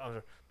not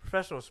baseball,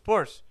 professional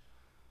sports,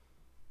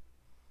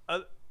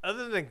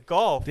 other than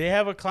golf, they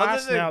have a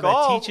class now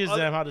that teaches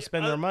them how to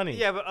spend their money.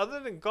 Yeah, but other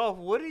than golf,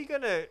 what are you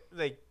gonna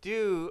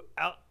do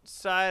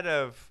outside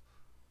of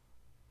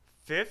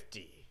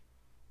 50?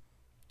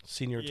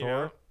 Senior tour.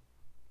 Know?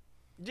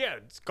 Yeah,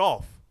 it's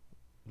golf.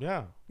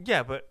 Yeah.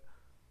 Yeah, but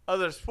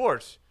other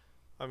sports.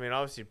 I mean,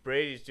 obviously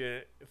Brady's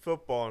doing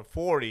football in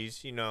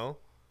 40s, you know,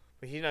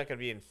 but he's not gonna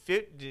be in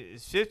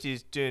his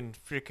 50s doing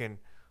freaking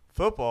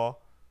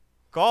football.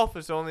 Golf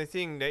is the only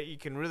thing that you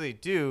can really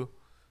do.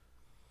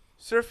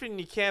 Surfing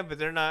you can, but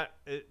they're not.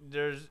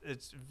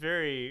 It's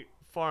very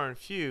far and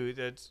few.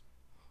 That's,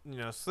 you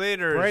know,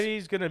 Slater.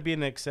 Brady's gonna be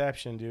an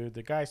exception, dude.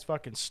 The guy's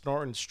fucking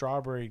snorting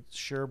strawberry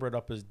sherbet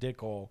up his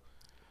dick hole.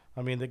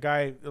 I mean, the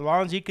guy, as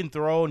long as he can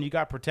throw and you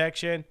got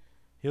protection,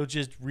 he'll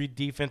just read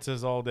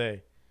defenses all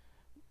day.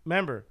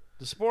 Remember,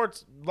 the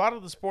sports. A lot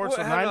of the sports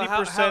are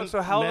 90%.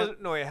 So how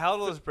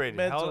old is Brady?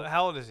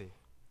 How old is he?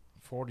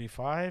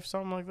 45,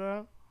 something like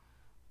that.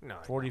 No,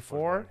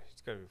 44.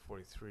 He's got to be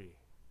 43.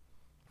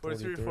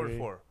 43 or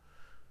 44.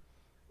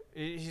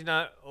 He's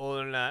not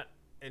older than that,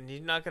 and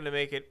he's not going to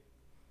make it.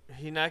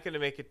 He's not going to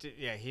make it to.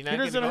 Yeah, he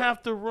doesn't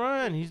have to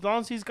run. As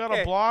long as he's got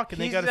a block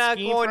and they got a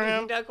scheme for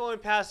him. He's not going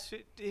past.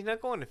 He's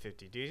not going to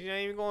 50, dude. He's not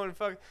even going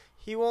to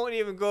He won't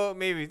even go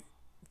maybe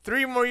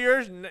 3 more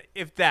years,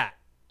 if that.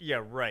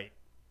 Yeah, right.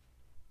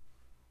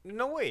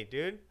 No way,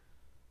 dude.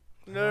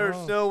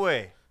 There's no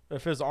way.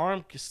 If his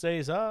arm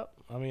stays up,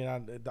 I mean,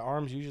 the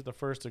arm's usually the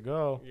first to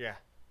go. Yeah.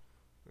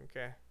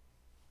 Okay.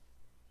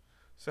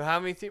 So how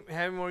many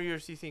more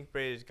years do you think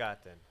Brady's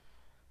got then?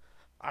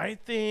 I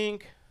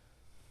think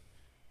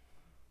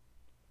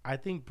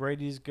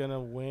Brady's gonna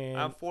win.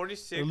 I'm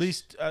 46.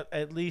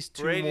 At least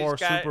 2 Brady's more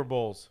Super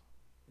Bowls.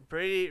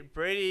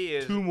 Brady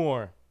is 2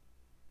 more.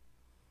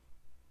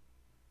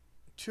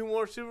 2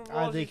 more Super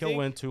Bowls. I think he'll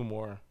win 2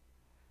 more.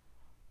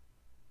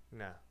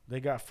 No. They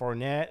got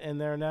Fournette in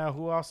there now.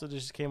 Who else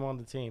just came on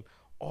the team?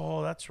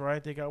 Oh, that's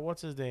right. They got,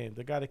 what's his name?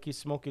 The guy that keeps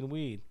smoking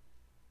weed.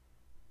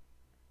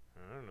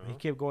 I don't know. He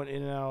kept going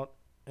in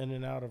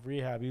and out of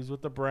rehab. He was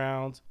with the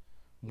Browns.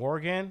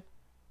 Morgan?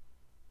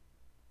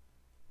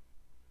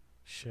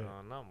 Shit.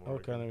 No, not Morgan.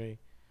 What kind of me?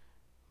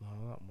 No,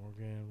 not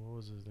Morgan. What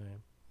was his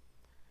name?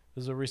 It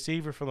was a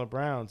receiver from the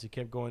Browns. He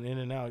kept going in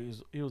and out.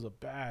 He was a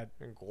bad.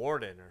 And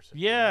Gordon or something.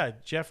 Yeah,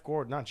 Jeff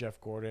Gordon. Not Jeff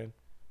Gordon.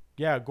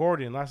 Yeah,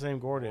 Gordon. Last name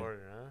Gordon.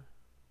 Gordon, huh?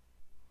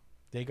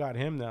 They got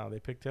him now. They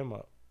picked him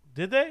up.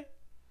 Did they?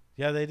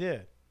 Yeah, they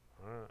did.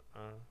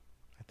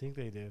 I think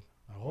they did.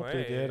 I hope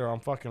they did, or I'm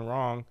fucking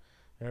wrong.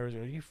 Are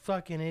you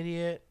fucking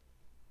idiot?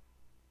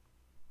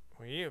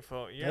 Well,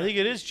 I think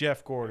it is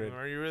Jeff Gordon.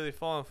 Are you really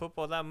following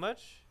football that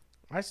much?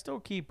 I still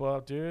keep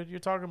up, dude. You're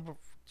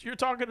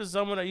talking to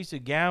someone that used to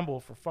gamble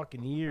for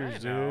fucking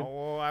years, dude.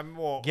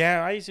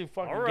 I used to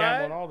fucking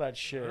gamble and all that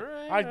shit.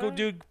 I'd go,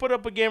 dude, put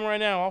up a game right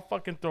now. I'll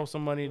fucking throw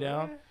some money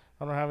down.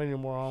 I don't have any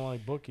more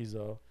online bookies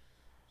though.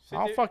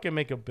 I'll fucking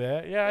make a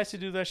bet. Yeah, I used to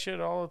do that shit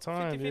all the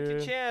time,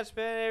 50-50 chance,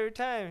 man, every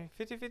time.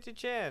 50-50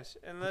 chance.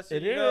 Unless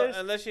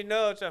you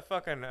know it's a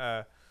fucking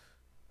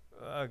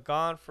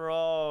gone for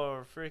all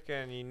or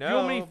freaking, you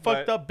know how many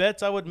fucked up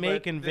bets I would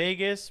make in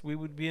Vegas? We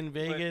would be in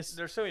Vegas.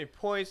 There's so many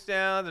points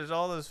down. There's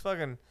all this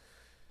fucking.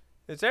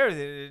 It's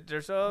everything.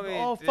 There's so many.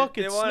 Oh fuck!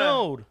 It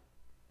snowed.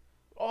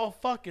 Oh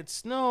fuck! It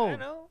snowed. I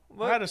know.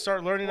 I had to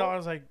start learning. I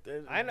was like,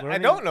 I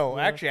don't know.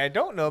 Actually, I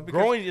don't know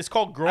because growing. It's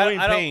called growing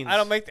pains. I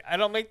don't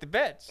make the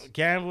bets.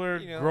 Gambler,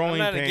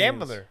 growing pains. I'm not a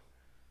gambler.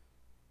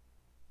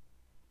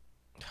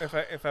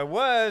 If I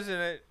was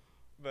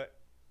but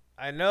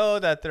I know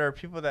that there are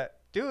people that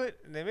do it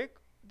and they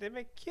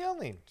make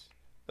killings,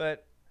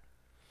 but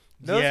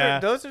those are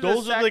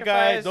the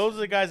guys. Those are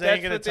the guys that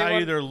ain't gonna tell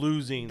you they're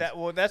losing.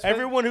 That's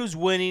everyone who's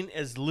winning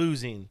is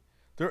losing.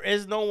 There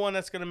is no one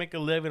that's gonna make a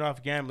living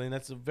off gambling.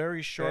 That's a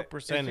very short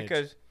percentage. It's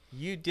because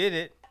you did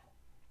it,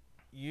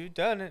 you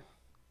done it,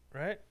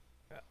 right?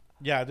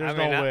 Yeah, there's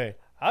no way.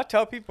 I'll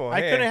tell people, I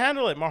couldn't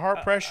handle it. My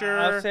heart pressure.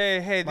 I'll say,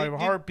 hey, my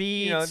heart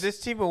beats. This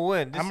team will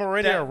win. I'm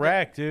already a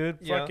wreck,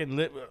 dude.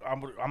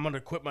 I'm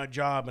gonna quit my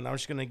job and I'm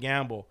just gonna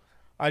gamble.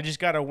 I just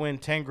gotta win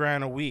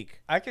 $10,000 a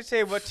week. I can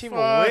say what team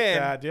will win.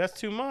 That, dude, that's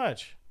too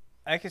much.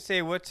 I can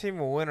say what team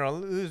will win or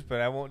lose,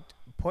 but I won't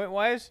point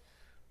wise.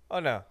 Oh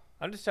no,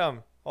 I'm just telling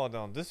them. Hold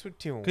on, this team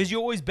will win. Because you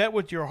always bet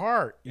with your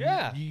heart.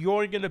 Yeah, you're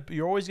always gonna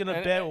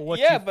bet what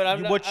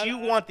you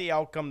want the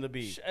outcome to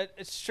be.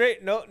 It's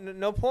straight.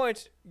 No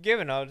points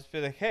given. I'll just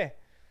be like, hey,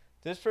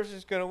 this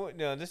person's gonna win.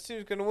 No, this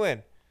team's gonna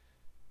win.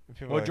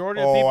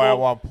 Majority of people. I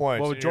want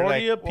points.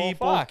 Majority of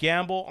people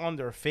gamble on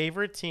their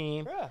favorite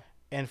team,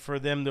 and for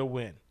them to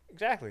win.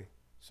 Exactly.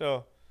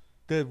 So,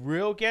 the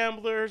real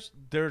gamblers,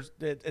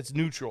 it's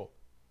neutral.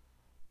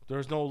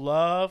 There's no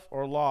love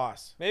or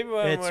loss. Maybe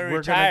when I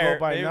retire,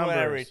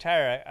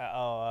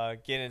 I'll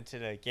get into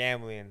the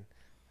gambling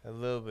a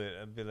little bit.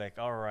 I'll be like,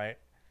 all right,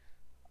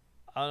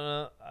 I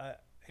don't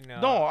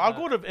know. No, I'll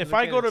go to if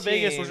I go to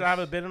Vegas, which I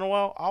haven't been in a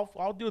while.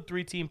 I'll do a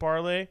 3-team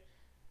parlay.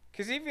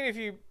 Because even if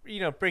you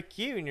break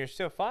even, you're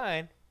still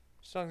fine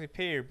as long as you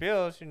pay your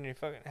bills and you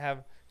fucking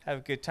have a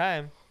good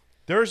time.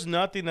 There's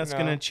nothing that's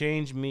gonna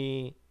change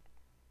my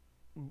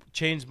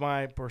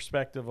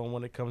perspective on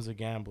when it comes to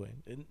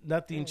gambling.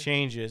 Nothing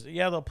changes.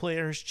 Yeah, the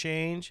players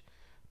change,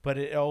 but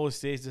it always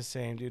stays the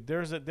same, dude. There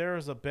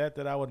was a bet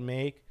that I would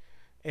make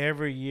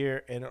every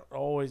year, and it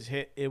always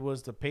hit. It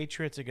was the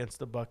Patriots against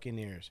the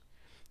Buccaneers.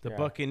 The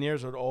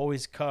Buccaneers would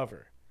always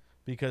cover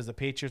because the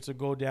Patriots would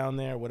go down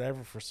there,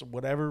 for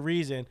whatever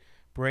reason.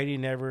 Brady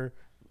never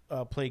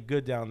played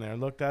good down there.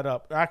 Look that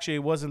up. Actually,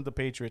 it wasn't the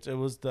Patriots. It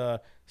was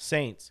the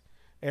Saints.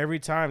 Every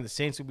time the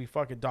Saints would be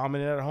fucking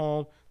dominant at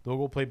home, they'll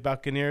go play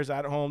Buccaneers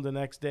at home the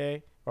next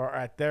day or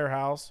at their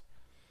house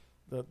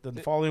the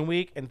following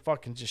week and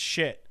fucking just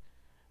shit.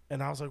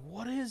 And I was like,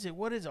 what is it?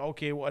 What is it?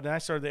 Okay, well, and I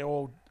started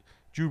thinking,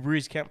 Drew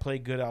Brees can't play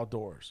good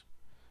outdoors.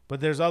 But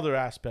there's other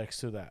aspects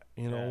to that,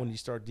 when you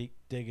start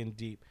digging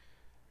deep.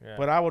 Yeah.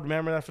 But I would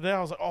remember that for that.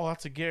 I was like,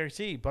 that's a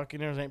guarantee.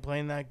 Buccaneers ain't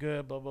playing that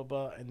good, blah, blah,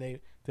 blah. And they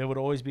would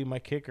always be my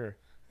kicker.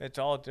 It's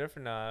all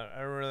different now.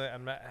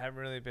 Haven't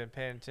really been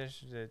paying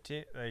attention to the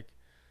team, like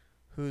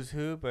who's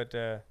who, but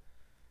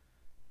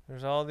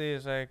there's all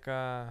these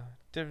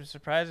different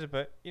surprises.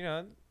 But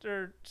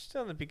they're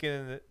still in the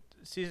beginning of the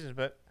seasons,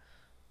 but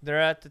they're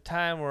at the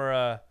time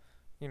where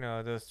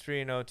those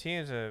 3-0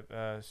 teams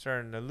are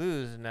starting to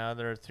lose. And now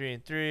they're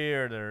 3-3,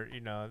 or they're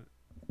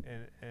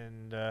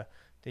and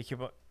they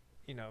keep up,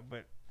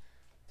 But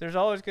there's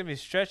always gonna be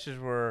stretches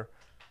where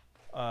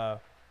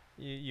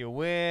you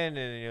win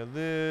and you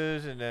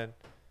lose, and then.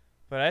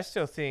 But I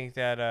still think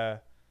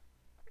that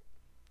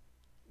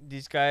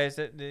these guys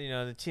that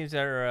the teams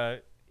that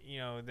are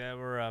that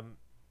were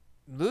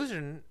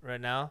losing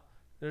right now,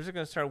 they're just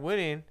gonna start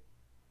winning.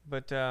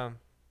 But I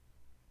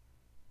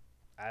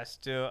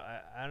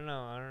don't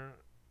know.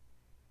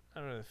 I'm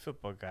not a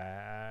football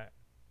guy.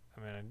 I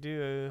mean, I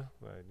do,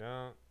 but I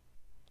don't.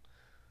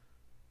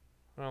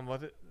 I don't know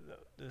about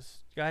this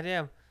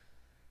goddamn. I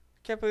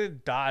can't believe the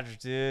Dodgers,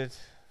 dude.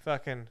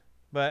 Fucking.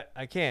 But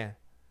I can.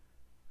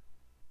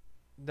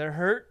 They're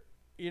hurt.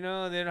 They're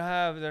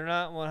not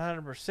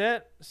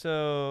 100%.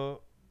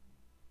 So,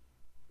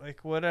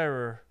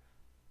 whatever.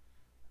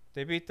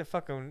 They beat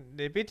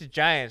the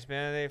Giants,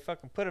 man. They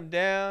fucking put them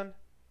down.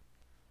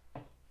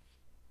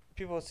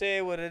 People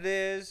say what it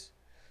is.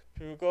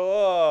 People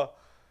go,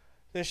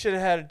 they should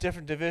have had a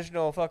different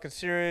divisional fucking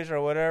series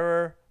or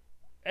whatever.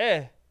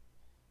 It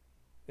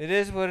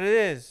is what it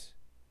is.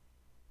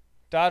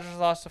 Dodgers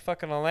lost to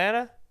fucking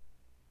Atlanta.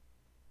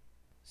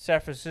 San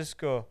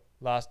Francisco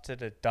lost to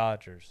the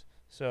Dodgers.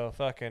 So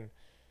fucking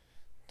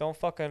don't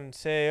fucking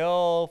say,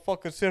 oh,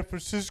 fucking San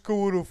Francisco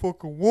would have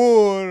fucking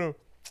won.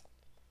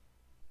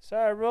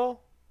 Sorry, bro.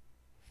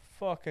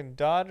 Fucking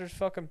Dodgers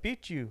fucking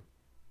beat you,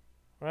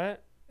 right?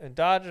 And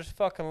Dodgers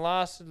fucking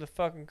lost to the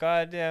fucking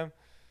goddamn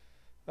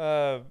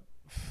Atlanta.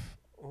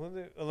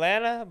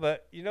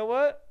 But you know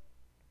what?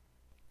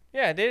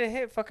 Yeah, they didn't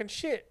hit fucking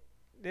shit.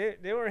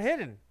 They were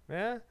hitting,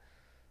 man.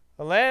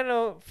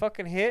 Atlanta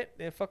fucking hit.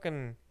 They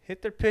fucking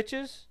hit their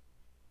pitches.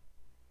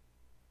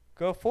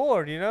 Go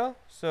forward, you know?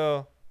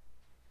 So,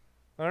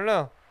 I don't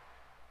know.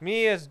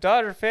 Me as a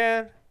Dodger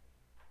fan,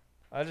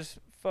 I just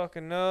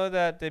fucking know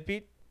that they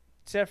beat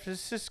San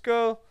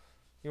Francisco.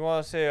 You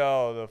want to say,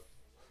 oh, the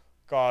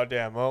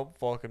goddamn ump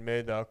fucking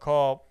made that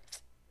call.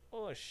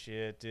 Oh,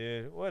 shit,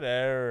 dude.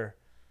 Whatever.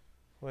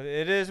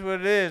 It is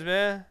what it is,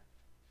 man.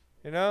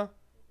 You know?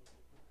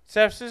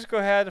 San Francisco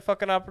had the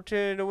fucking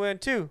opportunity to win,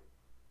 too.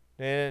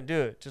 They didn't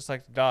do it, just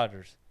like the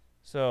Dodgers.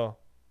 So,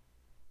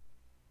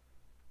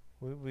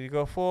 we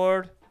go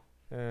forward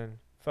and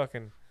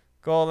fucking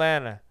go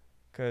Atlanta.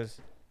 Because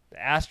the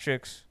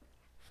Asterix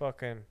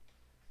fucking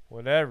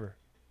whatever.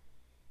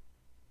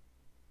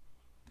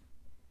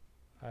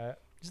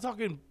 He's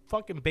talking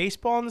fucking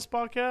baseball on this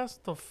podcast?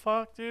 The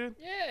fuck, dude?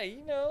 Yeah,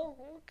 you know,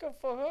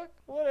 fuck,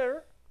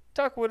 whatever.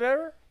 Talk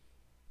whatever.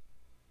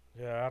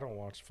 Yeah, I don't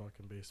watch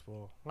fucking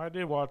baseball. I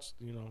did watch,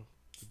 the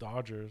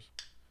Dodgers.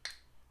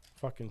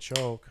 Fucking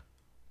choke.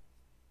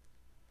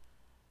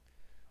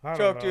 I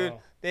don't know. Dude.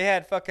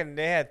 They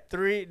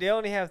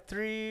only have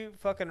 3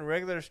 fucking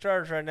regular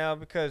starters right now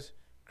because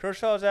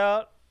Kershaw's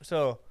out.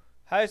 So,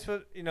 how you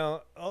supposed,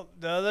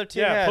 the other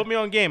team put me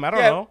on game. I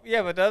don't know.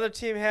 Yeah, but the other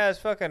team has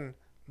fucking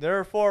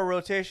their 4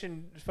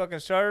 rotation fucking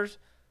starters.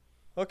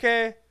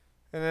 Okay.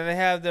 And then they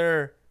have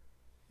their,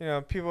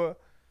 people.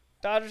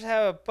 Dodgers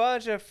have a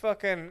bunch of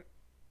fucking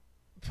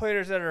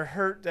players that are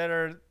hurt that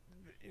are,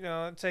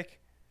 it's like,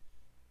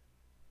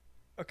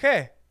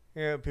 okay.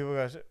 People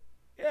go,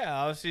 yeah,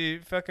 obviously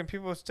fucking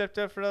people stepped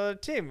up for the other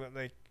team.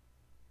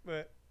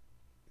 But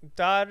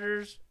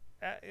Dodgers,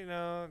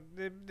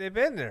 they've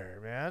been there,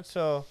 man.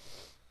 So,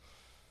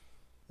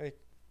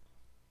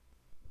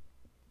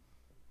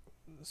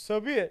 so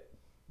be it.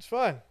 It's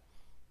fine.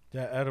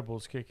 That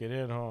edibles kick it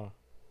in, huh?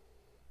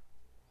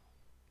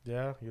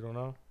 Yeah, you don't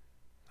know?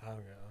 I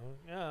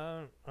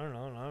don't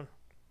know.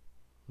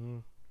 Hmm.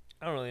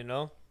 I don't really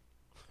know.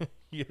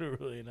 You don't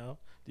really know?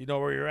 Do you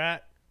know where you're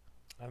at?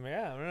 I mean,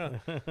 yeah, I don't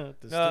know.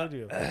 The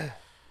studio.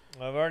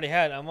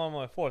 I'm on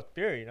my 4th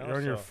beer, You're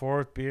on your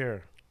 4th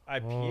beer.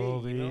 IPA,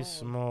 Holy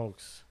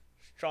smokes.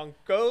 Strong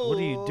go. What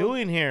are you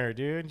doing here,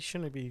 dude? You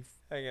shouldn't be.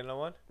 Hey, you know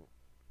what?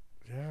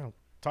 Yeah,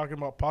 talking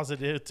about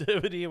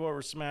positivity while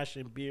we're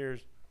smashing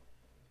beers.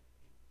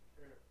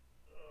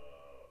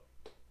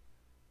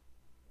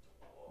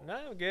 No,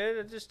 I'm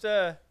good. I just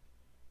No,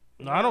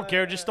 I don't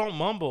care. Just don't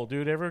mumble,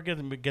 dude.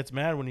 Everyone gets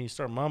mad when you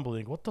start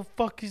mumbling. What the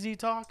fuck is he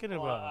talking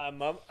about?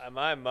 Am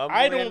I mumbling?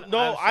 I don't know.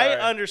 I'm I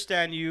sorry.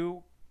 understand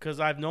you because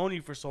I've known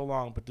you for so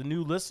long. But the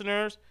new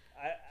listeners,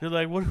 they're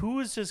like, "What?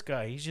 Who is this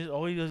guy?" He's just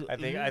always. I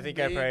think I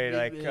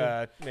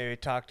probably maybe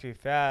talk too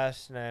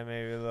fast and I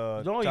maybe a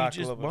little. No, you talk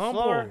just a little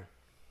mumble. bit slower.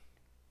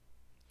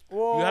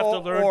 Well, You have to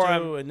learn or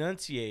to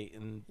enunciate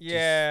and.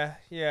 Yeah.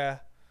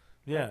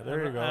 Yeah,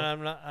 there you go.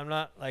 And I'm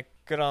not like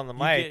good on the You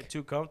mic. get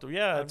too comfortable.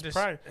 Yeah, I'm it's just-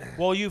 pride.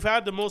 Well, you've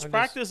had the most I'm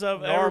practice just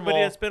of normal. everybody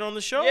that's been on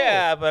the show.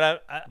 Yeah,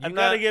 but you I'm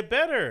gotta not. get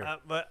better.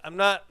 But I'm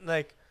not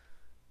like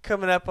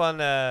coming up on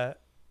the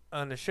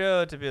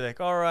show to be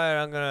like, all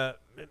right, I'm gonna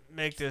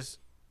make this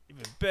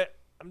even better.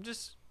 I'm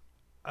just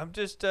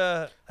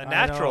a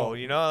natural, know.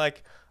 you know.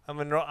 Like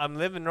I'm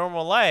living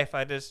normal life.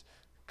 I just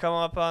come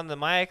up on the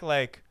mic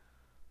like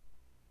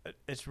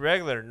it's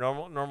regular,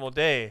 normal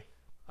day.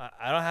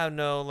 I don't have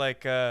no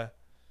like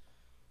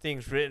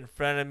things written in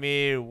front of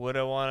me or what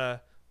I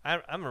wanna.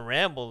 I'm a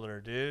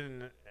rambler,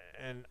 dude,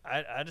 and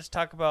I just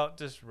talk about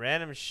just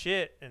random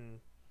shit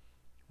and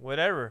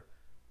whatever.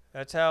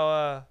 That's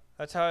how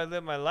I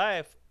live my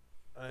life,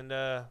 and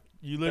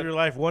You live your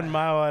life 1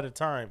 mile at a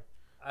time.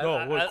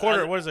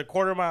 What is it?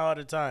 Quarter mile at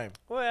a time.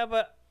 Well, yeah,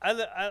 but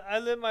I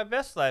live my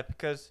best life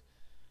because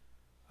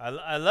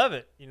I love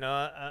it. You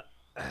know,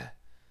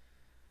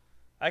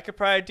 I could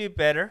probably do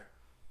better.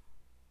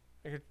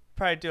 I could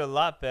probably do a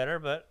lot better,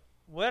 but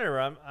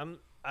whatever.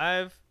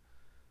 I've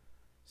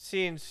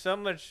seen so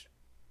much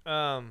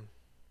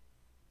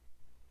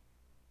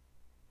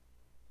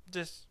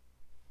just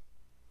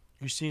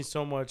You've seen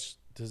so much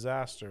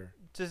disaster.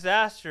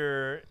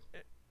 disaster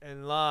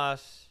and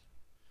loss.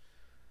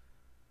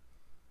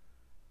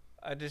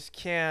 I just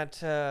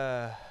can't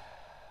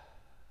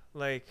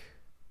like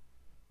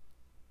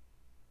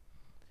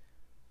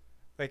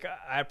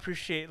I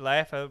appreciate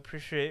life. I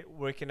appreciate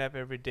waking up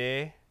every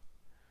day.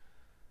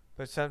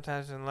 But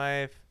sometimes in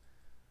life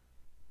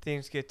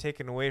things get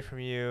taken away from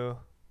you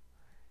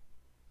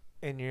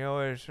and you're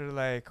always sort of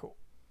like,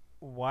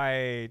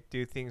 why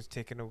do things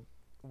get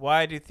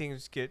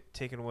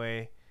taken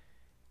away?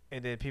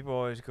 And then people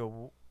always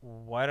go,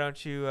 why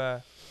don't you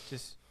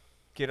just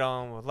get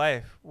on with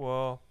life?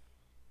 Well,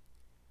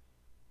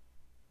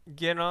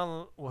 get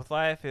on with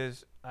life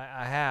is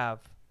I have,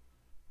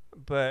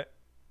 but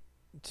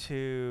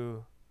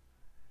to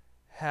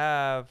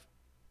have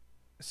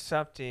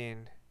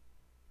something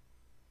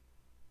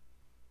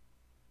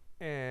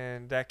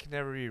and that can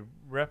never be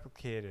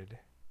replicated,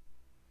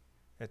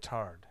 it's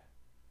hard.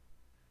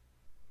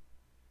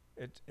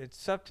 It's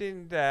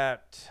something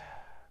that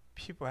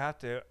people have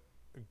to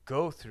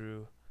go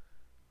through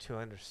to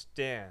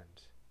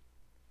understand.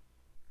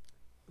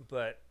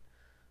 But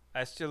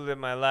I still live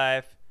my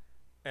life,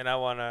 and I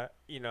want to,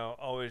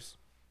 always,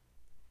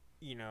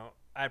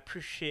 I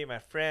appreciate my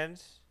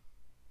friends,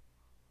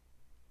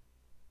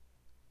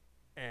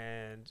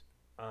 and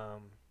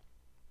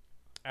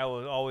I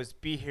will always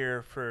be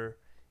here for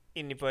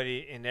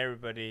anybody and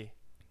everybody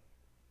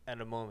at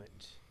a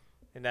moment.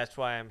 And that's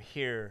why I'm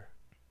here.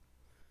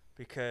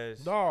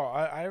 Because No,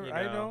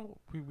 I know.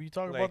 We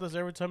talk like- about this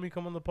every time we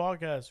come on the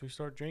podcast. We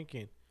start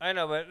drinking. I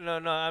know, but no,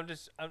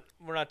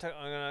 we're not talking.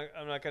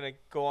 I'm not gonna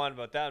go on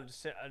about that. I'm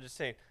just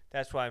saying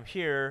that's why I'm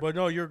here. But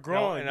no, you're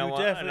growing. You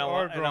definitely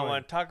are growing. And I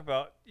want to talk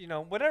about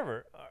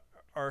whatever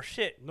or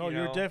shit. No,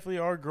 you definitely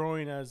are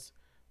growing as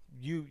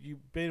you've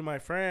been my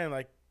friend.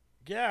 Like,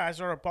 yeah, I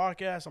started a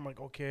podcast. I'm like,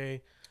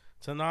 okay,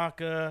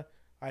 Tanaka,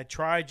 I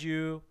tried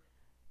you,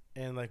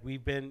 and like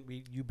you've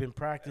been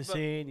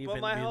practicing, you've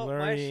been learning,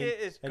 my shit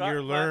is and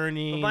you're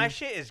learning. But my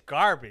shit is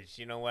garbage.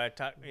 You know what I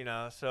talk.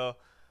 So.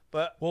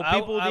 But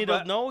people need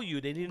to know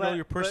you. They need to know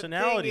your but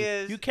personality.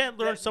 thing is You can't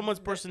learn that- someone's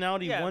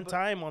personality one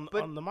time on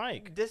the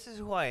mic. This is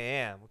who I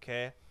am,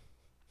 okay?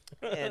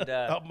 And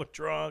I'm a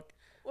drunk.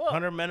 well,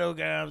 100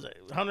 milligrams.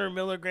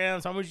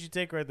 How much you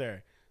take right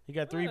there? You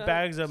got 3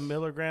 bags of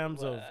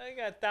milligrams of I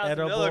got 1,000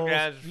 edibles.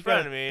 milligrams in You front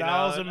got of me.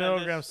 1,000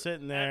 milligrams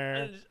sitting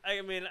there.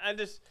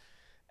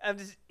 I'm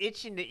just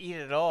itching to eat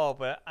it all,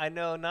 but I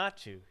know not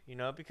to,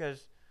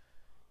 because,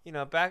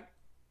 back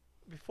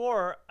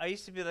before I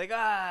used to be like,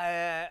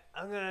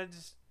 I'm gonna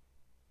just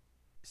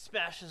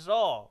smash this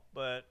all,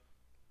 but,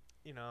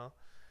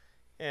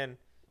 and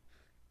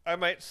I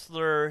might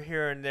slur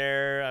here and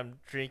there. I'm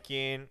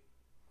drinking.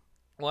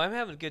 Well, I'm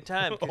having a good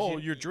time.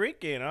 You're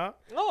drinking, huh?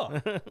 Oh.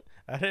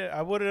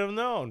 I wouldn't have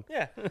known.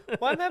 Yeah.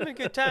 Well, I'm having a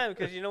good time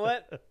because you know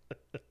what?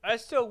 I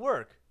still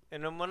work.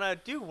 And then when I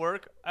do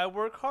work, I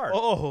work hard.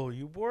 Oh,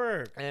 you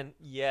work. And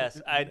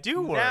yes, I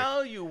do work.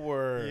 Now you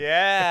work.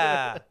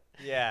 Yeah.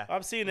 Yeah.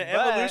 I'm seeing the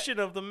evolution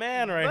of the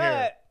man right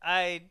here. But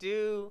I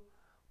do.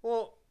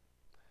 Well,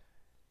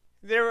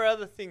 there were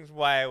other things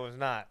why I was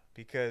not.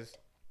 Because.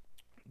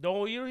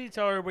 No, you don't need to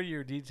tell everybody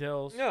your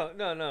details. No.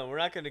 We're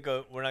not going to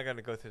go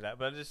through that.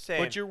 But I'm just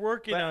saying. But you're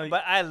working on it.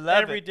 But I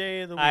love every it.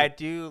 day of the week. I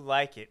do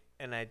like it.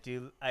 And I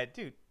do.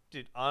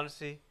 Dude,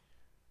 honestly.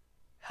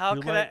 How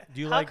Do could I?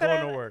 you how like could going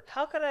I- to work?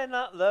 How could I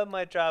not love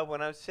my job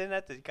when I'm sitting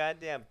at the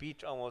goddamn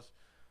beach almost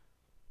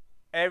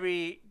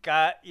every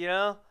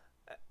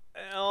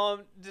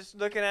I'm just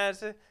looking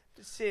at it,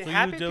 seeing So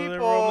happy you deliver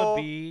people on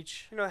the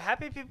beach.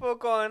 happy people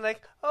going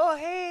like, oh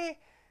hey,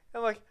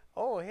 I'm like,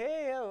 oh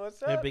hey,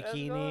 what's up? In How's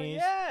it going? bikinis.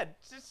 Yeah,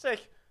 it's just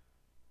like,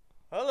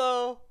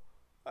 hello,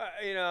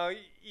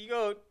 you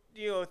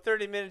go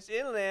 30 minutes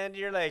inland,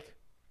 you're like.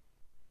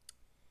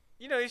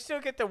 You still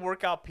get to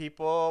work out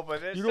people,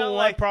 but it's You not know what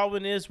like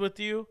problem is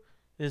with you?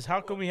 Is how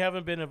come we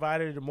haven't been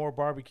invited to more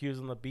barbecues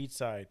on the beach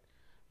side?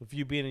 With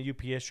you being a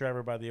UPS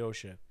driver by the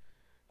ocean,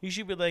 you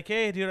should be like,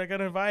 "Hey, dude, I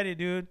got invited,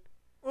 dude."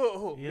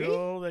 Who, You me?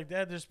 know, like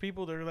that. There's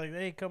people that are like,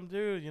 "Hey, come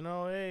through."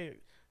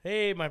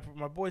 Hey, my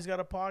boy's got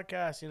a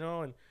podcast.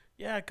 And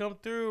yeah, come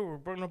through. We're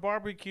bringing a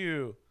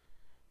barbecue.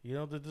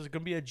 There's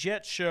gonna be a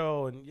jet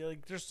show, and you're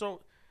like, there's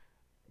so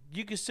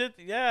you can sit.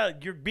 Yeah,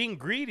 you're being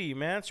greedy,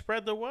 man.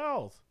 Spread the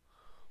wealth.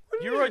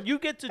 You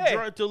get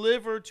to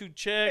deliver to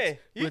chicks. Hey,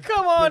 you with-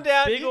 come on with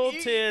down. big old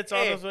you, tits.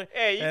 Hey, honestly,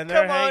 hey, you and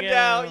they're come on hanging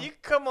down. out. You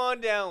come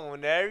on down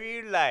whenever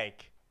you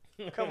like.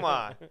 Come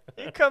on,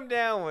 you come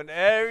down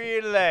whenever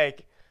you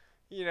like.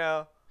 I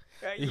know.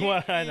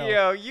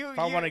 If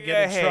I wanna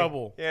get in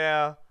trouble.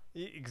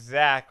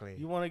 Exactly.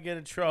 You want to get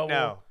in trouble?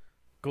 No.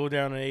 Go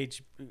down to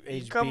HB.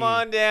 You come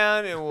on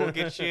down and we'll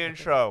get you in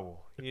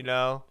trouble.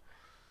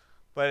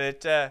 But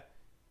it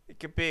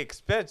could be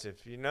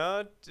expensive.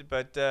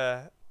 But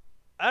I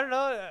don't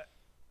know.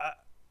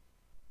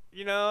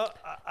 We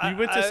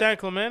went to San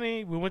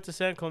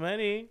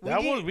Clemente.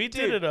 We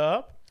did it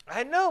up.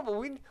 I know,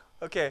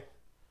 but okay.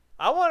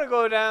 I want to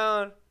go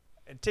down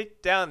and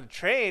take down the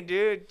train,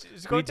 dude.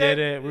 Just go We did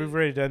it. We've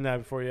already done that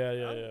before. Yeah.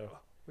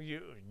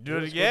 You do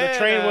it again. The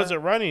train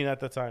wasn't running at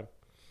the time.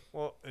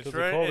 Well, it's 'cause of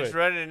running. It's COVID.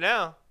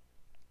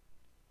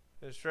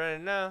 running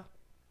now.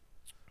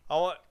 I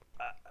want.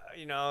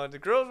 The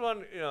girls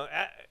want.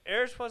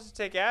 Eris wants to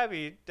take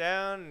Abby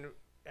down and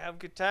have a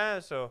good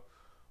time. So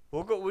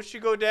we'll go. We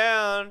should go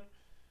down.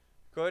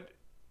 Go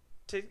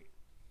take.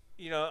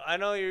 I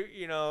know you're.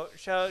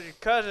 Shout out your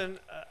cousin.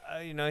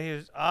 He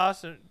was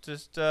awesome.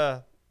 Just.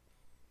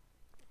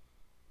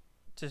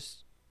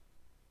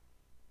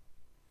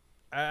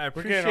 I We're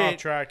appreciate. getting off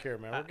track here,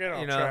 man. We're getting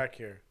you off know. track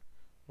here.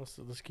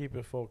 Let's keep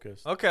it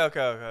focused. Okay.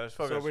 Let's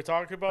focus. So we're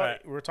talking about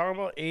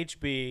Right.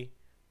 HB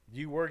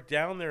You work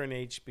down there in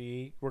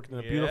HB, working in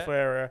a Yeah. beautiful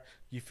area.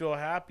 You feel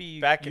happy.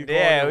 Back you in go the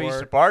day, to I used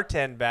to work.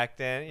 bartend back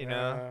then, you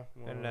know.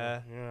 Yeah, And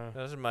yeah.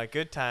 those are my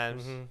good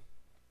times. Mhm.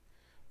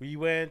 We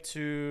went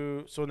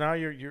to, so now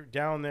you're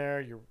down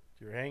there.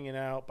 You're hanging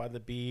out by the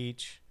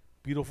beach,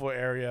 beautiful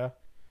area.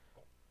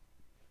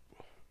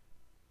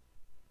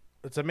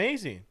 It's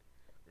amazing.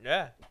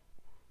 Yeah.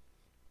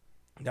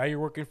 Now you're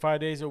working 5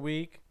 days a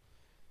week.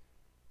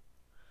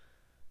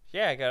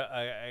 Yeah,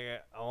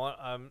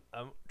 I'm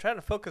trying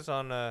to focus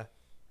on I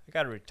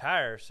got to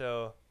retire,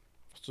 so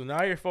So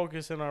now you're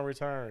focusing on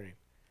retiring.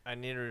 I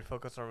need to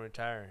focus on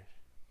retiring.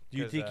 Do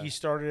you 'Cause, think you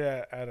started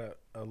at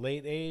a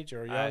late age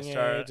or a I young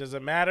started- age? Does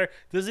it matter?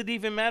 Does it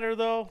even matter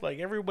though? Like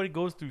everybody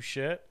goes through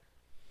shit.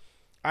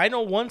 I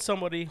know one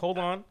somebody. Hold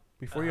on,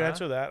 before you Uh-huh.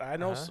 answer that, I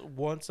know Uh-huh.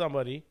 one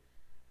somebody.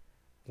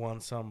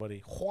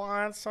 Somebody.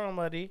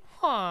 So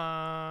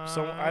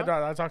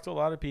I talk to a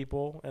lot of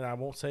people, and I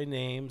won't say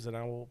names, and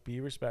I will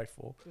be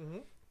respectful.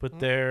 But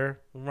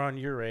they're around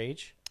your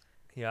age,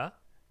 Yeah.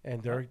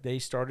 and they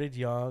started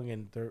young,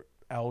 and they're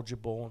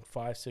eligible in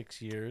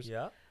 5-6 years.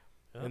 Yeah.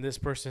 Yeah. And this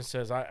person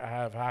says, I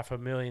have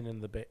 $500,000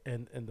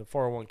 in the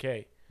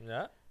 401k.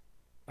 Yeah.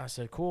 I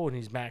said, cool. And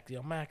he's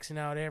maxing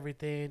out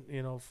everything,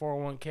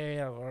 401k.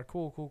 I'm like,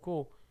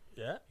 cool.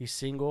 Yeah. He's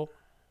single.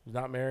 He's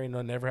not married.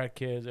 No, never had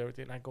kids,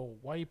 everything. I go,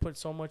 why you put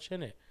so much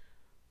in it?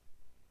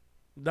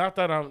 Not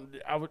that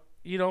I would,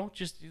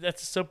 just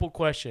that's a simple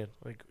question.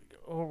 Like,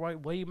 oh, why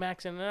are you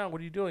maxing it out?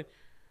 What are you doing?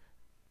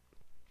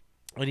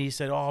 And he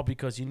said, oh,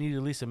 because you need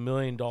at least $1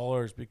 million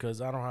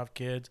because I don't have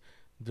kids.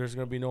 There's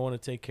going to be no one to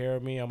take care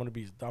of me. I'm going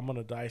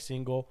to die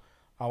single.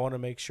 I want to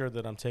make sure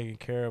that I'm taken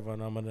care of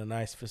and I'm in a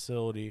nice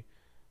facility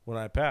when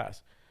I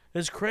pass.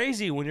 It's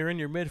crazy when you're in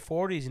your mid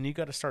 40s and you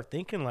got to start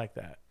thinking like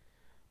that.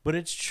 But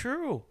it's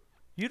true.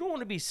 You don't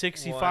want to be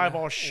 65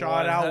 all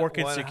shot out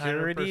working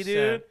security, 100%.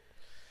 dude.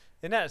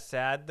 Isn't that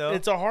sad though?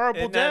 It's a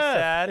horrible Isn't that death.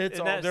 sad? It's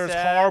Isn't that there's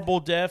sad?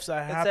 horrible deaths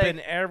that It's happen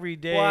like, every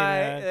day, Why?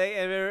 man. Like,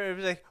 and it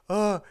was like,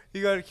 oh,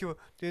 you gotta keep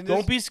doing this.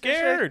 Don't be It's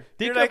scared. like-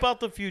 Think you're like, about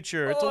the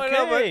future. It's oh, I okay.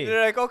 know, but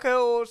they're like, okay,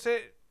 well,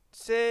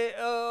 save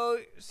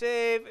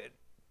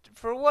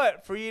for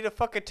what? For you to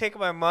fucking take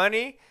my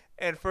money,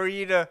 and for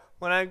you to,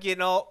 when I'm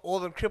getting all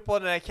old and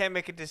crippled and I can't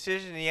make a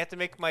decision, and you have to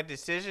make my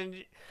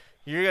decision,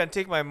 you're gonna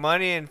take my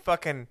money and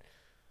fucking,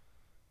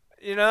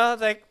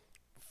 it's like,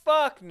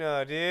 fuck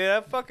no, dude.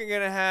 I'm fucking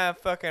gonna have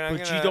fucking.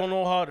 But you don't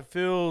know how it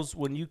feels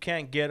when you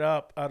can't get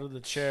up out of the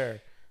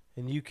chair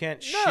and you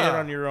can't shit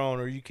on your own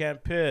or you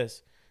can't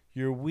piss.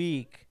 You're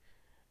weak.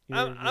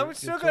 I'm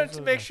still going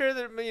to make sure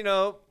that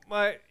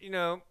my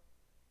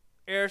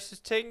Eris is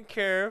taken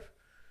care of.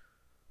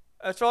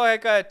 That's all I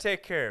gotta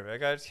take care of. I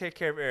gotta take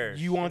care of Eris.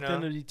 You want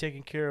them to be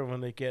taken care of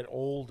when they get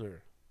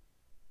older.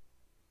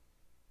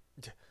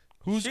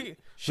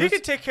 She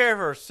can take care of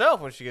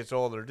herself when she gets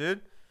older,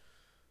 dude.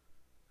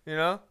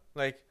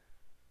 Like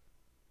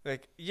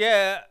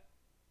yeah,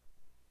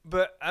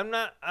 but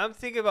I'm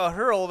thinking about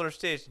her older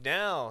stage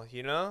now,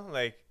 when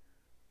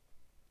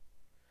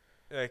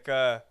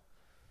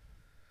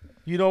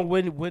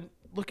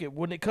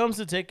when it comes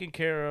to taking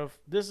care of,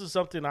 this is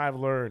something I've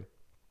learned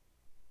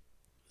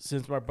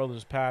since my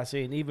brother's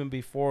passing, and even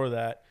before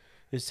that,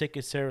 is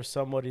taking care of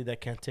somebody that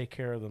can't take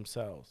care of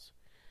themselves.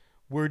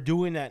 We're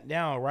doing that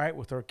now, right,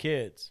 with our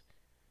kids.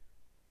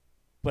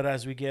 But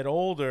as we get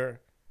older,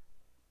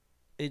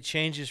 it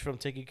changes from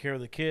taking care of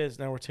the kids.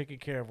 Now we're taking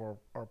care of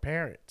our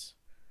parents.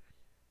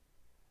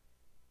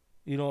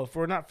 If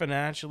we're not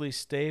financially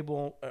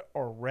stable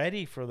or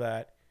ready for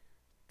that,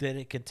 then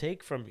it can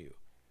take from you.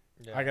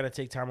 Yeah. I got to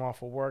take time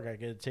off of work. I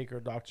got to take her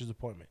a doctor's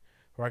appointment,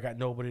 or I got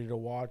nobody to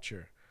watch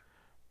her.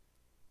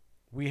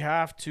 We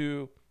have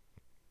to.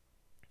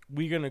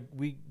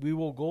 We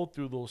will go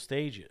through those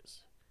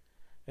stages,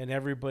 and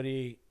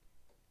everybody,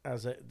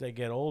 as they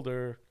get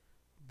older,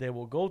 they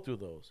will go through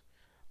those.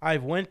 I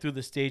went through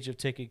the stage of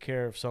taking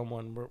care of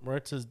someone.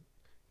 Maritza's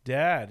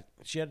dad,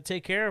 she had to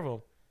take care of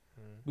him.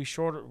 We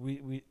short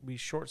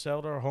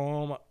sold our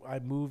home. I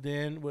moved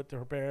in with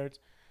her parents,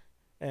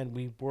 and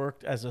we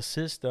worked as a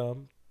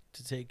system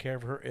to take care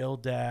of her ill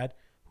dad,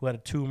 who had a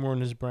tumor in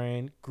his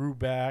brain, grew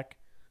back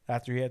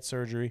after he had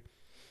surgery,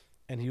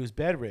 and he was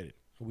bedridden.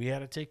 We had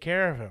to take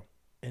care of him,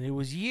 and it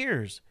was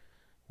years.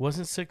 It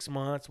wasn't 6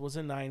 months,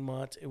 wasn't 9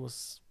 months. It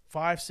was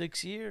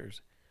 5-6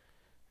 years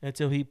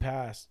until he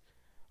passed.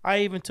 I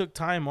even took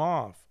time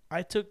off.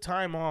 I took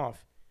time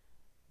off,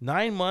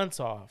 9 months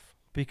off,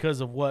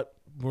 because of what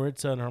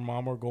Maritza and her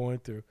mom were going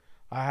through.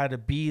 I had to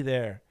be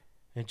there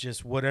and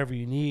just whatever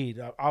you need.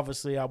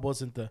 Obviously, I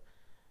wasn't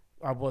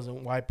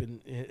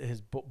wiping his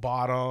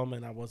bottom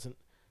and I wasn't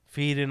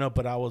feeding him,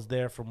 but I was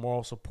there for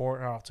moral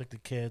support. I'll take the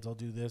kids. I'll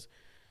do this.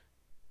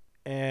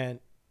 And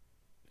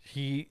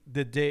the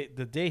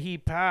day he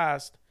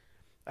passed,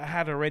 I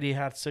had already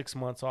had 6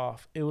 months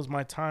off. It was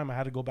my time. I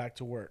had to go back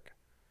to work.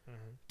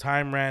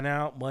 Time ran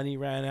out, money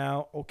ran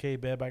out. Okay,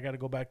 babe, I got to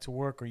go back to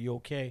work. Are you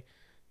okay?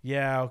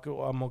 Yeah,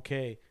 I'm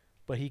okay.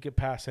 But he could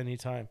pass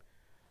anytime.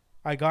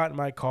 I got in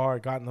my car,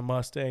 got in the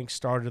Mustang,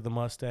 started the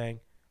Mustang,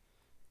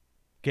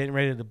 getting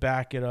ready to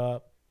back it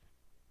up.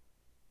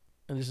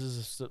 and this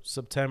is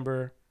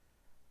September,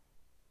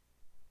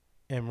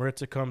 and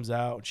Maritza comes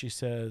out and she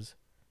says,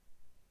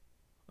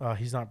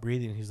 he's not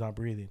breathing. He's not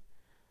breathing.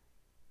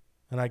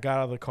 And I got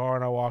out of the car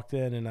and I walked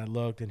in and I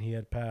looked and he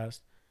had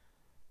passed.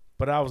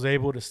 But I was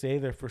able to stay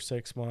there for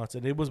 6 months.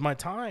 And it was my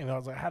time. I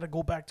was like, I had to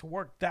go back to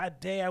work.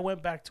 That day I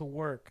went back to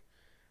work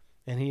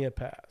and he had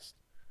passed.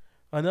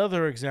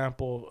 Another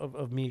example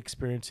of me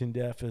experiencing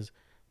death is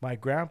my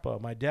grandpa,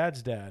 my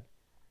dad's dad.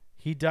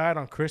 He died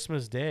on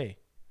Christmas Day.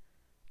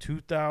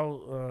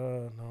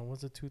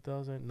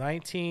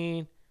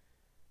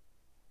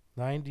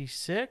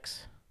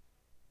 1996?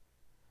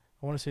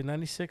 I want to say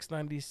 96,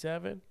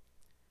 97.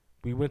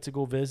 We went to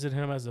go visit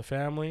him as a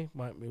family.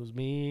 It was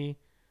me,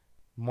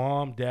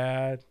 mom,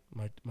 dad,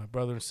 my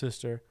brother and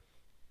sister.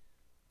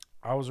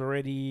 I was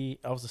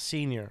a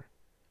senior,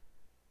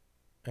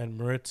 and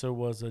Maritza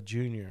was a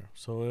junior.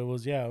 So it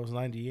was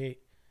 98.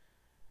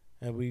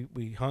 And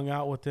we hung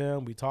out with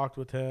him. We talked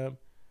with him.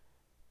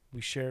 We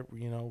shared,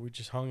 we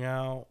just hung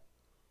out.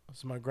 This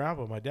is my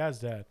grandpa, my dad's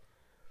dad.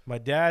 My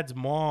dad's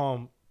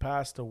mom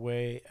passed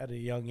away at a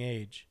young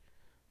age.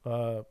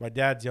 My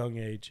dad's young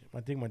age. I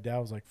think my dad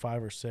was like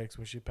 5 or 6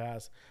 when she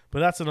passed.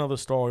 But that's another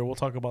story. We'll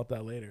talk about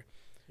that later.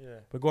 Yeah.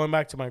 But going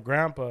back to my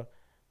grandpa,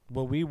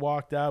 when we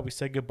walked out, we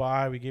said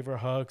goodbye. We gave her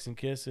hugs and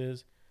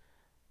kisses.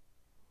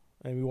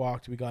 And we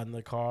got in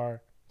the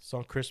car. It's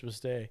on Christmas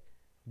Day.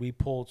 We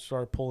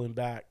started pulling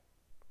back.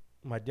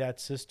 My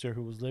dad's sister,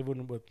 who was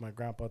living with my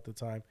grandpa at the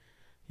time,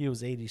 he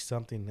was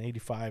 80-something,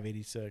 85,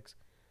 86.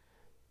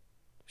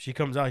 She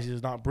comes out. She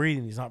says, not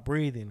breathing. He's not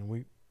breathing. And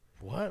we,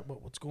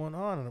 what's going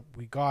on? And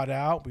we got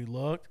out. We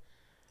looked.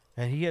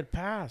 And he had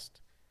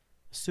passed.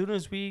 As soon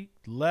as we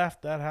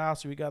left that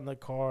house, we got in the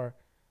car,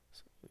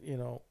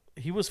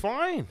 he was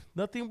fine.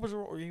 Nothing was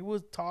wrong. He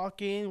was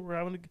talking. We're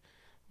having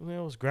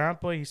his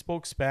grandpa. He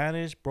spoke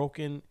Spanish,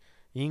 broken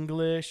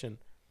English, and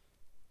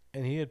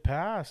he had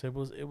passed. It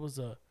was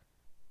a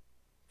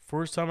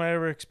first time I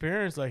ever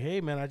experienced, like,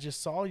 hey, man, I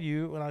just saw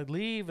you, and I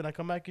leave, and I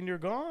come back, and you're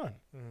gone.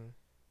 Mm-hmm.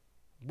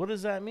 What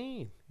does that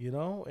mean?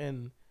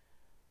 And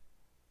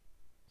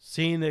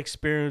seeing the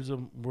experience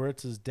of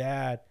Maritza's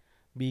dad,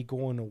 me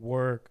going to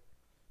work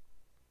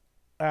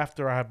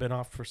after I had been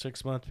off for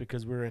 6 months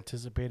because we were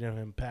anticipating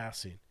him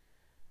passing.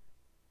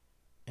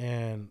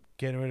 And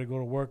getting ready to go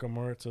to work on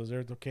Maritza's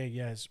there. Okay,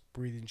 yeah, he's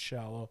breathing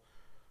shallow.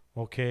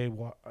 Okay,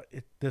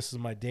 this is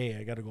my day.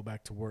 I got to go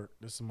back to work.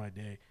 This is my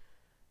day.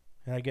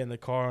 And I get in the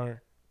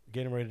car,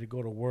 getting ready to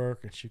go to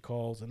work, and she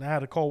calls. And I had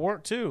to call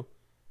work, too.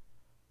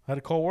 I had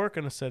to call work,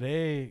 and I said,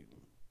 hey,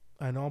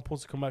 I know I'm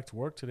supposed to come back to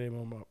work today,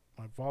 but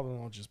my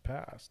father-in-law just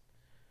passed.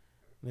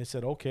 And they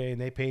said, okay. And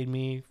they paid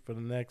me for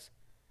the next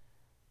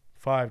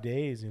 5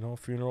 days,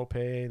 funeral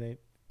pay. And they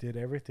did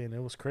everything.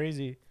 It was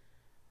crazy.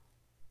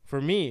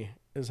 For me,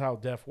 is how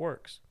death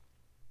works.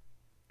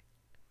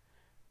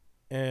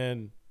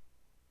 And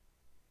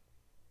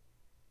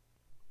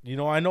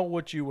I know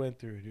what you went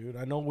through, dude.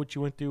 I know what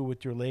you went through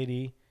with your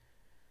lady.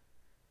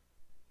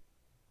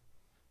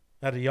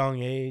 At a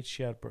young age,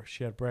 she had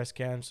breast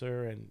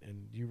cancer,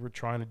 and you were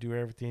trying to do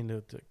everything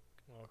to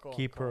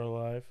keep her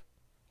alive.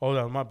 Oh,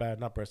 no, my bad.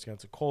 Not breast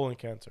cancer. Colon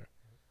cancer.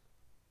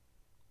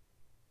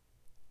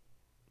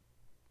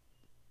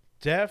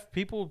 Death,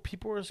 people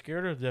are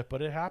scared of death,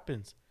 but it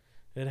happens.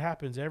 It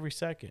happens every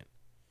second.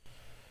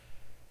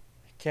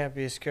 You can't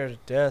be scared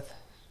of death.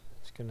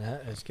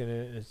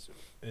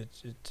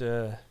 It's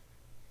a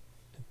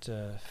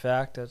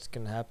fact that's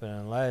gonna happen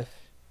in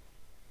life,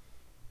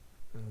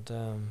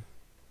 and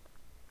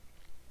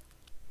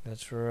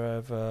that's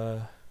where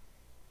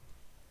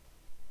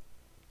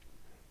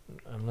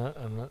I'm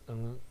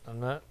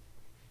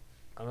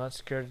not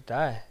scared to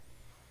die.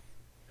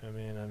 I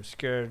mean, I'm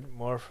scared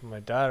more for my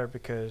daughter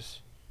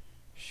because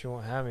she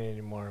won't have me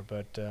anymore.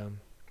 But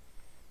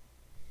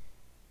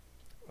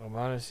I'm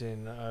honestly,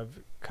 I've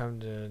come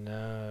to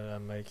now.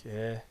 I'm like,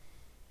 yeah,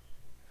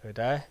 if I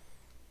die,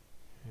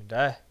 I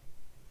die.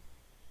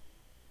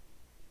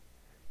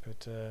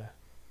 But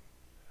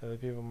other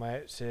people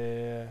might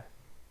say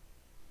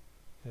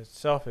it's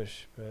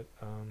selfish, but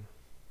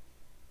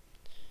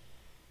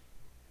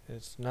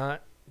it's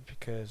not,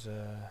 because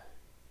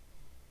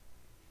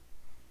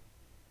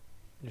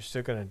you're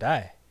still gonna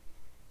die,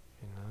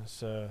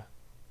 So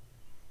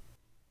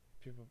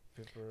people.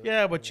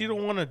 Yeah, but you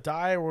don't want to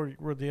die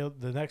where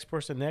the next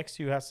person next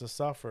to you has to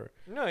suffer.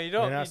 No, you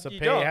don't. And has to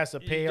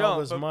pay all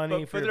this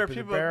money for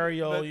the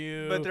burial.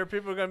 But there are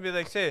people gonna be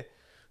like, say,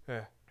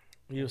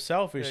 he was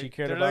selfish. Like, he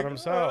cared about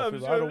himself.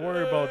 I don't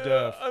worry about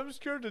death. I'm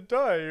scared to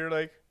die. You're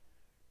like,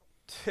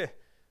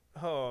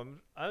 oh,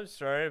 I'm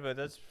sorry, but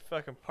that's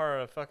fucking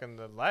part of fucking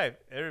the life.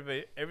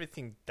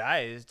 Everything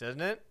dies,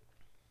 doesn't it?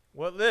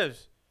 What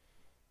lives?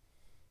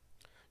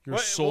 Your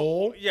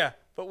soul? Yeah,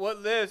 but what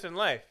lives in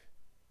life?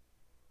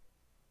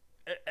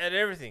 At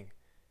everything.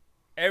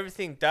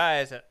 Everything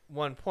dies at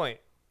one point,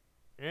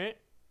 right?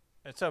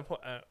 At some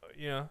point,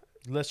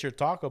 Unless you're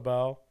Taco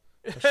Bell,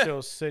 it's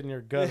still sitting in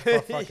your gut for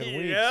fucking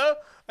weeks.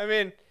 I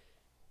mean,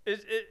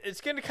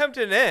 it's gonna come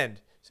to an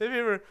end. So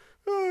people are,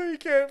 oh, you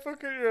can't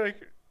fucking. You're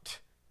like,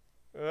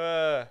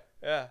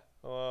 Yeah.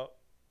 Well,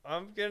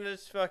 I'm gonna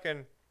just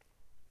fucking.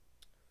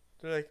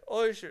 They're like,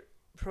 oh, you should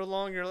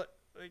prolong your life.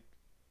 Like,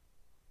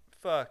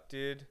 fuck,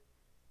 dude.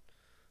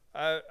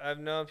 I've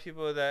known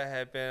people that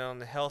have been on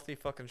the healthy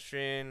fucking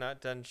stream,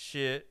 not done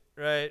shit,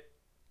 right?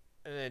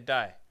 And they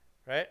die,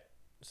 right?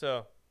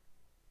 So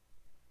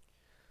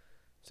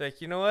it's like,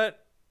 you know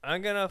what?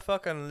 I'm gonna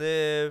fucking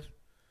live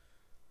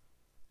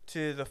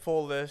to the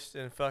fullest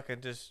and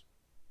fucking just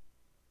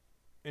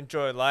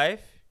enjoy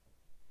life.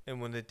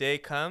 And when the day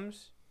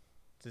comes,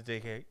 the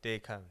day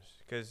comes.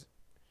 Because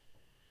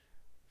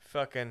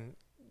fucking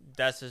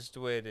that's just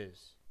the way it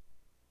is.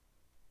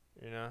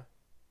 You know?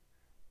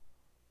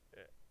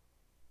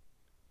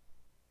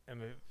 I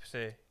mean,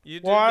 say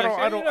you. Well,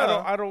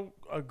 I don't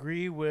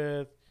agree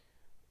with.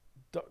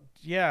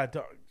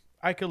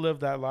 I could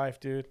live that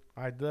life, dude.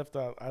 I lived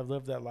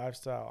that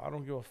lifestyle. I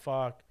don't give a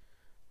fuck.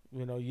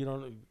 You know, you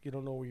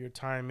don't know where your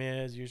time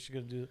is. You're just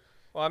gonna do.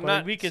 Well, I'm but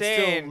not we can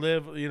saying. still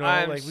live. You know,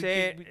 I'm like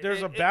saying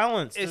there's a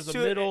balance. There's a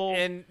middle.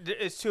 and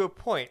it's to a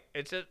point.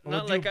 It's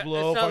not do like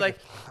blow,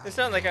 it's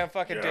not like I'm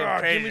fucking doing Yeah,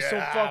 crazy. give me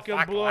some fucking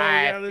fuck blow.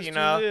 life, Yeah, let's you do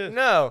know? this.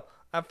 No,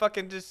 I'm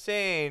fucking just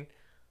saying,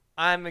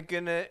 I'm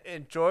gonna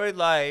enjoy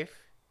life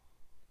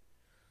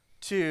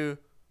to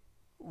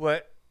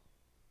what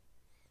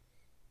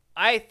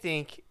I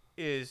think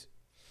is,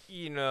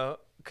 you know,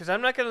 because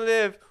I'm not gonna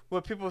live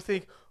what people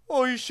think.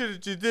 Oh, you should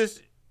have did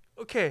this.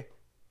 Okay,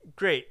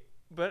 great,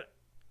 but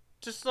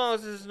just as long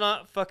as it's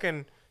not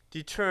fucking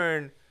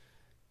deterring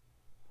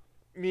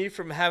me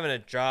from having a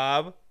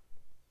job,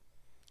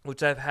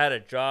 which I've had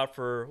a job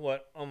for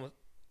almost.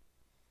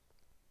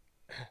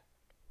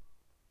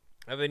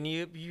 I've been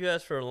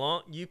UPS for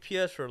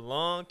a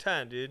long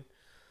time, dude.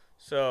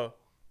 So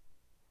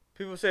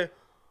people say,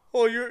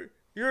 "Oh,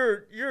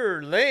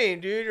 you're lame,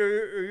 dude,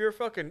 or you're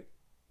fucking,"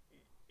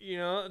 you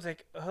know. It's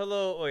like,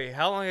 hello, wait,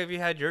 how long have you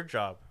had your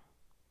job?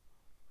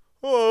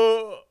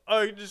 Oh,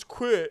 I just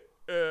quit,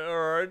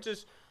 or I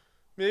just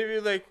maybe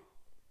like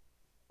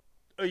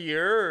a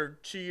year or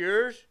 2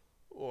 years.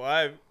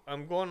 Well,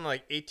 I'm going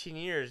like 18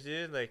 years,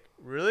 dude. Like,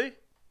 really?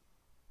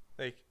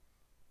 Like,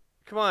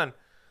 come on.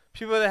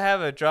 People that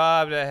have a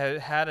job that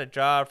have had a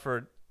job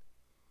for,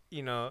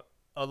 you know,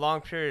 a long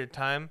period of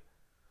time,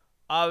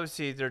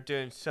 obviously they're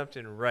doing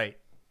something right.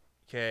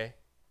 Okay.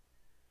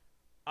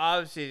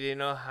 Obviously they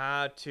know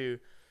how to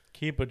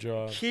Keep a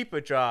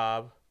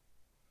job.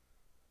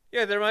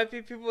 Yeah, there might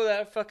be people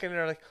that fucking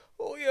are like,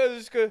 oh yeah,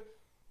 this is good.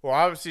 Well,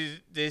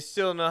 obviously they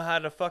still know how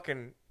to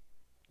fucking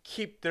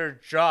keep their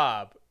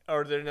job,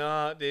 or they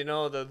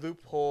know the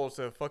loopholes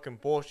of fucking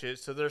bullshit,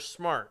 so they're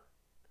smart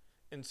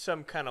in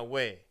some kind of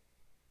way.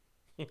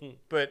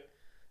 But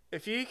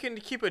if you can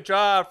keep a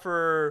job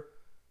for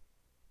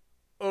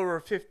over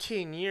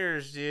 15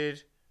 years,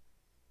 dude,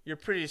 you're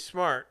pretty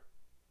smart.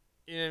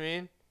 You know what I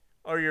mean?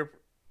 Or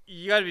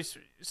you gotta be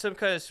some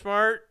kind of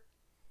smart,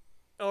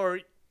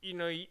 or you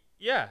know,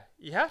 yeah,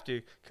 you have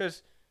to,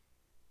 because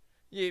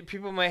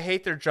people might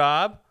hate their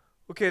job.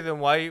 Okay, then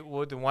why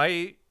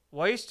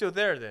are you still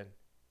there then?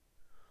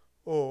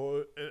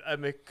 Oh, I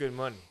make good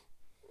money.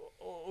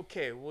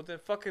 Okay, well then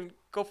fucking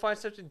go find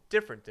something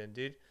different then,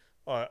 dude.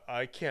 Oh,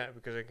 I can't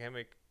because I can't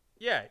make.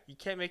 Yeah, you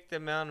can't make the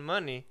amount of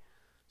money,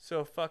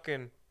 so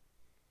fucking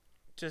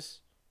just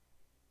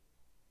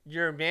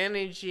they're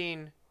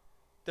managing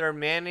their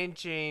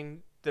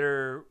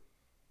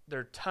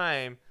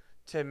time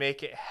to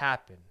make it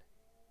happen.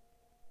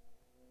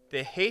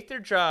 They hate their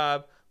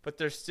job, but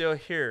they're still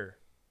here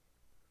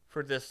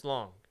for this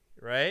long,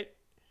 right?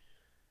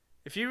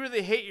 If you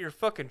really hate your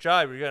fucking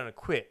job, you're gonna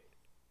quit.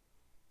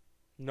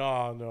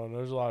 No,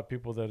 there's a lot of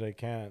people that they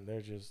can't.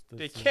 They're just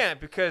They can't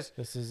because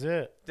this is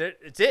it.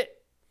 it's it.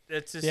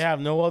 It's just, They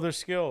have no other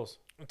skills.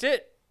 It's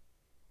it.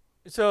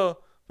 So,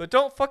 but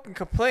don't fucking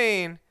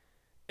complain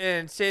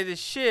and say this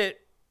shit.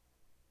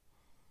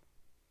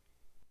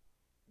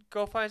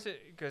 Go find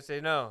it, because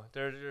they know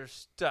they're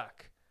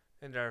stuck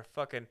and they're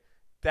fucking.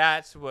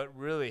 That's what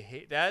really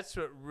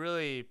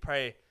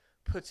probably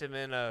puts them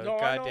in a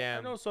goddamn.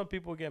 I know some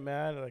people get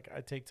mad. Like,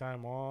 I take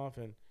time off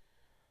and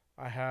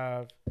I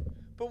have.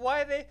 But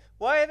why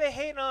are they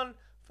hating on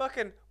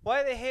fucking?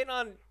 Why are they hating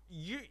on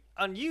you?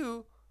 On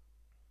you?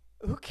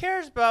 Who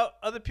cares about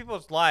other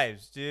people's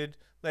lives, dude?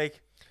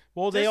 Like,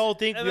 well, they all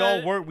think we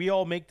all work. We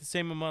all make the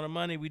same amount of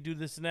money. We do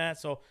this and that.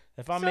 So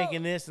if I'm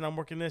making this and I'm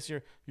working this,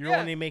 you're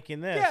only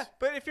making this. Yeah,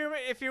 but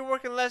if you're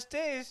working less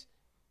days,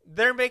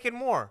 they're making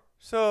more.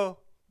 So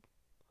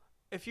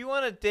if you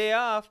want a day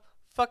off,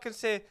 fucking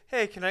say,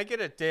 hey, can I get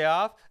a day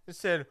off?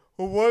 Instead,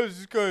 well, why is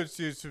this guy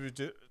saying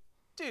something?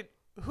 Dude,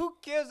 who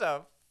gives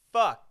a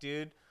fuck,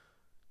 dude?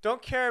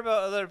 Don't care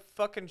about other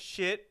fucking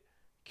shit.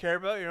 Care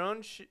about your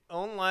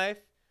own life.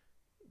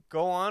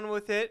 Go on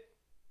with it,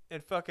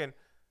 and fucking,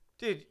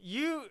 dude,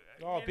 you.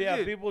 Oh yeah,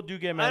 dude, people do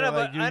get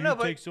mad. You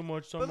take so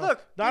much. But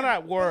look, not dude,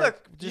 at work.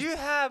 Look, just, you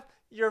have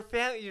your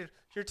family.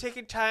 You're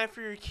taking time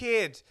for your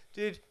kids,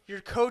 dude. You're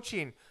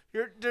coaching.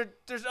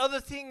 There's other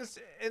things,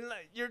 and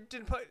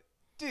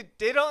dude.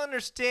 They don't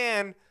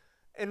understand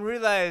and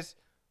realize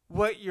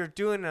what you're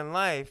doing in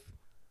life.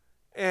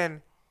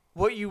 and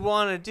what you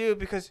want to do,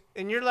 because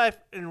in your life,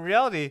 in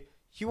reality,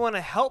 you want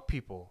to help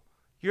people.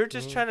 You're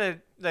just trying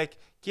to like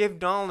give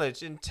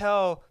knowledge and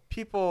tell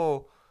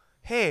people,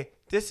 hey,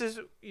 this is,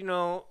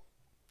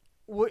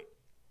 what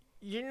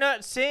you're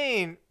not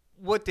saying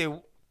what they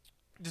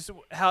just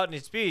how it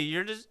needs to be.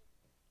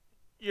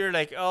 You're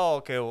like, oh,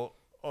 okay, well,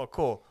 oh,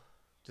 cool.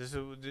 This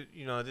is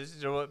this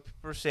is what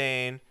people are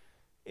saying,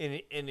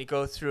 and you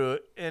go through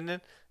it,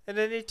 and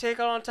then you take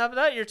on top of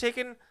that, you're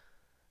taking,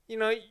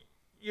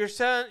 your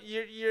son,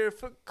 you're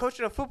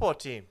coaching a football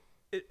team.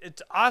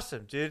 It's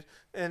awesome, dude.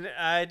 And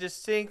I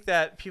just think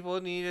that people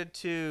needed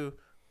to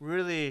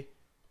really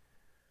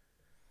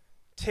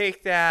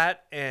take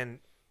that and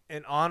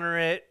honor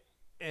it,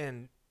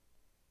 and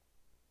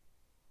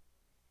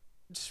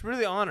just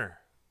really honor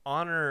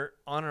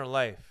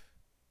life.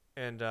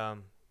 And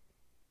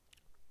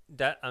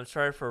that, I'm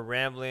sorry for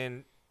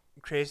rambling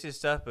crazy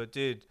stuff, but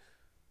dude,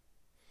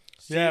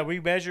 yeah,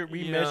 we measure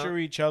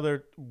each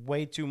other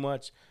way too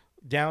much,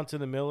 down to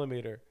the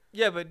millimeter.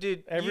 Yeah, but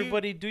dude,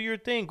 everybody do your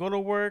thing. Go to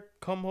work,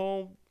 come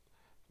home,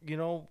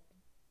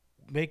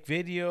 make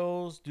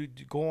videos,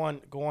 go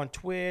on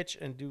Twitch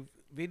and do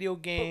video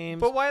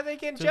games. But why are they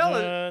getting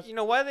jealous?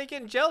 Why are they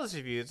getting jealous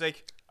of you? It's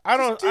like, I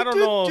don't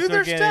know if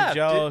they're getting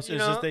jealous.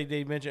 It's just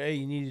they mention, hey,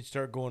 you need to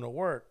start going to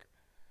work.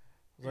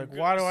 Like,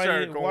 why do I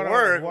need to go to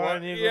work? Why do I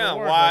need to go to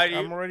work? Why like,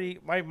 I'm already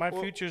my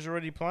future's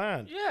already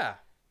planned. Yeah.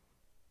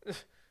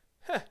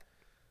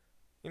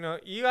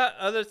 You got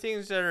other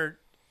things that are,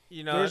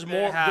 there's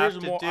more. I've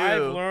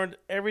learned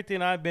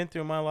everything I've been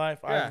through in my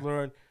life. Yeah. I've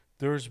learned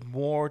there's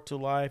more to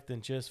life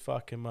than just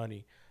fucking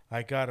money.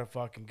 I gotta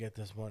fucking get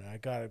this money. I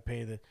gotta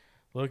pay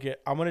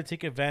I'm gonna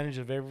take advantage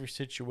of every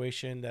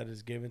situation that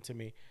is given to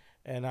me,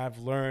 and I've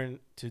learned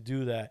to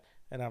do that.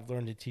 And I've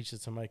learned to teach it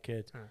to my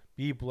kids.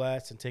 Be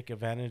blessed and take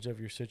advantage of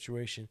your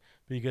situation,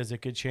 because it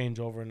could change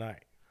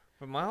overnight.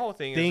 But my whole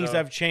thing things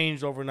have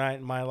changed overnight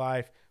in my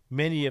life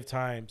many of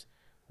times,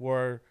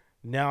 where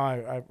now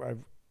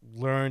I've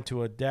learned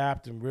to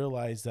adapt and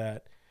realize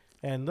that.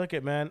 And look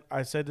at, man,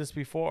 I said this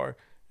before,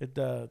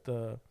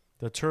 the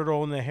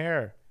turtle and the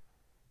hare,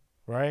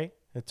 right?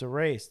 It's a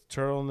race. The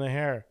turtle and the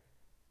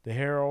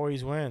hare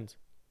always wins.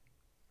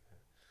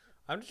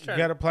 I'm just trying.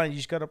 You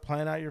just gotta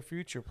plan out your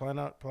future, plan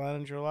out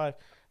your life.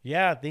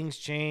 Yeah, things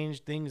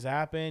change, things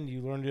happen.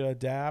 You learn to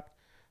adapt,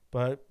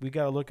 but we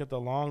gotta look at the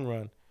long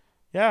run.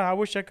 Yeah, I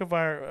wish I could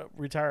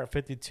retire at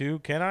 52.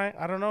 Can I?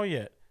 I don't know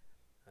yet.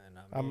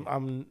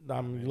 I'm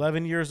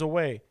 11 years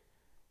away.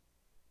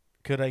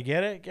 Could I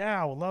get it?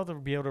 Yeah, I would love to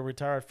be able to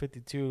retire at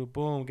 52.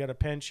 Boom, get a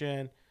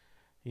pension.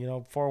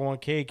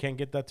 401k, can't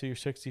get that till you're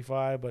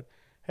 65. But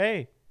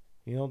hey,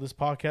 this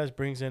podcast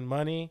brings in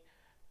money.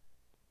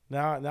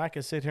 Now I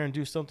can sit here and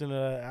do something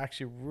that I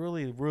actually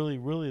really, really,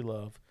 really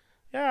love.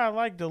 Yeah, I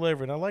like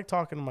delivering. I like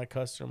talking to my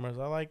customers.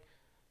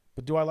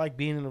 But do I like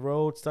being in the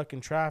road, stuck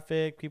in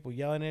traffic, people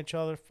yelling at each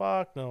other?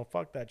 Fuck no,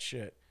 fuck that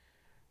shit.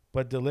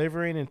 But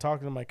delivering and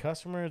talking to my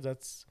customers,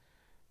 that's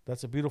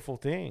a beautiful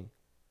thing.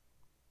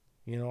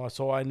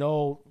 So I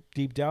know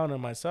deep down in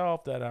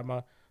myself that I'm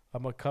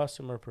a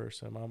customer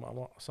person. I'm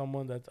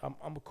someone that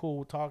I'm cool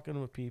with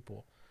talking with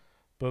people.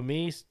 But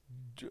me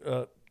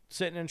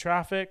sitting in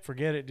traffic,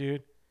 forget it,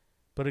 dude.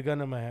 Put a gun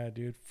to my head,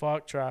 dude.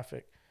 Fuck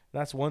traffic.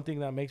 That's one thing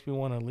that makes me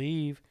want to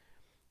leave.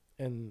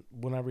 And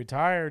when I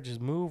retire,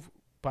 just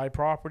buy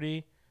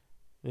property.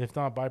 If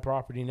not buy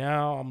property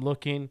now, I'm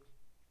looking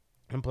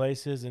in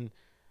places and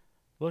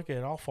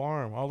I'll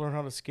farm. I'll learn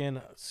how to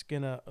skin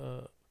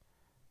a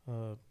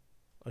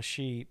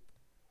sheep.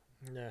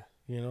 Yeah.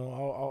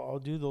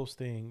 I'll do those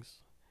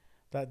things.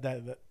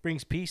 That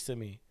brings peace to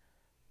me.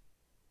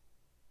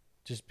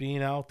 Just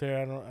being out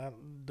there,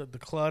 the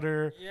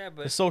clutter,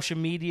 but the social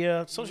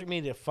media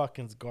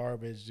fucking's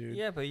garbage, dude.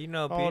 Yeah, but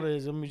all it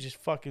is, let me just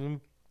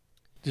fucking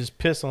just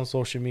piss on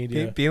social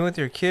media. Being with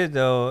your kid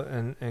though,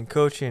 and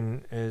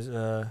coaching is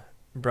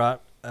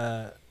brought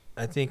I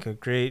think a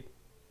great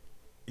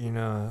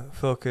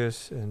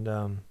focus, and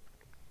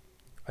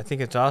I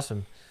think it's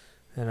awesome.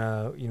 And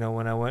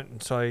when I went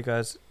and saw you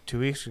guys 2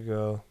 weeks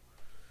ago,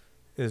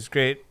 it was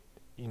great.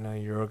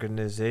 Your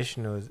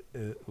organization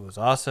was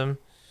awesome.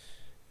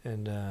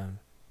 And,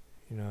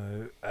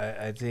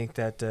 I think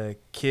that the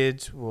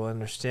kids will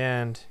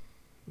understand.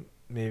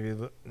 Maybe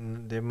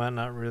they might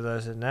not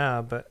realize it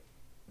now, but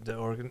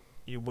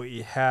what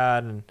you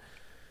had, and,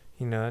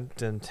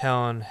 then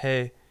telling,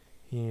 hey,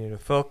 you need to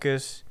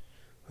focus,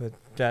 but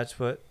that's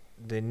what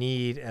they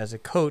need as a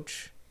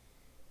coach.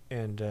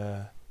 And,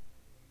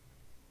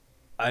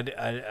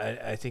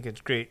 I think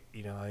it's great.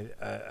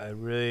 I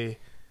really,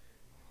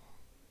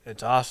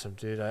 it's awesome,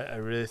 dude. I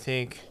really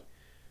think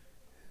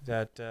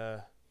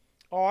that,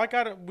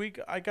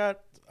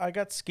 I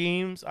got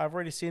schemes. I've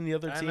already seen the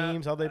other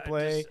teams, how they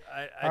play.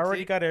 I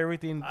already got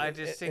everything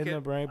in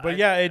the brain. But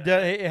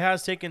it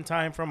has taken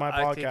time from my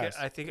podcast.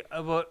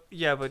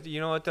 But you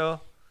know what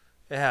though?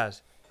 It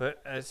has.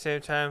 But at the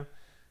same time,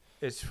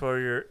 it's for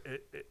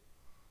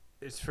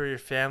your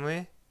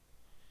family,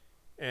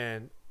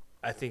 and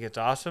I think it's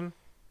awesome.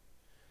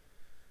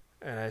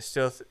 and I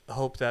still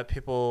hope that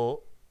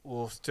people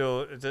will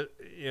still,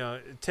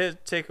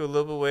 take a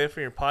little bit away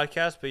from your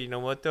podcast. But you know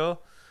what though,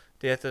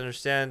 they have to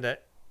understand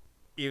that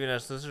even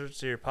as listeners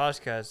to your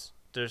podcast,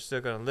 they're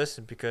still gonna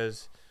listen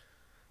because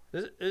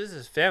this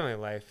is family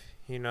life,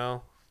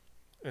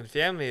 and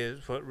family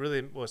is what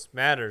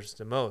matters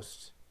the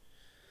most.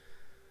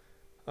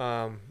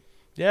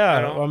 Yeah,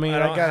 I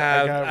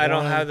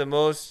don't have the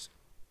most.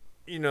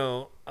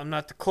 I'm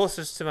not the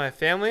closest to my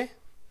family.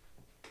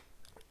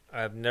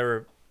 I've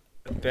never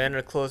been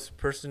a close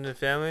person to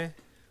family.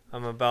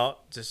 I'm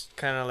about just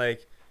kind of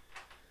like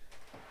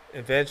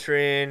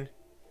adventuring,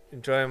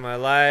 enjoying my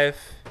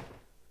life.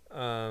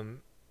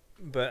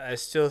 But I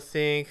still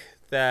think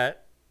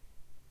that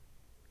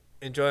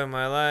enjoying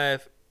my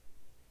life,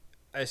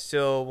 I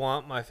still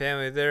want my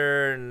family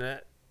there, and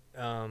that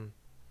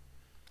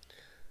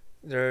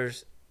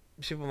there's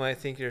people might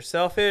think you're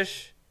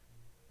selfish,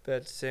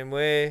 but the same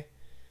way,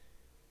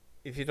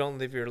 if you don't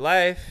live your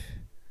life,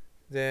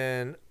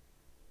 then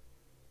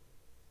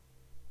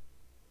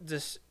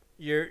just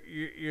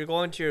you're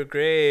going to your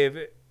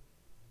grave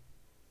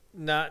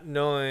not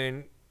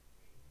knowing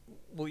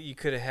what you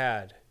could have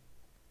had,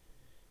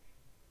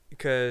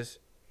 because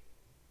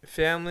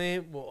family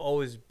will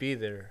always be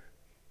there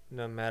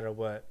no matter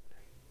what.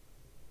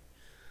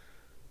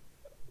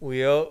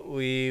 We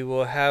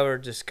will have our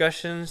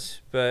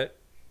discussions, but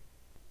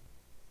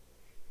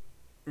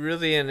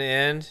really in the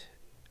end,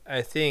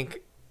 I think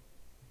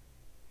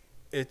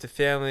if the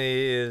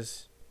family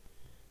is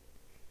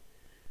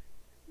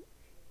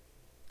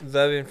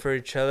loving for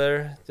each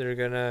other, they're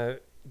gonna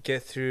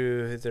get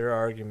through their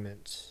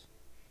arguments.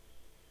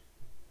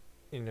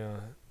 And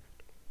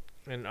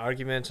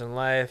arguments in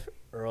life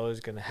are always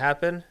gonna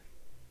happen,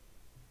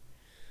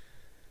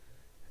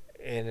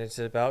 and it's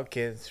about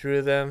getting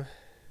through them.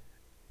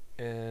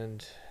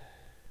 And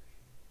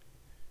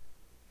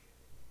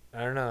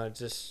I don't know,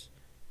 just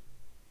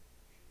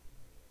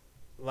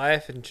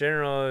life in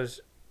general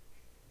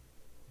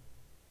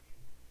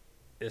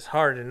is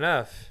hard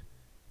enough,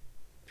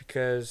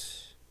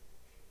 because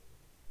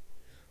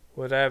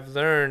what I've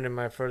learned in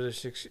my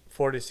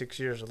 46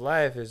 years of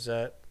life is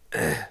that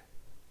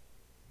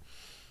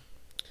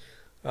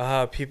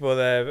people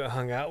that I've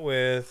hung out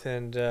with,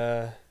 and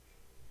I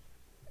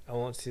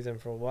won't see them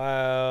for a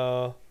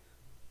while.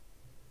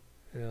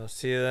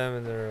 See them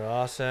and they're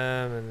awesome,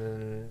 and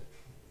then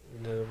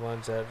the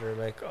ones that are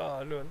like,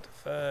 oh, what the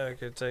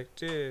fuck? It's like,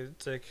 dude,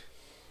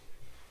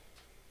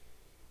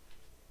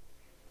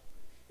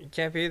 you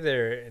can't be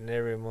there in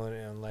every moment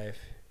in life,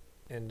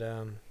 and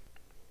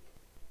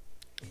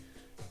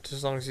just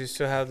as long as you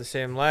still have the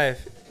same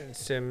life and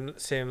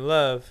same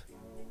love,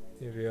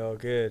 you'll be all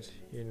good,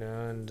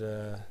 and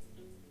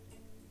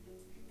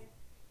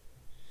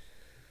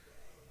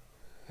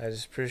I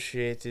just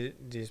appreciate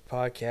these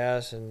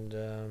podcasts,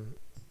 and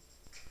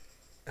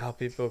how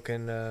people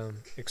can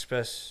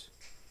express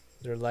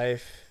their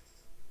life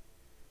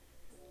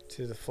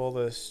to the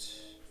fullest.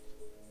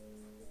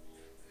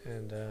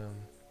 And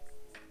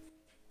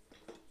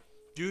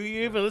do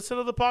you even listen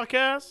to the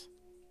podcast?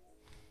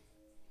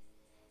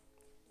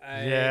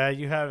 Yeah,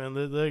 you haven't.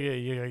 Look at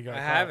you. I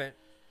haven't.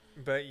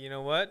 But you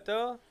know what,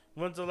 though?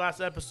 When's the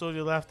last episode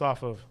you left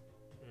off of?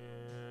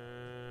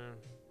 I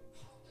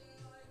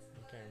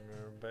can't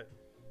remember, but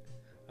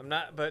I'm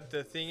not. But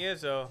the thing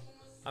is, though,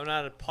 I'm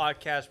not a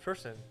podcast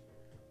person.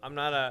 I'm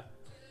not a.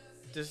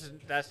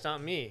 That's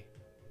not me,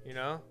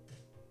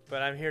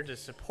 But I'm here to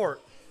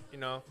support,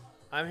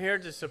 I'm here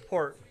to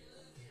support.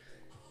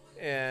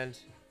 And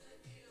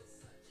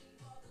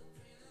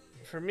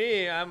for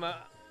me, I'm an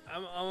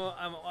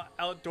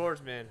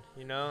outdoorsman,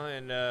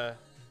 and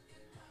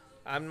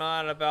I'm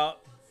not about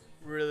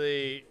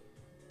really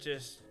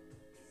just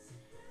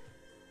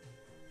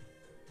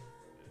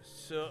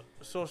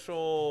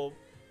social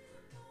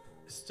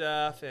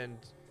stuff, and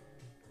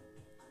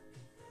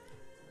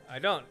I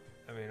don't.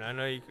 I mean, I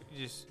know you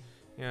just,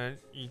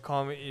 you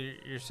call me,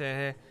 you're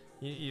saying,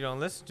 hey, you don't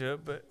listen to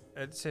it, but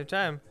at the same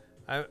time,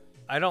 I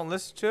don't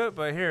listen to it,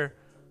 but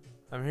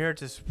I'm here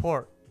to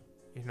support,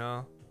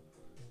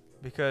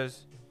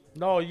 because.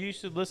 No, you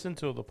should listen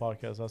to the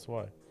podcast. That's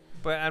why.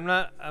 But I'm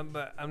not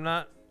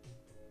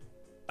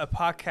a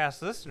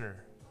podcast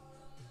listener.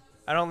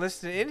 I don't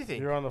listen to anything.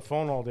 You're on the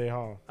phone all day,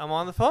 huh? I'm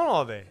on the phone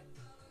all day.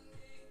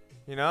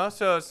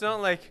 So it's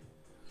not like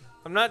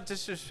I'm not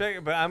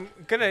disrespecting, but I'm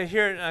gonna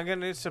hear it. I'm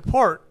gonna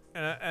support,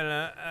 and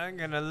I'm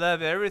gonna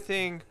love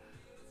everything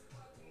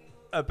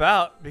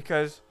about,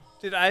 because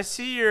dude, I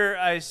see the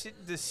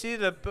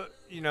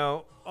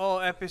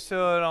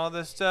episode, all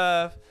this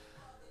stuff,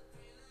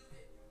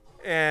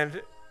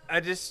 and I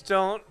just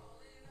don't.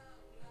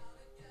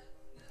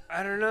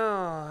 I don't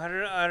know.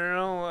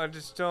 I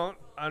just don't.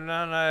 I'm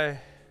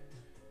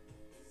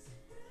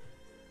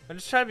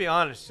just trying to be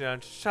honest,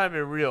 I'm just trying to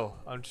be real.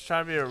 I'm just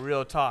trying to be a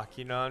real talk,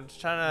 I'm just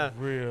trying to.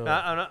 Real.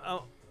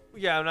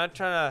 I'm not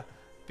trying to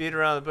beat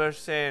around the bush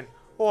saying,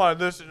 "Oh, I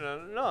listen."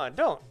 No, I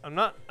don't. I'm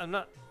not.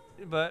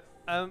 But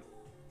I'm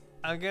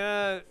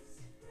gonna,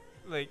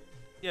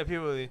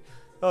 people.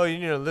 Oh, you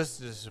need to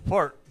listen to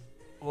support.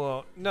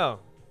 Well, no.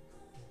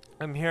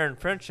 I'm hearing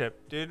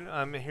friendship, dude.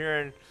 I'm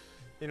hearing,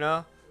 you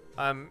know,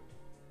 I'm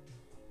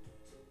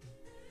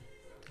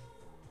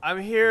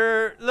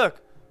here.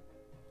 Look,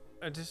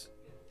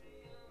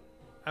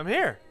 I'm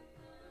here.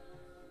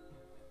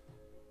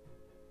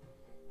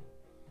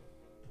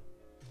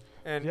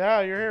 And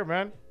Yeah, you're here,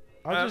 man.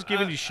 I'm just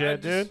giving you I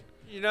shit, just,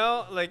 dude. You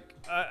know, like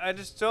I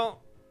just don't.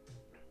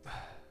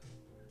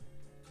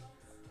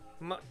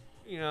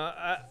 You know,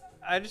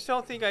 I just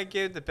don't think I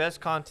give the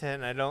best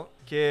content. I don't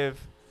give.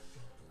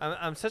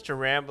 I'm such a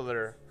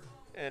rambler,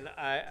 and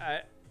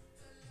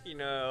you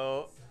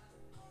know,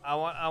 I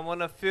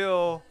want to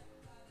feel,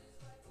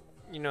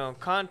 you know,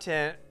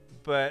 content,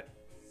 but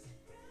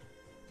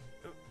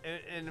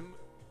and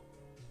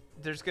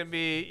there's gonna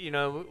be, you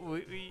know,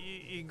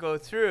 you go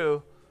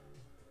through,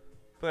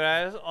 but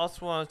I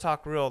also want to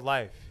talk real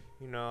life.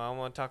 You know, I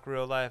want to talk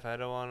real life. I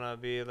don't want to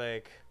be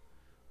like,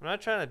 I'm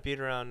not trying to beat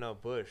around no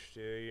bush,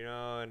 dude. You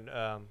know,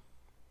 and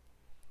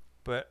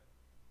but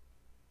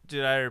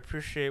dude, I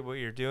appreciate what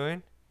you're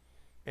doing,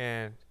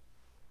 and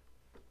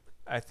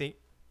I think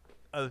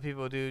other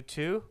people do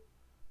too.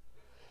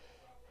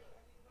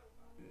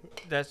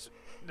 That's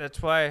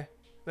why,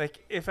 like,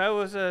 if I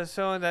was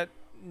someone that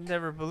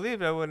never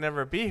believed, I would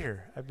never be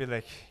here. I'd be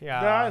like, yeah,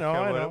 I know, okay,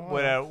 I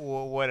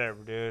know. whatever,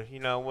 dude. You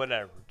know,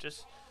 whatever.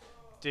 Just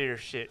do your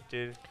shit,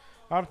 dude.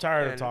 I'm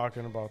tired of And-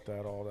 talking about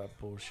all that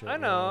bullshit. I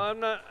know, man. I'm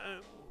not,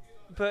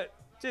 but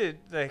dude,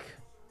 like,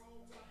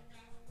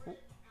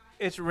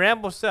 it's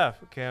ramble stuff.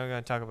 Okay, I'm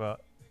gonna talk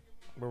about,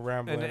 We're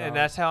rambling. and on.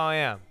 that's how I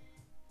am,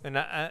 and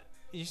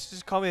you should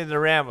just call me the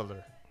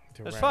Rambler.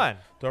 The That's ram- fine.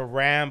 The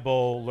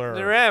Rambler.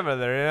 The Rambler,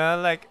 you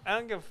know, like, I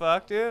don't give a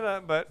fuck,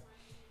 dude. But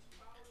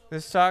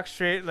this talk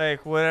straight,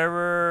 like,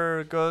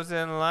 whatever goes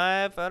in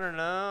life, I don't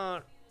know,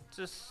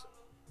 just.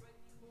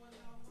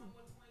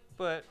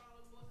 But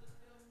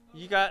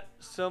you got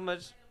so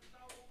much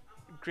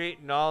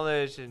great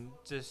knowledge and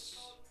just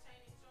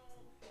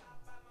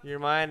your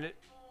mind,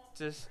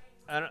 just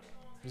I don't.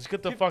 Just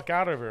get the Peop- fuck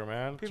out of here,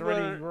 man. It's people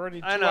already are- we're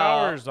already 2 I know.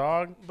 hours,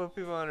 dog. But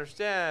people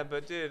understand.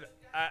 But dude,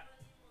 I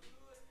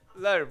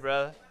love you,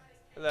 brother.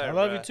 I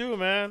love you too,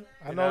 man.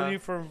 I You know know? you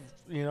for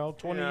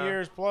 20 know?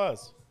 years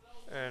plus.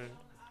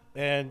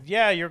 And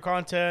Yeah, your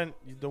content,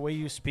 the way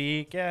you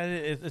speak, yeah,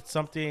 it's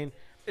something.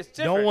 it's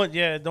different.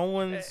 No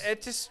one's.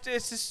 It's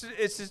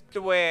just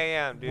the way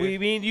I am,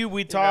 dude.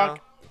 We talk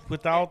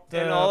without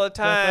and all the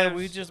times-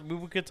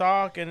 we could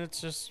talk, and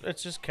it's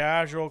just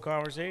casual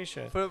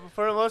conversation. For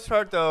the most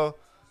part, though,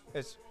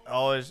 it's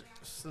always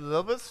a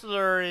little bit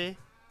slurry,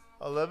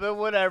 a little bit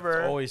whatever.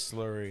 It's always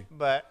slurry.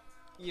 But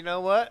you know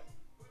what?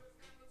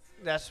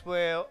 That's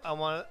where I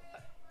want.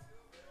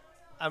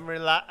 I'm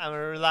a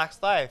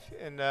relaxed life,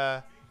 and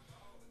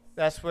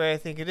that's where I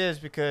think it is,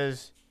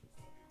 because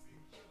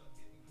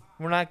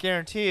we're not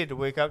guaranteed to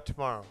wake up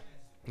tomorrow.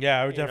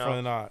 Yeah, we're You know,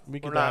 definitely not. We We're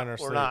can die in not. our We're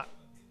sleep. not.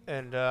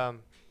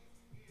 And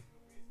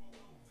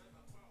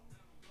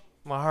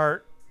my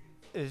heart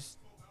is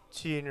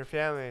to you and your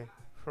family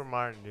for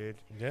Martin, dude.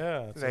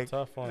 Yeah, it's Like- a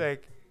tough one.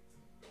 Like,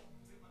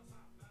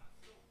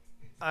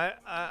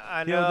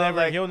 I he'll know, never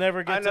like, he'll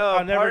never get I to know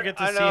I'll never part- get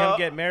to I see know- him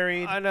get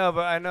married. I know,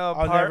 but I know.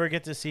 I'll part, never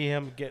get to see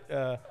him get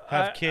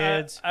have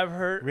kids, I've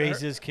heard.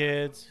 raise his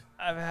kids.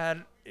 I've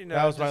had. You know.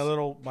 That was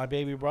just- my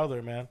baby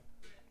brother, man.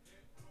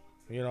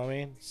 You know what I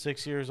mean?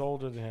 6 years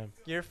older than him.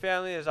 Your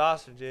family is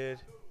awesome, dude.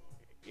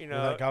 You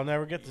know. Like, I'll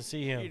never get to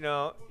see him You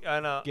know. I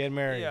know. get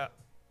married. Yeah.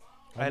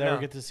 I'll I never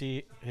know. get to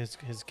see his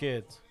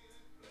kids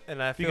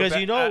And I feel because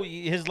ba-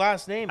 his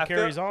last name I feel-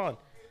 carries on.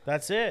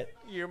 That's it.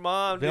 your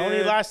mom. The dude,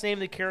 only last name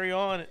that carry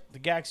on the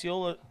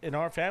Gaxiola in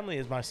our family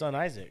is my son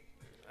Isaac.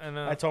 I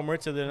know. I told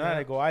Maritza the other night, Yeah.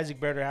 I go, Isaac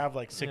better have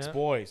like 6 Yeah.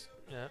 boys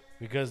Yeah.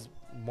 because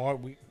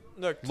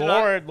Look.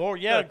 Lord,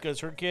 yeah, look,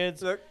 because her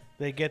kids Look.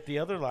 they get the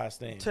other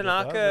last name.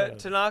 Tanaka,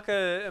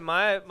 and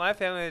my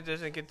family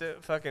doesn't get the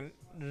fucking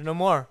no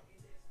more.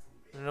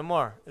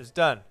 It's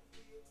done.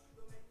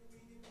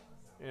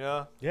 You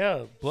know,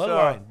 Yeah,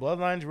 bloodline.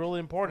 Bloodline's really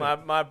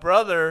important. my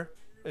brother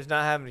is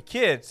not having a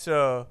kid,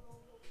 so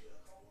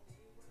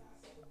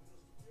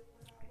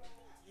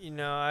you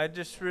know, I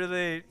just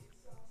really,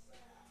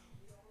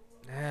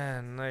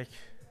 man, like,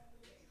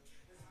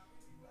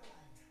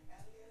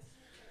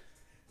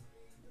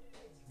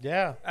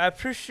 Yeah,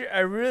 I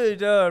really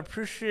do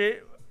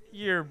appreciate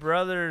your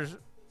brother's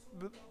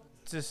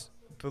just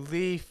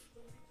belief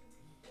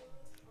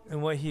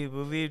in what he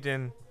believed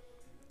in,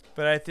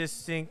 but I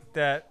just think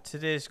that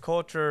today's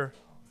culture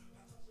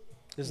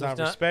it's was not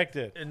not-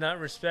 respected. is not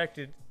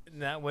respected in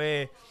that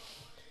way.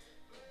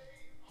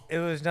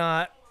 There was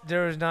not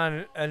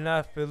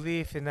enough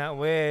belief in that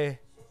way,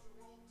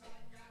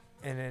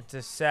 and it's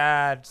a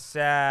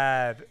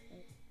sad.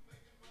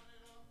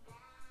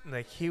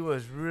 Like, he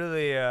was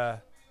really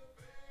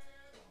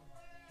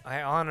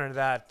I honor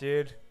that,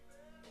 dude.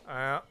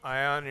 I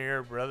honor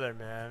your brother,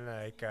 man.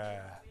 Like,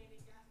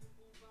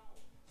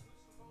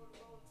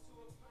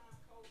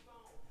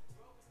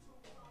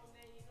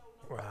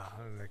 wow,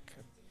 like,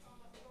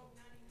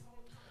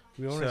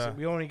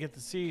 We only get to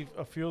see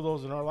a few of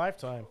those in our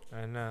lifetime.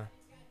 I know.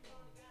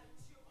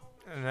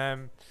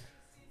 and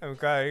I'm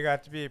glad I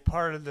got to be a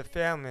part of the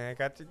family.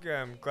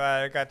 I'm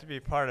glad I got to be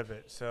a part of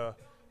it. So,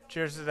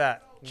 cheers to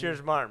that.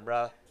 Cheers, Martin,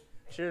 bro.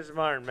 Cheers,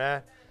 Martin,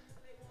 man.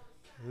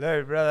 Love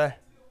you, brother.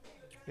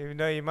 Even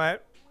though you might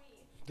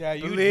Yeah,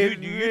 you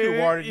believe, do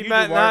water. you You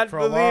might do water not for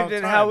a long believed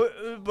in time.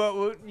 how,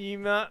 but you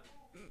not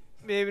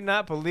maybe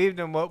not believed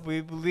in what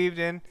we believed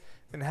in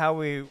and how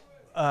we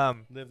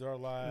lived our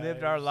lives.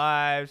 lived our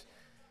lives.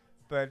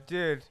 But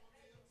dude,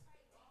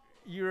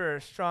 you're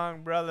a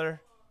strong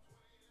brother,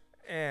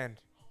 and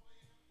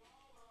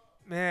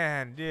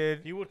man,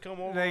 dude, He would come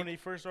over Like- when he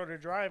first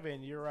started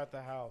driving. You were at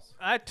the house.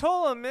 I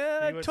told him,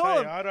 man. He I would tell told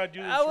you, him. how do I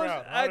do this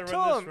route? How I do I run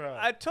told this him. route?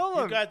 I told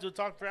You him. guys would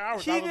talk for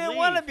hours. He I would didn't leave.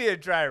 want to be a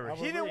driver. I would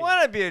He didn't leave.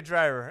 want to be a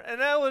driver,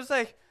 and I was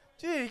like,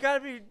 dude, you gotta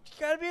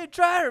be a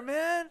driver,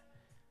 man.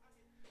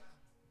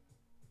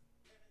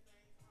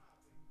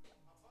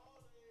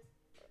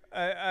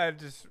 I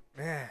just,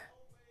 man,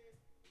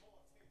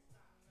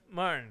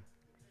 Martin,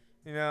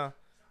 you know,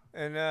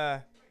 and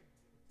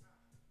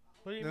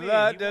What do you the mean?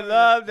 love, He the wanted-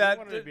 love he that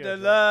wanted to be a the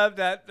driver. love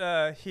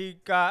that he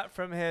got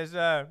from his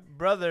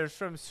brothers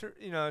from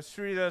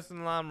Cerritos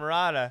and La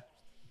Mirada.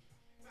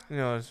 You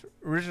know, it's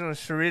original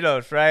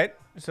Cerritos, right?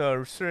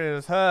 So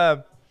Cerritos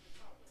Hub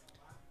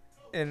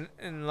and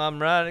La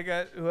Mirada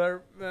got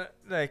whoever,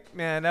 like,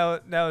 man,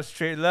 that was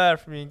straight love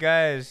from you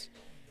guys.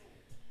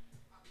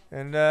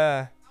 And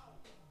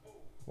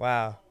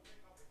wow,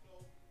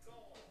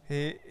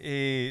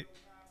 he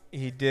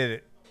did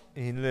it,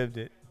 he lived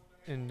it,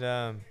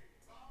 and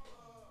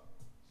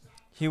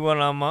he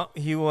wouldn't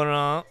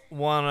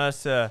want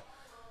us to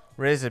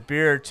raise a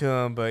beer to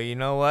him, but you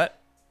know what?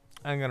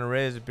 I'm gonna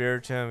raise a beer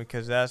to him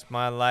because that's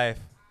my life.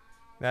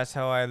 That's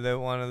how I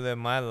want to live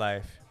my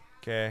life.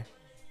 Okay.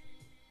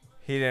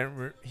 He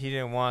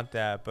didn't want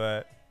that,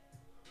 but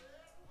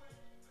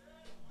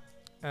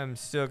I'm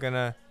still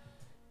gonna.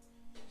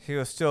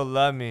 He'll still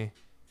love me,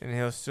 and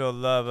he'll still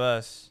love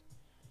us,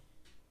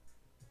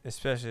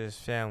 especially his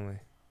family.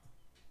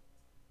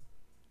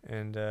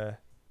 And I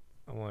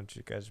want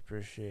you guys to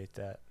appreciate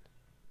that.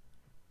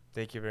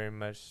 Thank you very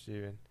much,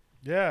 Steven.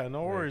 Yeah,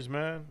 no Right. worries,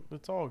 man.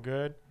 It's all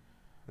good.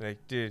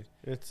 Like, dude.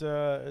 It's been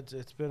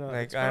a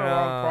Like, it's been I a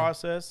long know.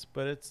 process,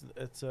 but it's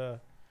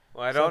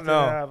Well, I Something don't know.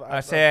 I've- I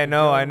I've- say I I've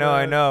know, been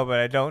I with. know, but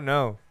I don't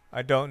know.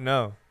 I don't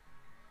know.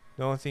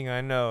 The only thing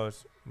I know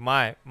is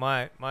my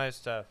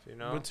stuff, you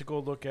know? went to go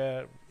look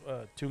at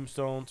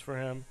tombstones for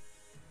him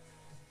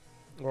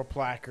or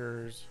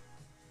placards,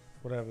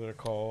 whatever they're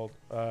called.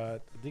 I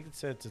think it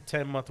said it's a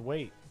 10-month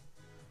wait.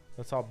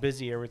 That's how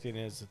busy everything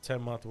is. A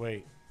 10-month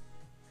wait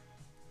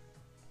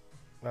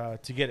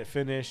to get it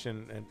finished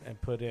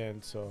and put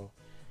in. So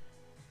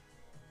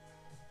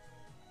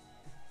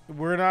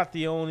we're not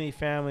the only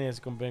family that's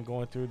been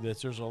going through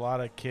this. There's a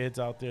lot of kids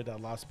out there that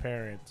lost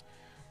parents.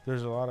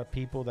 There's a lot of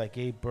people that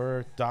gave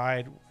birth,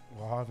 died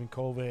while having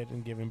COVID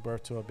and giving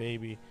birth to a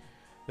baby.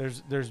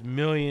 There's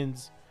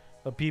millions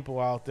of people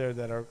out there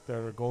that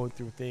are going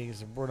through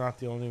things, and we're not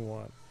the only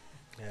one.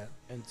 Yeah.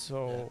 And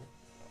so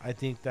I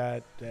think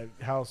that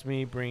helps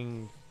me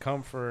bring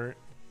comfort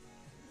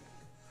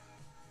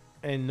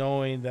in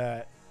knowing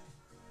that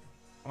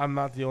I'm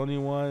not the only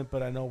one,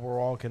 but I know we're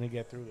all going to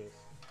get through this.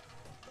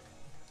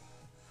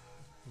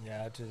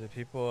 Yeah, to the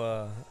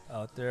people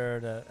out there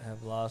that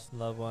have lost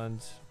loved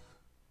ones,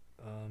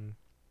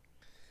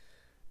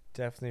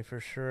 definitely for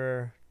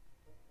sure.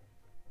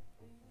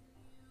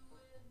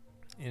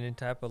 Any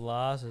type of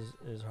loss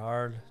is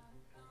hard,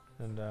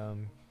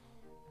 and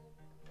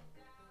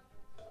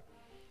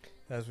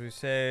as we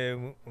say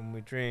when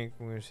we drink,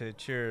 when we say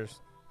cheers,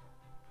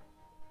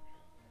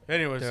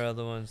 Anyways, there are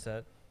the ones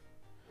that.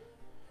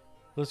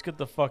 let's get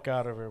the fuck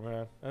out of here,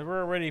 man. And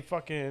we're already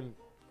fucking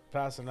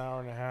past an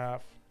hour and a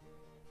half.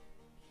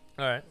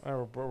 All right.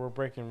 We're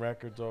breaking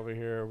records over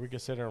here. We can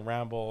sit here and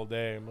ramble all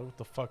day. What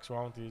the fuck's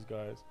wrong with these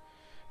guys?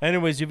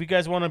 Anyways, if you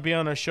guys want to be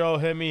on a show,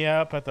 hit me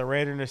up at the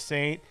Raider and the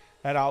Saint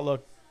at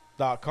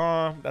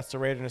Outlook.com. That's the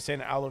Raider and the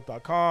Saint at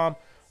Outlook.com.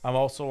 I'm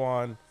also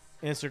on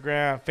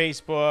Instagram,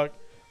 Facebook.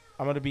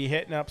 I'm going to be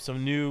hitting up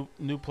some new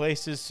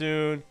places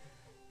soon,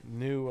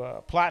 new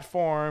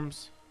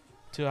platforms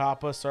to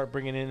help us start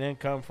bringing in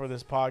income for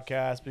this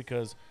podcast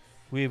because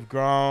we've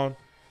grown.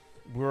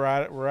 We're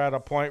at a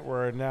point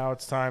where now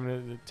it's time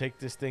to take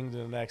this thing to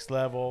the next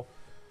level.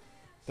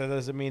 That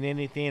doesn't mean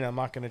anything. I'm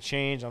not going to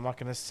change. I'm not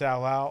going to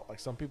sell out like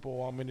some people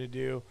want me to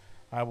do.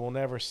 I will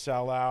never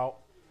sell out.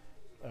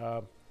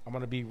 I'm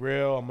going to be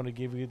real. I'm going to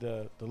give you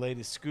the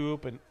latest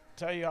scoop and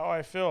tell you how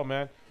I feel,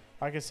 man.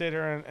 I can sit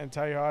here and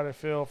tell you how I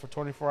feel for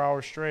 24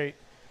 hours straight.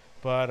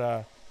 But,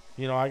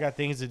 I got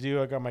things to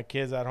do. I got my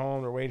kids at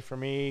home. They're waiting for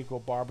me. Go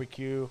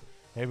barbecue.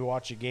 Maybe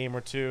watch a game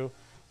or two.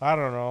 I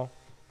don't know.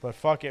 But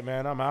fuck it,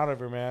 man. I'm out of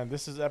here, man.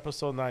 This is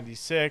episode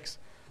 96.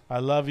 I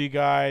love you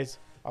guys.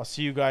 I'll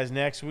see you guys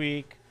next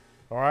week.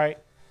 All right?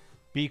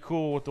 Be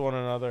cool with one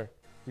another.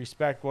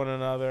 Respect one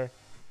another.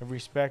 And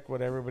respect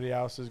what everybody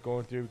else is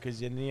going through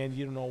because in the end,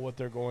 you don't know what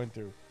they're going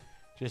through.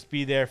 Just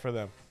be there for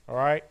them. All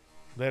right?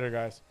 Later,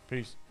 guys.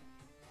 Peace.